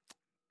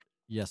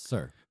 Yes,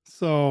 sir.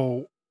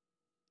 So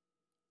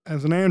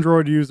as an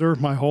Android user,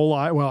 my whole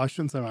life, well, I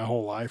shouldn't say my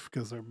whole life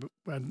because I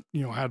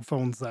had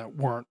phones that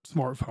weren't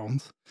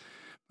smartphones,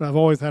 but I've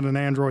always had an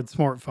Android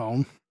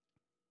smartphone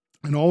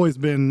and always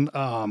been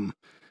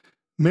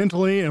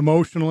mentally,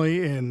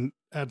 emotionally, and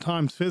at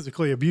times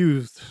physically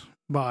abused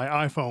by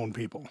iPhone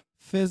people.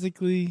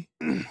 Physically?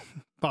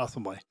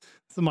 Possibly.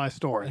 This is my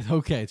story.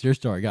 Okay, it's your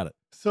story. Got it.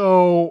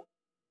 So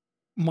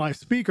my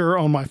speaker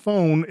on my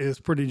phone is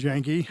pretty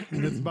janky,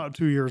 and it's about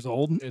 2 years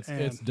old.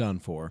 It's done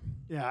for.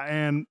 Yeah,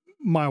 and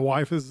my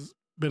wife has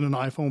been an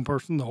iPhone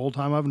person the whole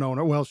time I've known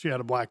her. Well, she had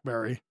a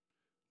BlackBerry.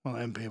 One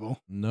of them people.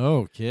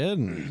 No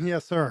kidding.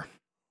 Yes, sir.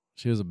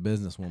 She was a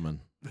businesswoman.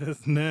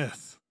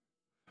 Business.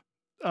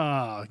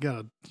 Gotta,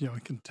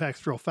 can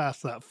text real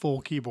fast, that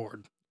full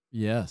keyboard.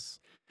 Yes.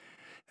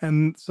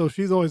 And so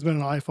she's always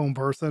been an iPhone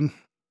person.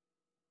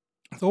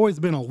 It's always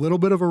been a little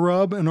bit of a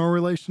rub in our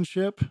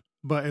relationship,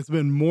 but it's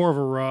been more of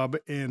a rub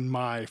in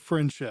my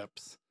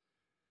friendships.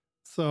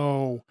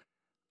 So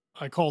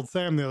I called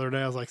Sam the other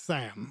day. I was like,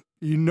 Sam,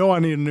 I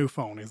need a new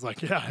phone. He's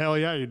like, yeah, hell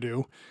yeah, you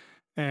do.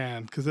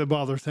 And because it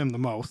bothers him the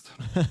most.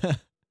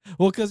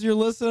 Well, because you're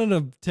listening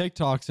to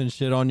TikToks and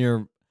shit on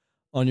your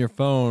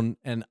phone,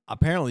 and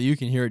apparently you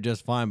can hear it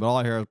just fine, but all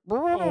I hear is...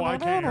 Oh, I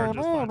can't hear it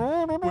just fine.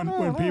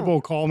 When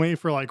people call me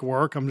for like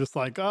work, I'm just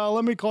like,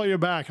 let me call you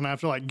back, and I have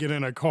to like get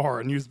in a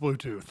car and use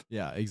Bluetooth.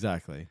 Yeah,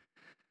 exactly.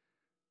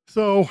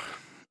 So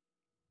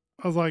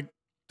I was like,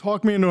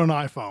 talk me into an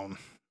iPhone.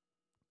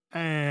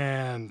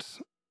 And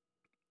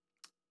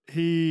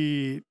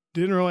he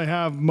didn't really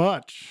have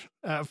much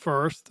at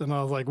first. And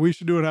I was like, we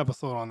should do an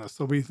episode on this.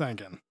 So be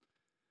thinking.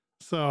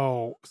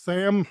 So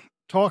Sam,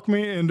 talk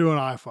me into an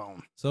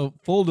iPhone. So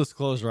full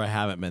disclosure, I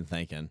haven't been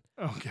thinking.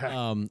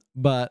 Okay.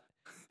 But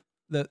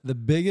the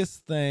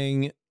biggest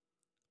thing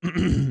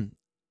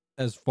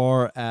as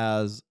far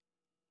as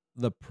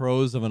the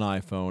pros of an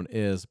iPhone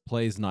is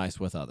plays nice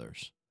with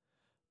others.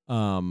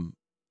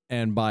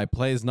 And by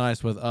plays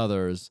nice with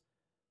others,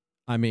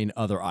 I mean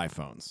other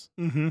iPhones.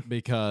 Mm-hmm.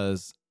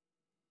 Because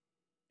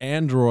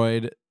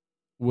Android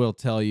will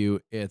tell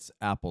you it's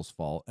Apple's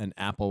fault, and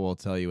Apple will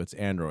tell you it's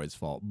Android's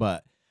fault.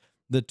 But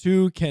the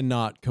two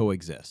cannot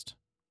coexist.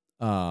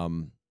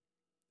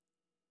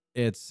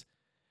 It's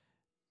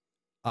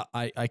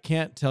I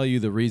can't tell you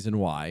the reason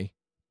why,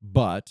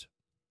 but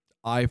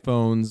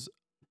iPhones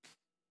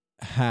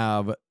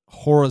have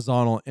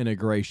horizontal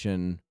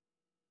integration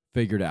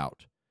figured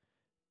out,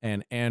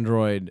 and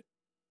Android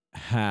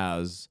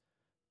has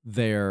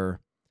their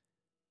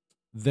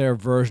their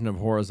version of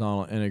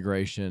horizontal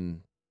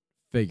integration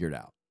figured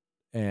out.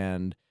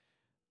 And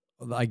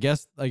I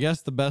guess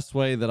the best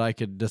way that I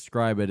could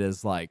describe it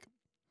is like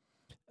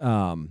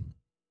um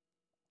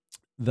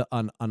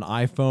an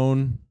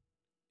iPhone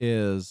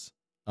is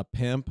a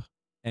pimp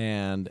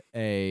and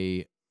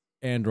a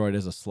Android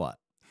is a slut.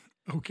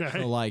 So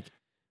Okay. like,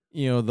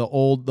 the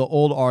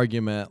old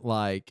argument,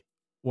 like,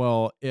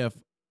 well, if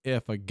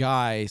a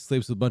guy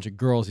sleeps with a bunch of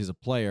girls, he's a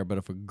player, but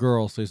if a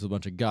girl sleeps with a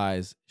bunch of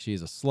guys,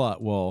 she's a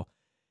slut. Well,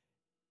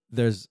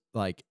 there's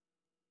like,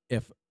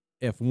 if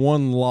if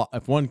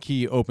one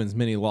key opens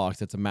many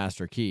locks, it's a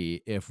master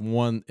key. If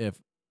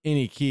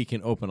any key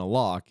can open a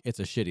lock, it's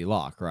a shitty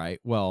lock, right?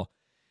 Well,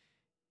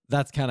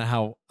 that's kind of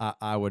how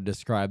I would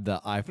describe the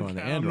iPhone and Okay,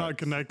 the I'm Android. not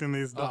connecting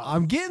these dots.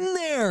 I'm getting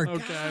there.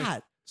 Okay.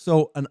 God.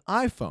 So an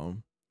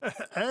iPhone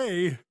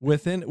Hey,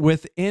 within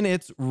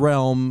its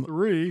realm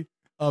 3,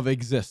 of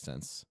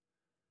existence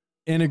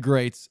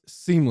integrates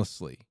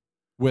seamlessly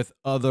with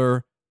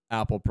other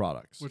Apple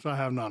products, which I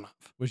have none of.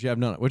 which you have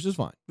none of, which is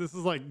fine. This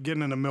is like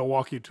getting into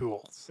Milwaukee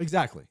Tools.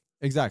 Exactly.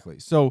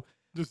 So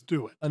Just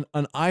do it.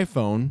 an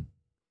iPhone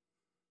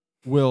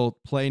will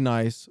play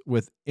nice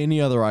with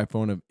any other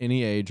iPhone of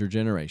any age or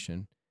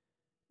generation.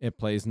 It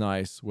plays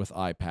nice with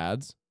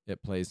iPads.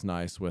 It plays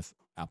nice with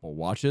Apple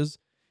Watches.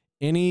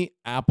 Any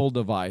Apple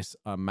device,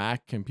 a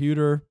Mac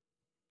computer,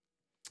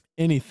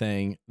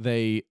 anything,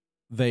 they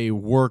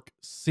work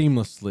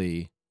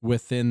seamlessly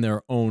within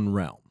their own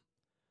realm.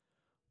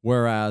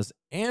 Whereas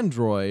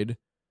Android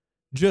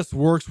just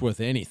works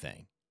with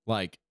anything.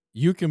 Like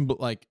you can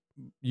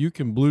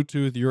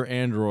Bluetooth your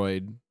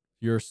Android,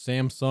 your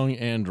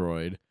Samsung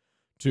Android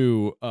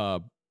to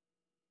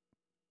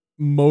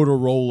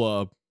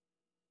Motorola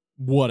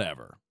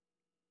whatever,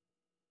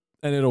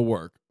 and it'll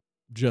work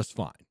just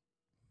fine.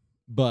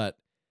 But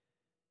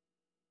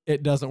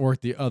it doesn't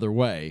work the other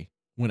way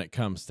when it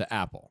comes to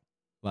Apple.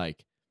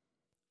 Like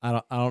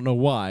I don't know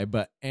why,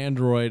 but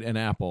Android and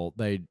Apple,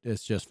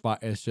 it's just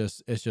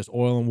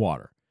oil and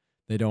water.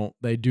 They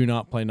do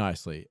not play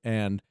nicely.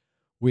 And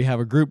we have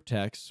a group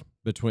text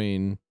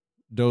between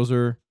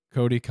Dozer,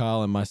 Cody,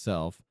 Kyle, and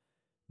myself.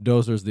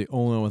 Dozer's the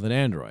only one with an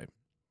Android.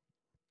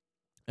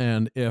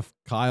 And if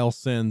Kyle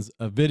sends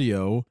a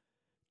video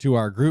to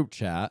our group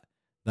chat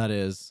that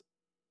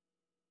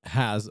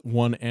has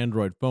one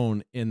Android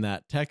phone in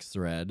that text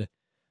thread,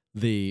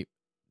 the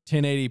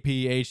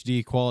 1080p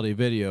HD quality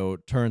video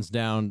turns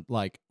down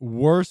like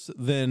worse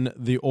than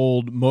the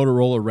old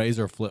Motorola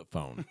Razr flip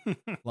phone.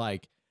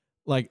 like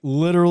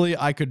literally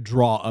I could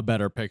draw a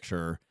better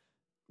picture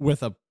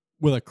with a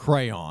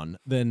crayon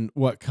than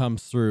what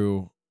comes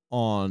through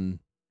on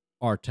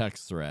our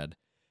text thread.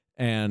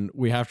 And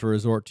we have to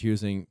resort to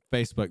using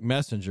Facebook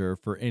Messenger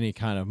for any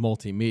kind of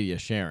multimedia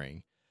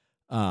sharing.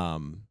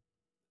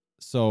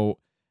 So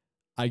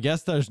I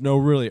guess there's no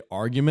really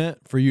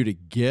argument for you to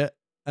get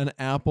an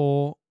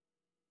Apple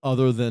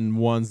other than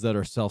ones that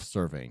are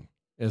self-serving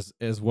is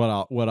what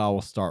I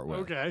will start with.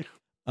 Okay.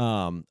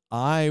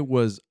 I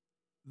was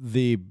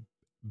the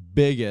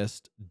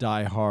biggest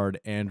diehard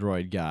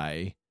Android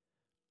guy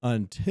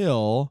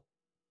until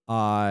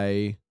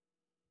I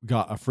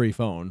got a free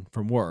phone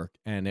from work,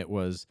 and it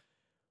was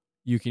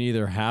you can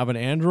either have an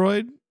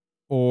Android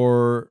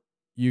or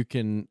you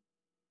can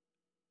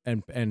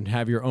and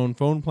have your own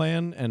phone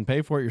plan and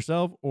pay for it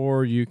yourself,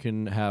 or you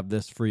can have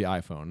this free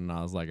iPhone. And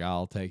I was like,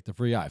 I'll take the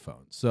free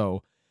iPhone.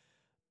 So,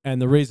 and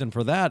the reason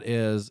for that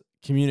is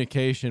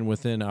communication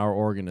within our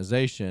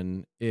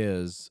organization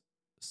is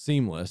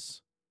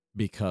seamless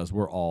because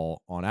we're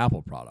all on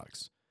Apple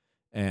products,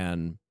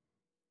 and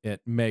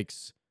it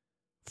makes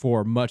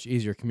for much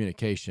easier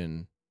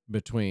communication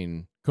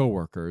between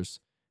coworkers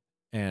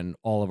and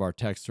all of our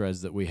text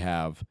threads that we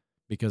have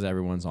because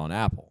everyone's on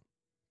Apple.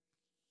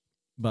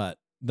 But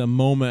the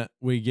moment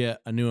we get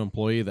a new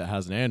employee that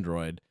has an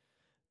Android,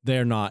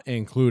 they're not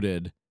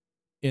included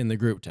in the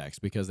group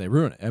text because they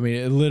ruin it. I mean,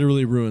 it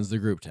literally ruins the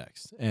group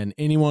text. And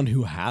anyone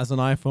who has an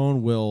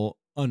iPhone will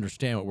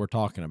understand what we're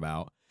talking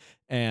about.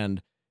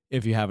 And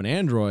if you have an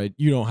Android,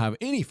 you don't have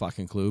any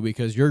fucking clue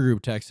because your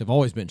group texts have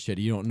always been shitty.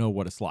 You don't know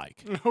what it's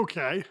like.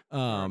 Okay.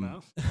 Fair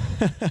enough.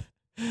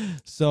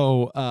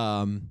 So,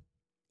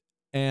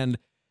 and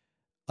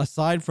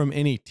aside from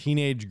any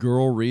teenage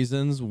girl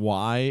reasons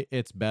why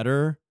it's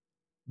better,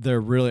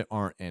 there really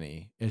aren't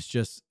any. It's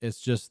just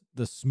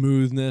the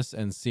smoothness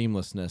and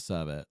seamlessness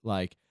of it.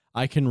 Like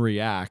I can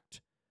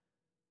react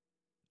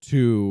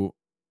to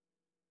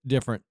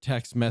different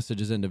text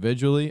messages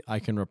individually. I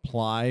can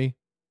reply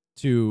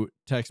to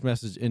text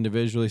message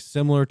individually,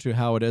 similar to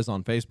how it is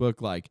on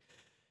Facebook. Like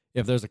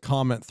if there's a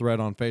comment thread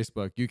on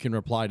Facebook, you can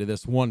reply to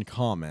this one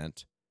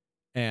comment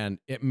and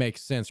it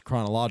makes sense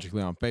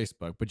chronologically on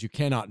Facebook, but you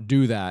cannot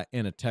do that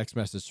in a text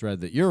message thread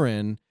that you're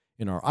in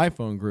our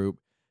iPhone group.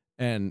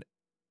 And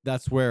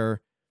that's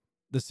where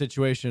the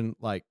situation,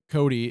 like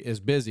Cody is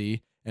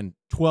busy And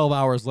 12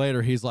 hours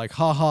later, he's like,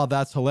 haha,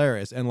 that's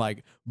hilarious. And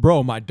like,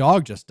 bro, my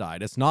dog just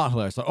died. It's not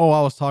hilarious. Like, oh,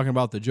 I was talking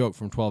about the joke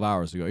from 12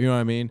 hours ago. You know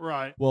what I mean?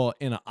 Right. Well,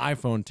 in an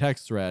iPhone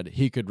text thread,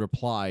 he could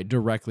reply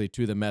directly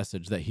to the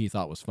message that he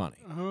thought was funny.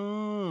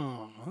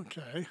 Oh,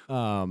 okay.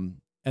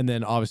 And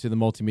then obviously the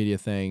multimedia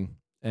thing.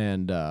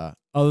 And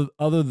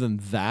other than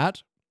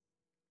that,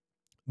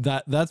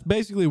 that's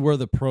basically where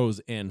the pros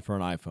end for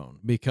an iPhone,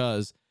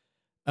 because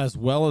as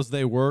well as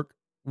they work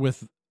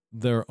with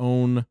their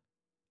own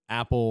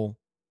Apple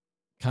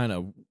kind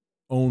of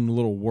own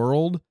little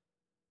world,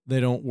 they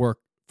don't work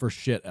for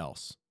shit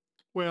else.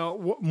 Well,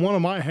 one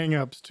of my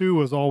hangups too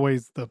was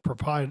always the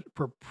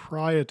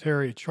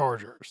proprietary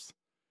chargers.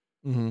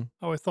 Mm-hmm.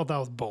 I always thought that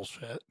was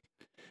bullshit.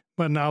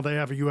 But now they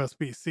have a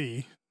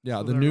USB-C. Yeah,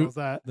 so the there new goes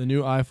that. the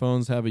new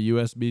iPhones have a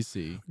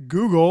USB-C.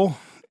 Google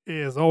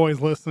is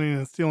always listening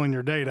and stealing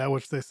your data,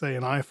 which they say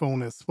an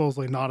iPhone is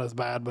supposedly not as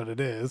bad, but it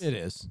is. It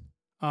is.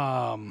 So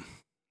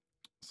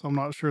I'm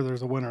not sure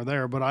there's a winner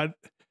there, but I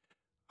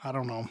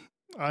don't know.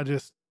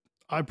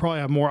 I probably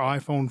have more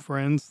iPhone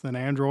friends than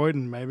Android,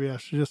 and maybe I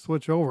should just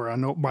switch over. I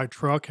know my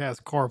truck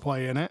has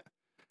CarPlay in it.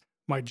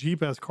 My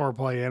Jeep has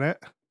CarPlay in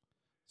it.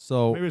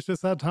 So maybe it's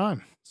just that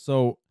time.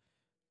 So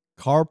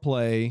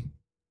CarPlay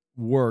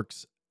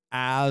works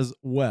as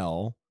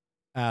well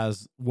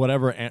as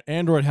whatever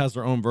Android has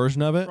their own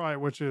version of it. Right,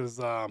 which is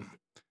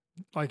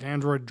like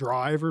Android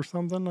Drive or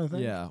something, I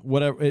think. Yeah,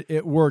 whatever.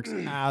 It works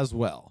as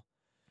well.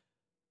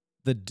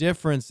 The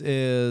difference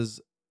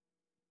is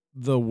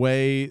the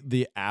way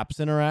the apps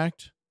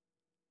interact.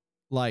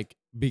 Like,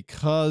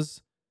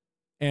 because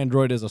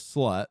Android is a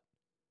slut,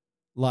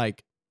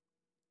 like,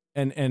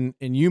 and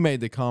you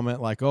made the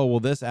comment like, oh, well,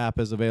 this app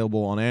is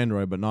available on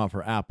Android but not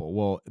for Apple.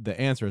 Well, the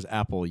answer is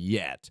Apple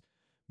yet,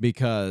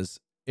 because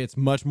it's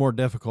much more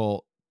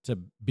difficult to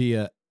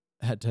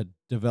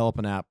develop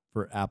an app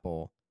for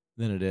Apple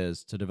than it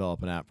is to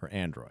develop an app for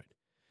Android.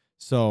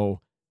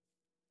 So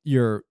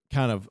your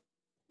kind of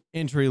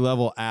entry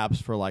level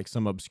apps for like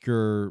some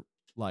obscure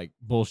like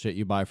bullshit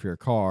you buy for your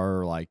car,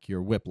 or like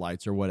your whip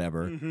lights or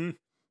whatever,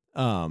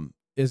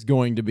 is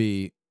going to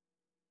be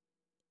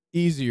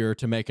easier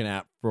to make an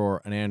app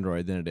for an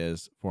Android than it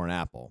is for an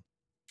Apple.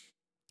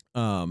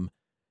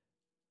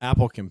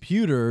 Apple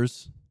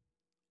computers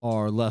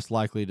are less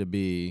likely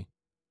to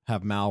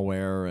have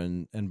malware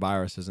and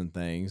viruses and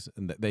things.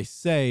 And they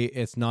say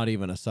it's not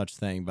even a such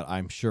thing, but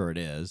I'm sure it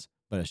is.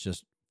 But it's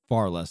just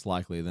far less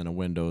likely than a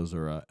Windows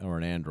or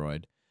an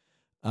Android.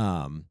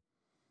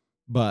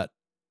 But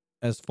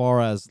as far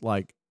as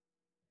like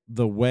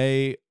the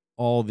way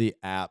all the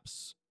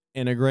apps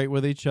integrate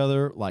with each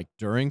other, like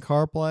during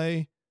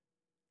CarPlay,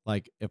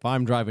 like if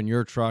I'm driving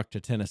your truck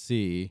to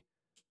Tennessee,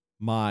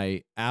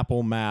 my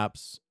Apple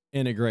Maps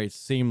integrates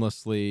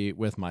seamlessly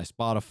with my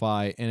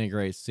Spotify,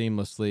 integrates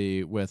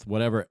seamlessly with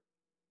whatever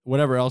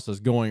else is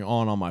going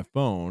on my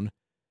phone,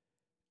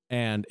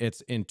 and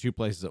it's in two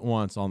places at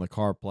once, on the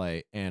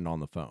CarPlay and on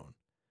the phone.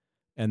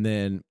 And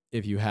then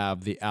if you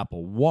have the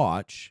Apple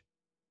Watch,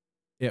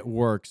 it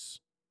works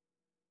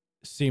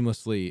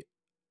seamlessly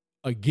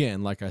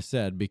again, like I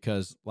said,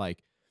 because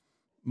like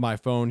my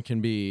phone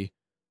can be,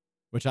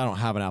 which I don't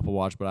have an Apple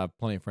Watch, but I have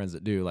plenty of friends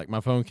that do. Like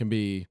my phone can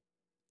be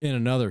in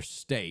another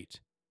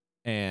state,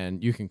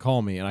 and you can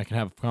call me and I can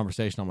have a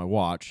conversation on my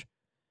watch,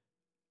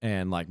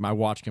 and like my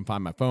watch can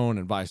find my phone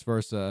and vice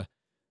versa.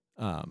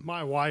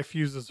 My wife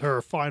uses her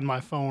Find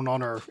My Phone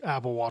on her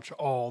Apple Watch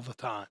all the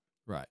time.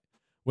 Right.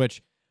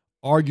 Which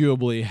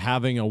arguably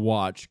having a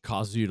watch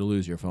causes you to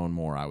lose your phone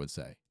more, I would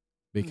say,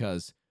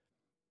 because,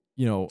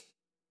 you know,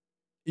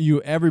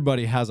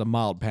 everybody has a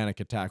mild panic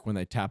attack when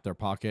they tap their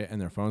pocket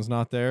and their phone's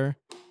not there.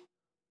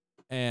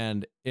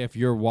 And if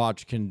your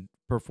watch can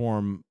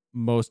perform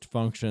most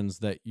functions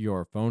that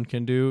your phone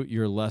can do,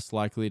 you're less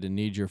likely to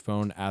need your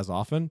phone as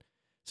often.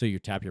 So you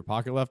tap your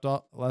pocket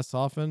less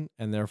often,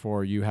 and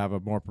therefore you have a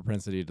more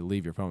propensity to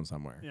leave your phone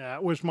somewhere. Yeah,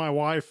 which my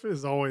wife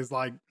is always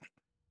like,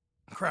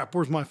 crap,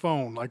 where's my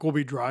phone? Like, we'll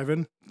be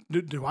driving.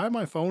 Do I have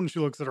my phone? And she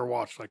looks at her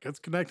watch like, it's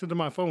connected to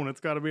my phone. It's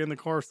got to be in the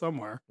car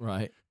somewhere.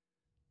 Right.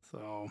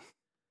 So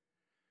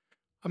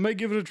I may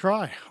give it a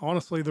try.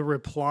 Honestly, the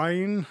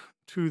replying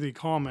to the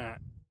comment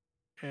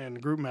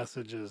and group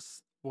message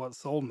is what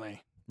sold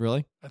me.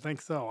 Really? I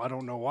think so. I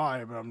don't know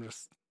why, but I'm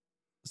just...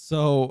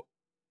 So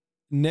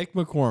Nick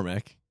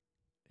McCormick,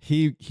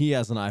 he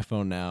has an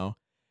iPhone now,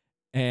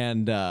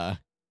 and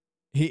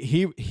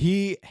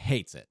he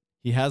hates it.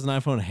 He has an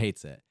iPhone,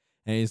 hates it,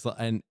 and he's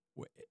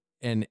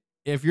and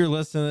if you're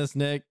listening to this,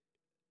 Nick,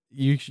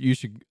 you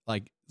should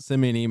like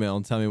send me an email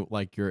and tell me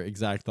like your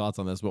exact thoughts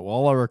on this. But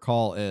all I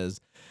recall is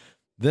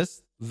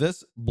this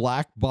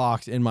black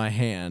box in my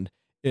hand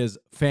is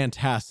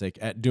fantastic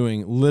at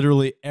doing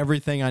literally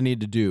everything I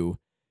need to do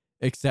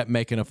except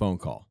making a phone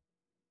call.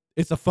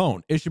 It's a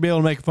phone. It should be able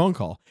to make a phone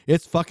call.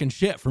 It's fucking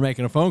shit for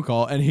making a phone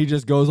call, and he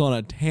just goes on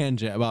a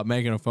tangent about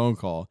making a phone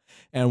call.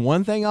 And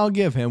one thing I'll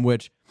give him,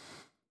 which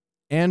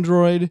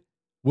Android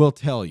will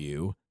tell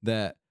you,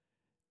 that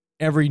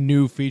every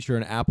new feature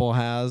an Apple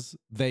has,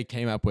 they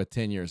came up with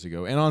 10 years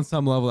ago. And on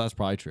some level, that's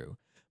probably true.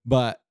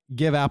 But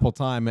give Apple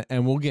time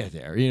and we'll get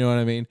there. You know what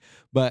I mean?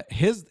 But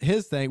his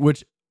thing,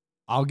 which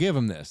I'll give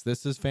him this.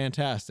 This is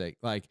fantastic.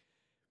 Like,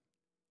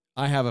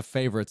 I have a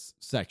favorites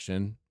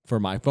section for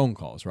my phone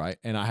calls, right?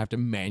 And I have to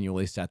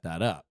manually set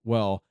that up.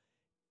 Well,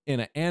 in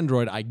an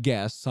Android, I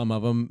guess some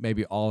of them,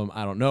 maybe all of them,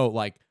 I don't know.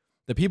 Like,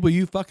 the people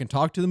you fucking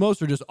talk to the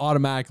most are just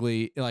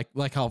automatically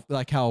like how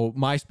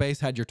MySpace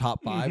had your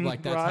top 5.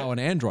 Like, that's right. how an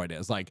Android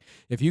is. Like,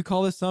 if you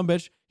call this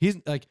sumbitch, he's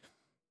like,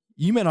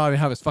 you may not even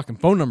have his fucking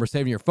phone number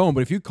saved in your phone,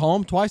 but if you call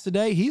him twice a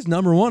day, he's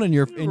number one in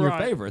your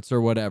Right. favorites or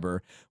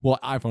whatever. Well,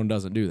 iPhone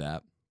doesn't do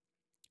that.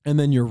 And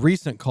then your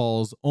recent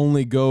calls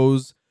only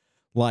goes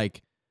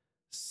like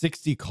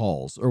 60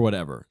 calls or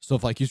whatever. So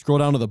if like you scroll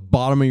down to the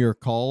bottom of your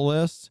call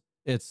list,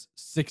 it's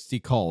 60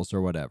 calls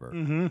or whatever.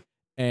 Mm-hmm.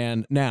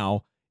 And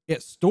now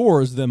it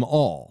stores them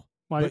all.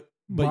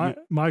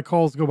 My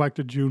calls go back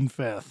to June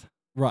 5th.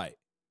 Right.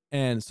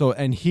 And so,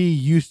 and he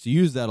used to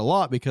use that a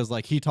lot because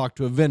like he talked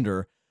to a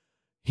vendor.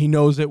 He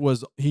knows it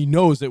was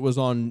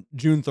on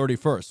June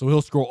 31st. So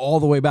he'll scroll all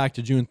the way back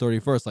to June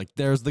 31st. Like,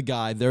 there's the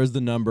guy, there's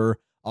the number.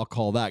 I'll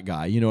call that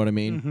guy. You know what I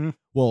mean? Mm-hmm.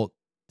 Well,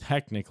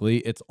 technically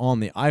it's on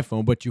the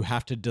iPhone, but you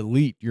have to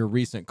delete your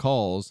recent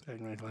calls.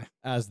 Technically.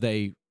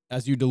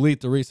 As you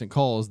delete the recent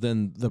calls,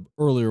 then the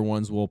earlier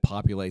ones will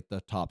populate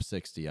the top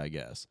 60, I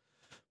guess.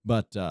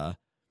 But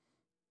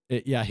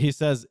he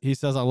says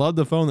I love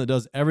the phone that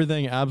does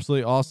everything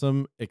absolutely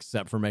awesome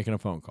except for making a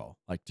phone call.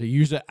 Like, to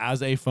use it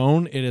as a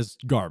phone, it is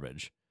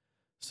garbage.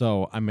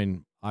 So I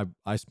mean,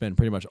 I spend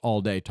pretty much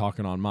all day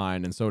talking on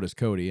mine, and so does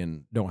Cody,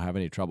 and don't have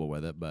any trouble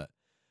with it. But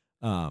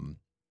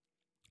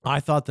I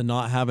thought the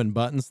not having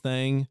buttons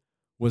thing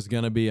was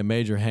going to be a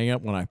major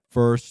hangup when I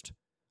first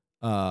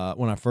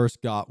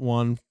got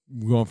one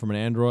going from an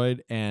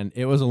Android, and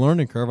it was a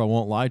learning curve. I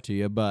won't lie to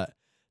you, but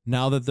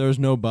now that there's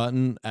no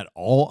button at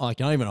all, like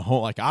not even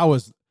I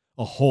was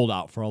a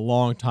holdout for a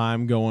long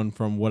time going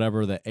from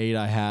whatever the 8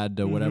 I had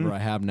to whatever I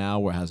have now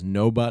where it has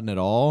no button at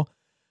all.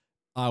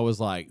 I was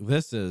like,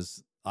 this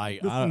is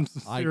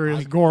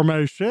serious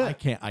gourmet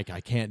shit.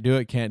 I can't do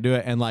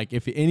it. And like,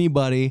 if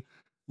anybody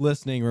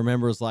listening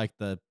remembers like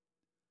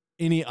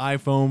any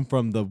iPhone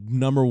from the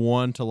number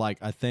 1 to like,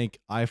 I think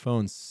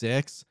iPhone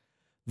 6,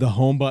 the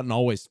home button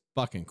always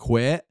fucking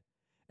quit.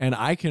 And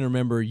I can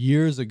remember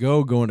years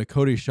ago going to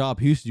Cody's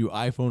shop. He used to do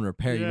iPhone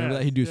repair. You remember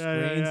that? He'd do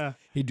screens. Yeah.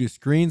 He'd do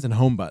screens and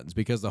home buttons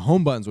because the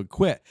home buttons would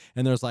quit.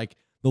 And there's like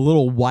the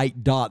little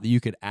white dot that you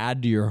could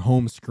add to your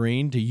home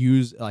screen to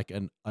use like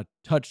a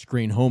touch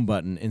screen home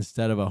button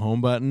instead of a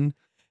home button.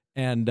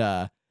 And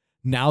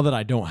now that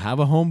I don't have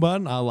a home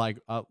button, I like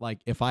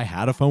if I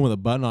had a phone with a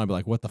button, I'd be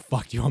like, what the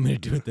fuck do you want me to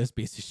do with this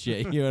piece of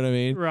shit? You know what I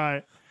mean?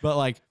 Right. But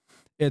like,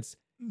 it's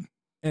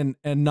and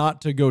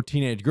not to go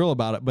teenage girl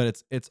about it,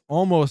 but it's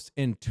almost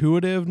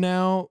intuitive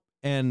now,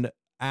 and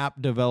app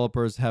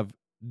developers have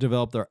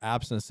developed their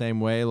apps in the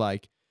same way.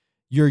 Like,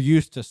 you're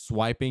used to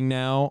swiping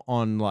now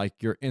on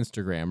like your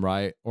Instagram,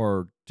 right?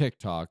 Or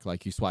TikTok.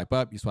 Like, you swipe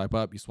up, you swipe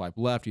left,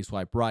 you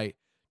swipe right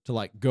to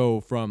like go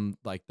from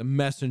like the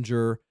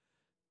messenger,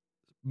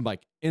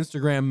 like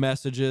Instagram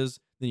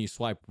messages, then you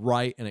swipe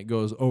right and it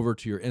goes over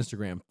to your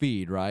Instagram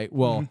feed, right?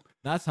 Well,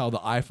 that's how the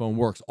iPhone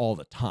works all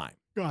the time.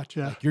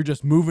 Gotcha. Like, you're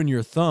just moving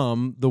your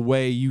thumb the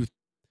way you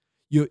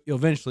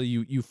eventually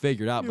you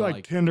figured out. You but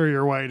like Tinder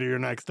your way to your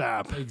next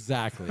app.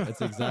 Exactly.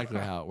 That's exactly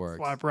how it works.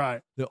 Swipe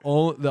right.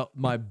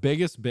 My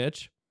biggest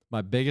bitch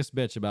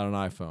about an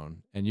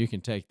iPhone, and you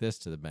can take this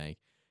to the bank.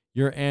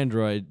 Your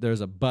Android,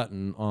 there's a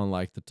button on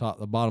like the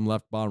bottom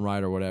left, bottom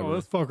right, or whatever. Oh,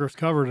 this fucker's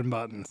covered in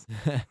buttons.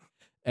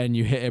 And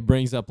you hit, it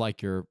brings up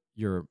like your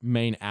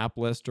main app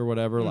list or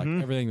whatever, like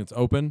everything that's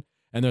open,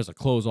 and there's a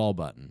close all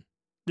button.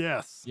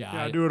 Yes. Yeah,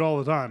 I do it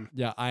all the time.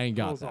 Yeah, I ain't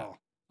got Close that. all.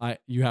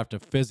 You have to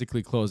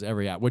physically close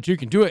every app, which you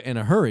can do it in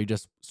a hurry.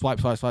 Just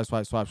swipe. But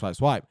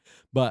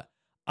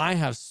I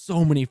have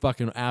so many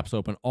fucking apps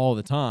open all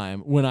the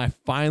time. When I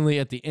finally,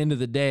 at the end of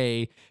the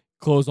day,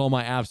 close all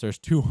my apps, there's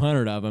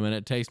 200 of them, and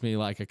it takes me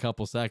like a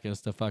couple seconds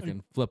to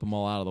fucking flip them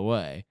all out of the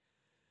way.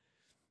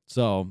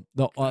 So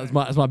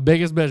it's my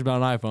biggest bitch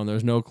about an iPhone.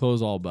 There's no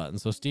close all button.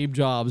 So Steve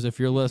Jobs, if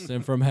you're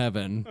listening from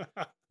heaven,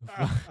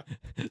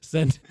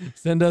 send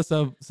us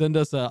a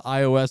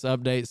iOS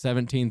update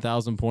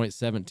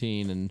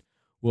 17,000.17, and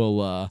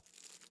we'll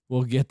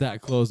get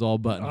that close all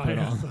button put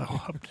on.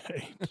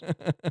 Update.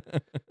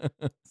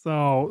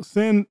 So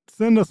send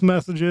us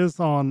messages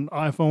on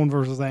iPhone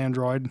versus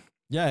Android.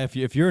 Yeah,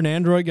 if you're an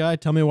Android guy,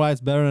 tell me why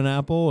it's better than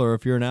Apple, or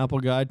if you're an Apple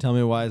guy, tell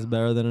me why it's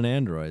better than an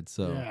Android.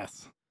 So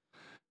yes.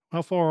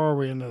 How far are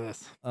we into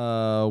this?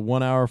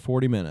 1 hour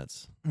 40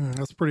 minutes.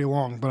 That's pretty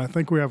long, but I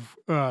think we have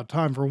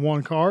time for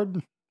one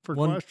card for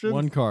questions.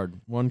 One card.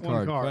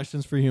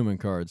 Questions for human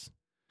cards.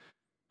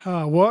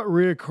 What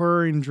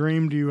reoccurring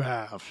dream do you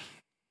have?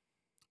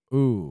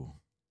 Ooh.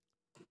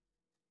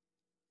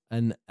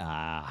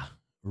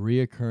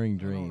 Reoccurring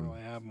dream. I don't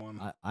really have one.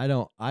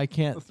 I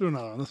can't. Let's do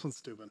another one. This one's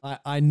stupid.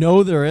 I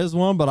know there is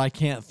one, but I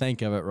can't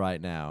think of it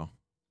right now.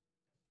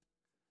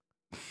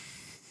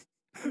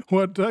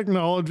 What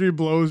technology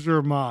blows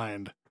your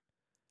mind?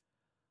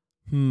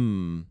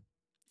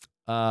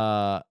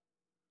 Uh,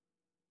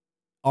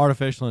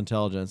 artificial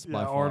intelligence Yeah,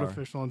 by far.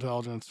 artificial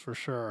intelligence for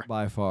sure.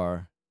 By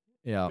far.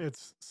 Yeah.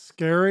 It's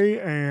scary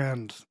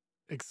and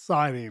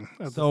exciting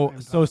at the So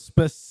same so time.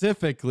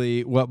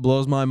 specifically, what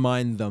blows my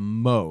mind the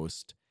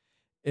most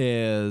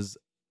is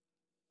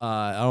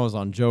I was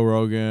on Joe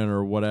Rogan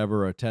or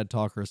whatever, a TED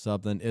Talk or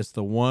something. It's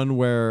the one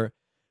where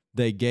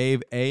they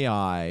gave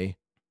AI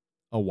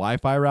a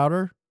Wi-Fi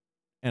router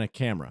and a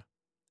camera,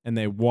 and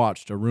they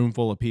watched a room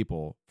full of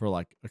people for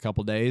like a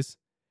couple days,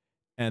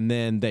 and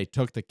then they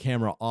took the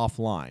camera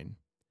offline,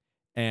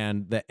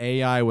 and the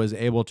AI was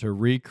able to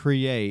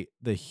recreate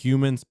the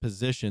humans'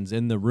 positions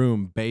in the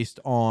room based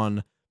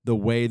on the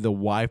way the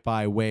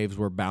Wi-Fi waves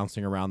were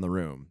bouncing around the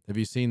room. Have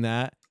you seen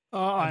that?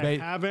 And I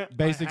haven't.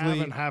 basically,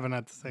 Haven't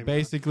at the same time.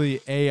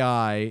 basically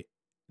AI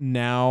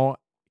now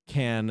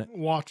can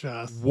Watch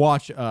us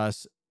watch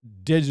us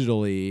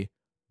digitally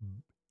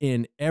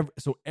in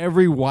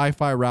every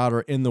Wi-Fi router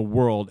in the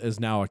world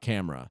is now a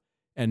camera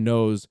and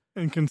knows.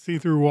 and can see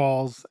through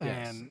walls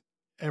Yes. and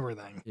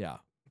everything. Yeah,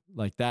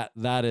 like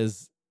that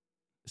is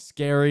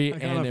scary I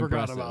kind and of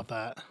forgot impressive. about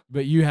that.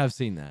 But you have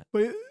seen that.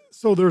 But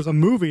so there's a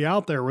movie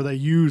out there where they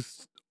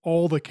use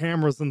all the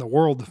cameras in the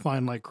world to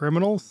find like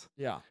criminals,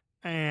 Yeah.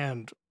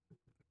 and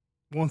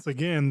once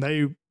again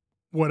they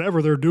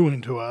whatever they're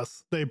doing to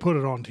us, they put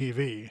it on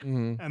TV,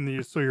 Mm-hmm.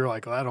 and so you're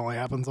like, well, that only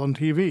happens on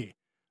TV.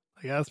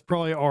 Like, that's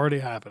probably already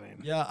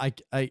happening. Yeah,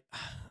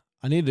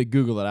 I need to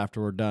Google it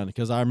after we're done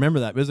because I remember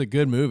that it was a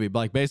good movie. But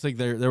like basically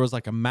there was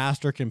like a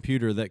master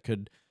computer that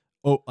could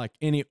like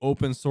any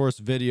open source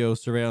video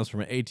surveillance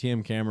from an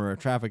ATM camera or a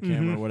traffic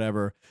camera or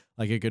whatever,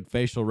 like it could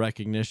facial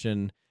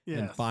recognition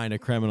and Yes, find a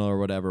criminal or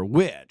whatever,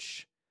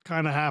 which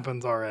kind of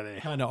happens already.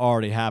 kind of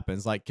already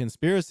happens. Like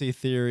conspiracy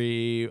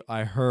theory,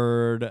 I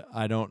heard,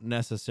 I don't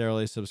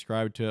necessarily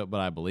subscribe to it, but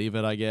I believe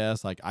it, I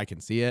guess. Like I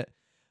can see it.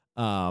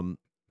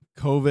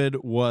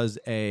 COVID was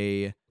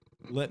a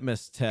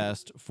litmus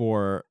test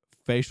for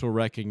facial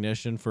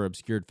recognition for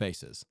obscured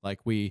faces. Like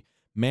we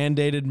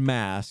mandated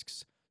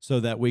masks so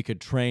that we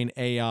could train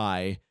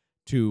AI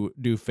to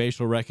do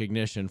facial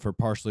recognition for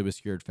partially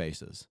obscured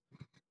faces.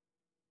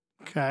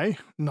 Okay,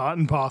 not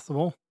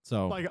impossible.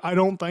 So Like, I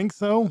don't think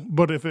so,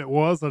 but if it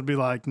was, I'd be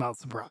like, not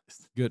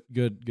surprised. good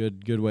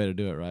way to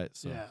do it, right?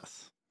 So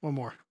Yes. One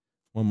more.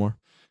 one more.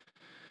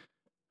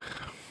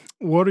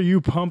 What are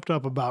you pumped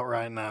up about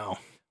right now?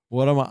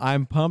 What am I?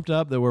 I'm pumped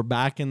up that we're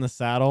back in the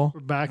saddle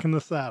We're back in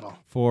the saddle.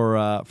 for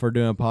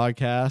doing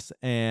podcasts.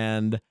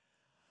 And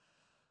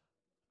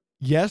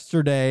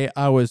yesterday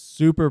I was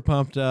super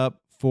pumped up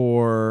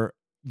for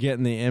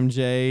getting the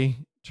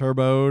MJ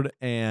turboed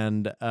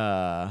and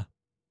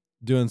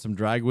doing some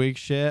drag week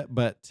shit.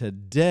 But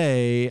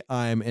today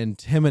I'm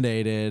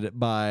intimidated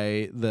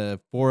by the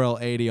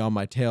 4L80 on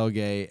my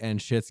tailgate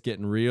and shit's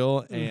getting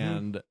real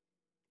and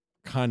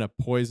kind of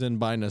poisoned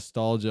by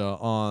nostalgia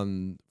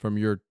from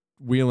your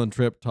wheel and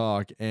trip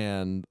talk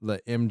and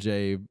the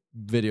MJ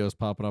videos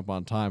popping up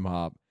on Time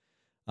Hop.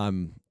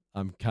 I'm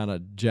kind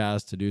of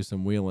jazzed to do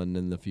some wheeling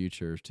in the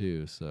future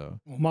too. So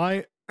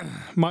My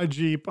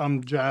Jeep,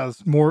 I'm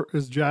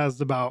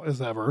jazzed about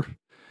as ever,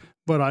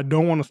 but I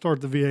don't want to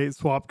start the V8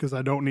 swap because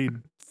I don't need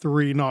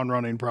 3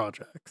 non-running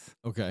projects.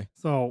 okay,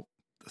 So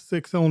the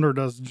 6-cylinder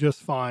does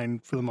just fine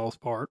for the most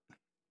part.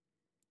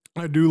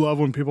 I do love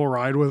when people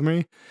ride with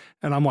me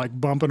and I'm like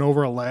bumping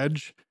over a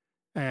ledge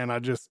and I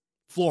just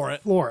floor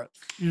it.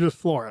 You just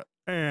floor it.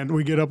 And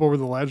we get up over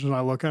the ledge and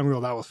I look at them and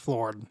go, that was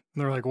floored. And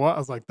they're like, what? I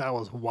was like, that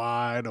was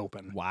wide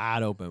open.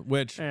 Wide open.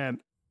 Which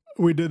And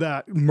we did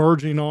that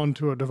merging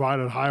onto a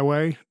divided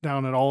highway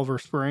down at Oliver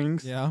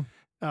Springs. yeah.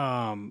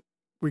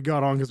 We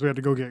got on because we had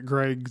to go get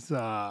Greg's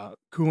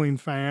cooling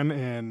fan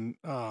in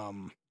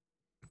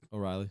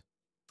O'Reilly.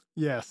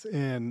 yes,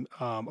 in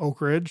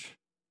Oak Ridge.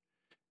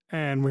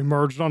 And we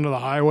merged onto the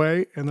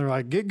highway and they're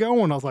like, get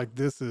going. I was like,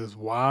 this is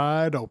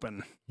wide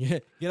open. Yeah,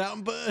 get out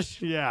and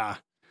push. Yeah.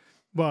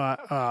 But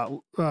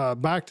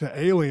back to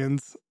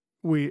aliens,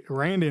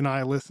 Randy and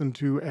I listened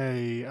to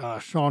a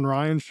Sean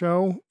Ryan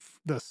show,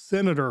 the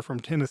senator from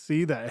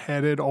Tennessee that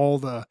headed all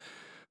the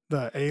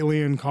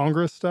alien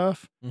Congress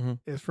stuff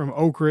is from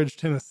Oak Ridge,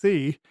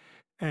 Tennessee.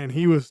 And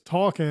he was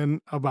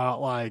talking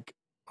about like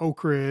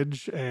Oak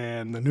Ridge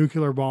and the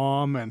nuclear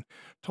bomb and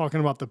talking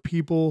about the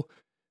people.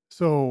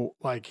 So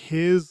like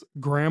his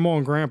grandma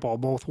and grandpa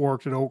both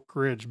worked at Oak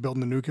Ridge building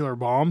the nuclear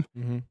bomb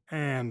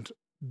and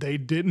they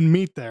didn't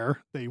meet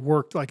there. They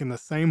worked like in the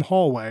same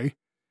hallway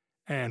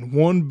and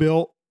one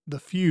built the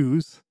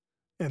fuse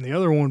and the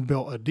other one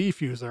built a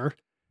diffuser.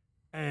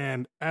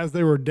 And as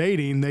they were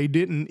dating, they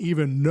didn't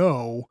even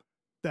know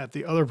that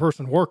the other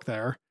person worked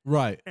there.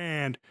 Right.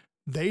 And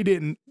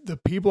the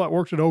people that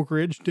worked at Oak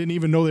Ridge didn't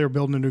even know they were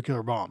building a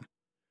nuclear bomb.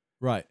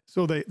 Right.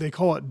 So they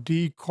call it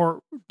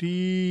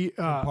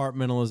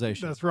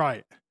compartmentalization. That's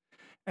right.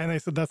 And they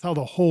said that's how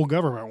the whole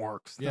government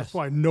works. Yes. That's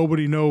why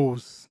nobody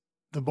knows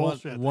the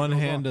bullshit. One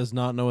hand does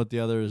not know what the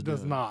other is doing.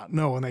 Does not.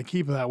 No, and they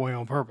keep it that way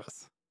on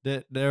purpose.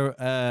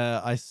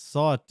 I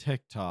saw a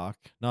TikTok,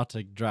 not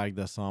to drag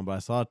this on, but I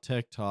saw a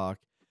TikTok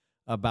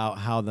about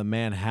how the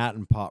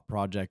Manhattan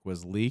Project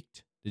was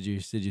leaked. Did you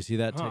see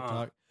that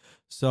TikTok?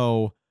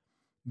 So,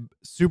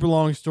 super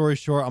long story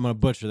short, I'm gonna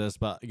butcher this,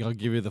 but I'll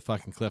give you the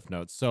fucking cliff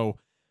notes. So,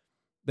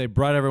 they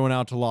brought everyone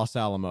out to Los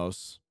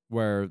Alamos,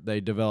 where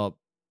they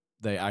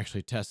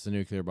actually test the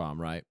nuclear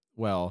bomb, right?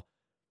 Well,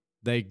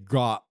 they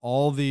got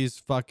all these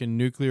fucking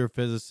nuclear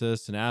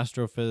physicists and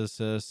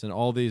astrophysicists and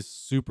all these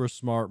super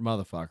smart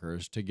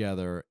motherfuckers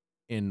together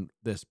in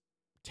this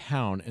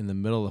town in the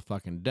middle of the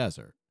fucking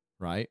desert,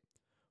 right?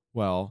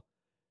 Well,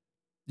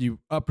 you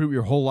uproot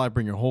your whole life,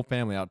 bring your whole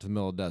family out to the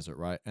middle of the desert,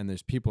 right? And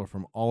there's people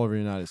from all over the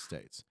United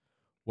States.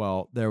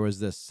 Well, there was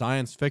this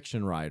science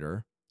fiction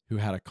writer who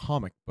had a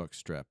comic book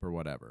strip or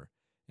whatever.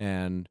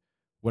 And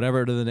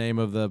whatever the name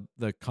of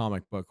the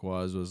comic book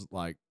was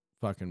like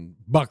fucking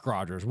Buck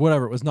Rogers,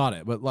 whatever. It was not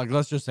it, but like,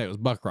 let's just say it was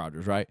Buck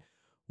Rogers, right?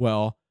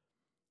 Well,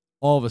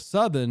 all of a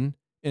sudden,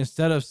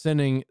 instead of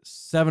sending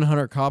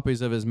 700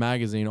 copies of his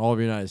magazine all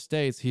over the United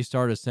States, he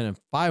started sending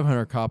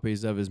 500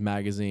 copies of his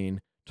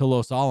magazine to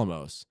Los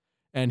Alamos.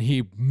 And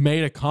he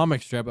made a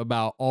comic strip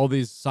about all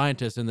these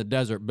scientists in the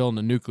desert building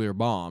a nuclear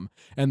bomb.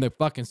 And the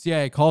fucking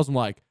CIA calls him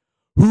like,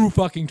 who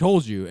fucking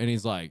told you? And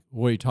he's like,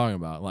 what are you talking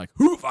about? Like,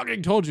 who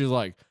fucking told you? He's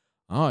like,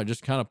 oh, I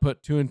just kind of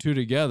put two and two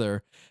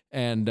together.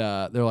 And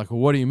they're like, well,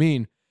 what do you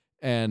mean?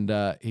 And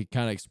he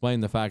kind of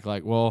explained the fact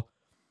like, well,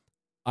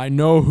 I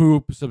know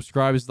who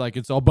subscribes. Like,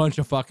 it's a bunch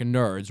of fucking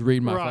nerds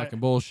read my fucking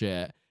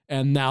bullshit.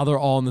 And now they're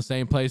all in the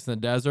same place in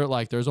the desert.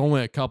 Like, there's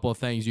only a couple of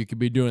things you could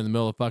be doing in the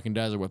middle of the fucking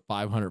desert with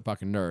 500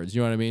 fucking nerds. You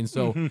know what I mean?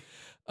 So,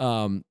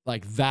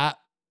 like, that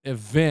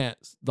event,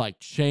 like,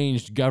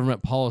 changed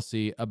government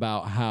policy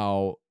about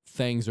how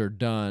things are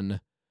done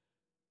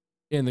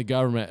in the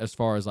government as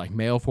far as, like,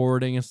 mail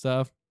forwarding and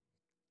stuff.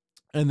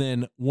 And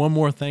then one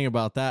more thing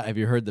about that. Have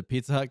you heard the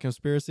Pizza Hut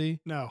conspiracy?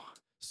 No.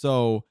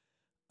 So,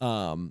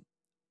 there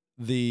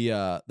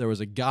was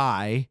a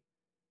guy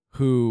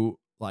who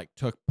like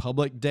took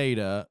public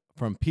data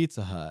from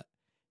Pizza Hut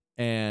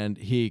and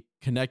he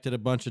connected a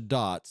bunch of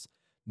dots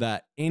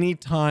that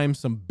anytime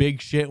some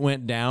big shit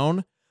went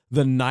down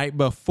the night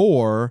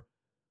before,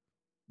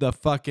 the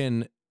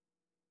fucking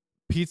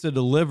pizza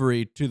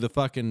delivery to the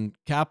fucking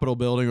Capitol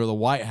building or the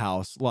White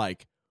House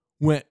like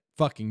went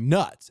fucking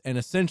nuts. And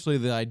essentially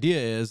the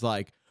idea is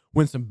like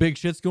when some big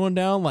shit's going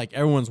down, like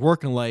everyone's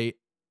working late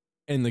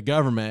in the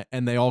government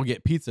and they all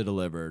get pizza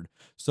delivered.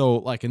 So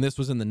like, and this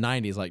was in the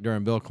 90s, like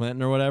during Bill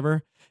Clinton or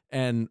whatever.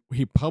 And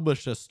he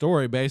published a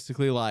story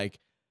basically like,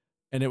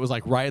 and it was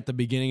like right at the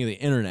beginning of the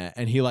internet.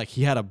 And he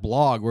had a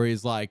blog where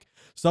he's like,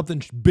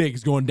 something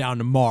big's going down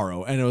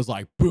tomorrow. And it was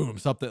like, boom,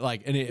 something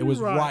like, and it was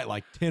right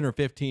like 10 or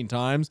 15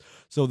 times.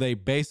 So they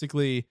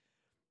basically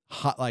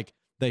like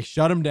they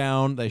shut him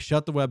down. They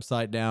shut the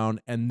website down.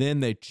 And then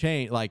they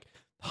changed, like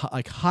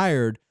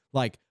hired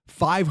like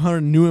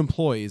 500 new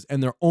employees,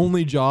 and their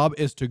only job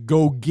is to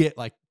go get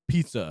like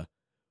pizza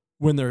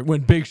when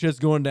big shit's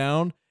going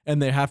down,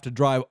 and they have to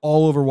drive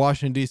all over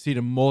Washington D.C.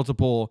 to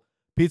multiple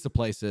pizza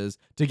places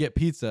to get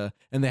pizza,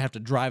 and they have to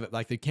drive it.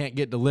 Like they can't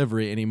get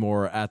delivery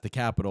anymore at the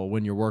Capitol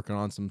when you're working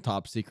on some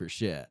top secret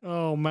shit.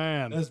 Oh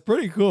man, that's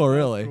pretty cool,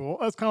 really. Cool.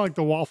 That's kind of like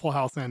the Waffle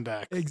House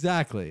Index.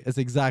 Exactly, it's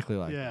exactly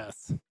like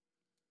yes.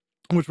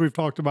 Which we've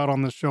talked about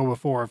on this show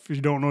before. If you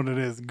don't know what it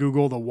is,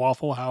 Google the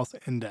Waffle House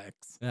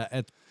Index. Yeah,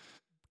 it's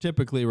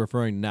typically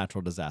referring to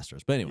natural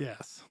disasters. But anyway.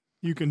 Yes.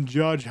 You can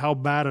judge how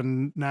bad a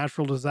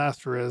natural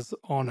disaster is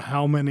on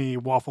how many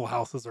Waffle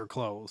Houses are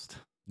closed.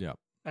 Yep.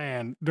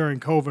 And during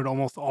COVID,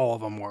 almost all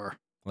of them were.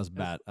 That's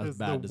bad. That's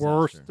bad. The disaster.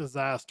 Worst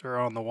disaster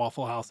on the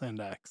Waffle House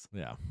Index.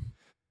 Yeah.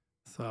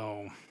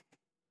 So,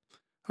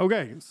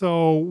 okay.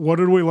 So, what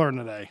did we learn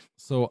today?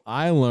 So,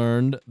 I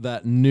learned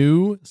that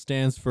new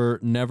stands for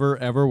never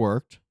ever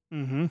worked.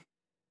 Mm-hmm.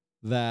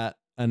 That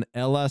an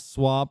LS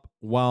swap,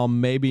 while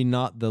maybe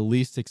not the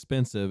least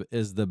expensive,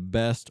 is the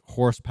best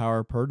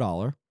horsepower per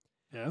dollar.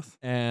 Yes.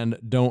 And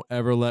don't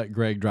ever let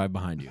Greg drive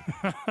behind you.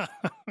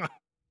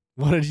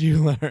 What did you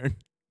learn?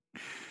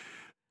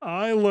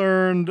 I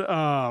learned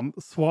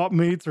swap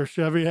meets are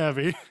Chevy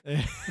heavy.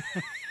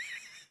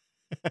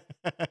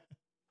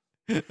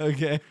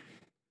 Okay.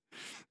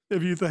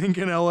 If you think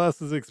an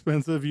LS is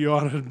expensive, you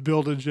ought to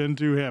build a Gen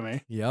 2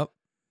 Hemi. Yep.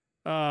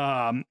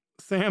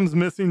 Sam's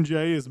missing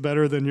J is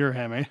better than your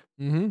Hemi.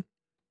 Mm-hmm.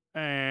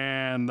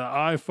 And the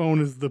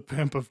iPhone is the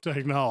pimp of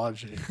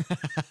technology.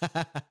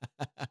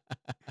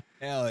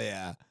 Hell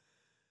yeah.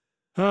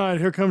 All right,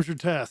 here comes your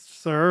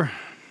test, sir.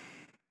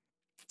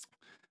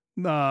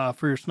 For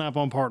your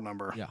Snap-on part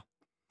number. Yeah.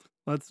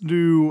 Let's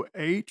do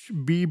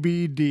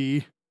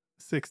HBBD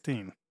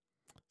 16.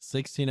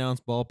 16-ounce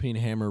ball peen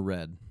hammer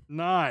red.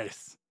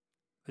 Nice.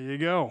 There you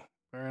go.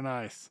 Very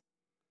nice.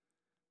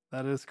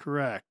 That is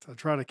correct. I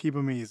try to keep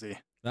them easy.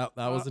 That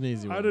was an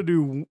easy one. I had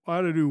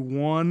to do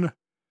one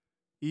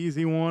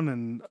easy one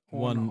and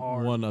one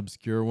hard. One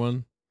obscure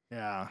one.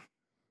 Yeah.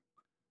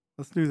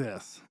 Let's do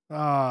this.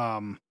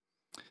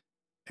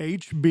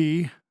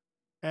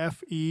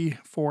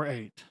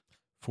 HBFE48.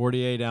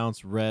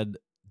 48-ounce red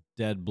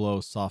dead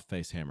blow soft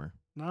face hammer.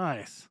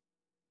 Nice.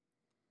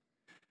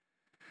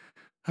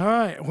 All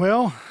right.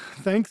 Well,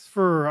 thanks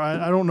for.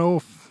 I don't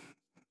know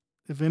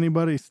if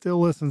anybody still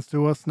listens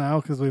to us now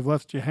because we've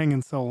left you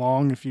hanging so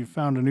long. If you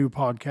found a new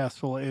podcast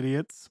full of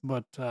idiots,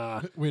 but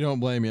We don't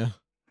blame you.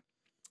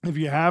 if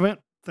you haven't,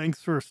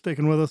 thanks for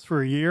sticking with us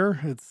for a year.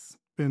 It's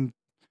been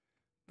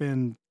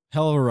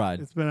Hell of a ride.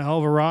 it's been a hell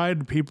of a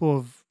ride. People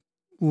have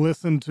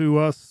listened to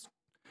us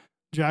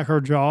jack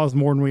our jaws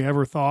more than we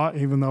ever thought,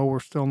 even though we're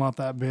still not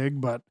that big.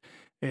 But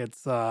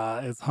it's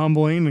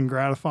humbling and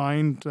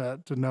gratifying to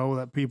know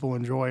that people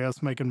enjoy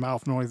us making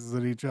mouth noises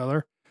at each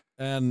other.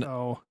 And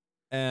So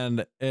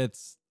and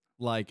it's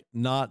like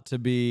not to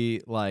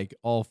be like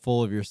all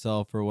full of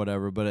yourself or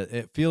whatever, but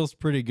it feels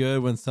pretty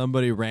good when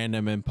somebody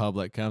random in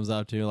public comes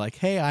up to you like,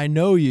 hey, I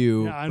know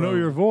you. yeah, I know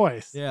your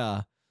voice.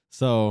 Yeah.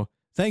 So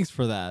thanks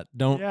for that.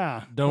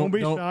 Don't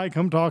be shy.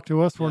 Come talk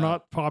to us. We're Yeah.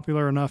 not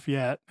popular enough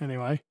yet.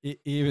 Anyway,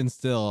 even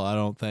still, I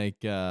don't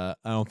think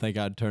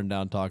I'd turn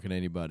down talking to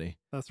anybody.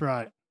 that's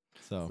right.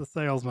 So It's the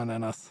salesman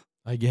in us.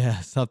 I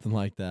guess something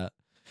like that.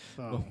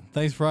 So Well,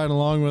 thanks for riding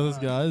along with us,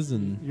 guys,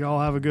 and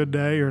y'all have a good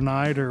day or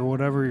night or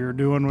whatever you're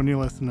doing when you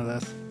listen to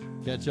this.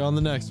 catch you on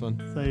the next one.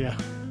 See ya.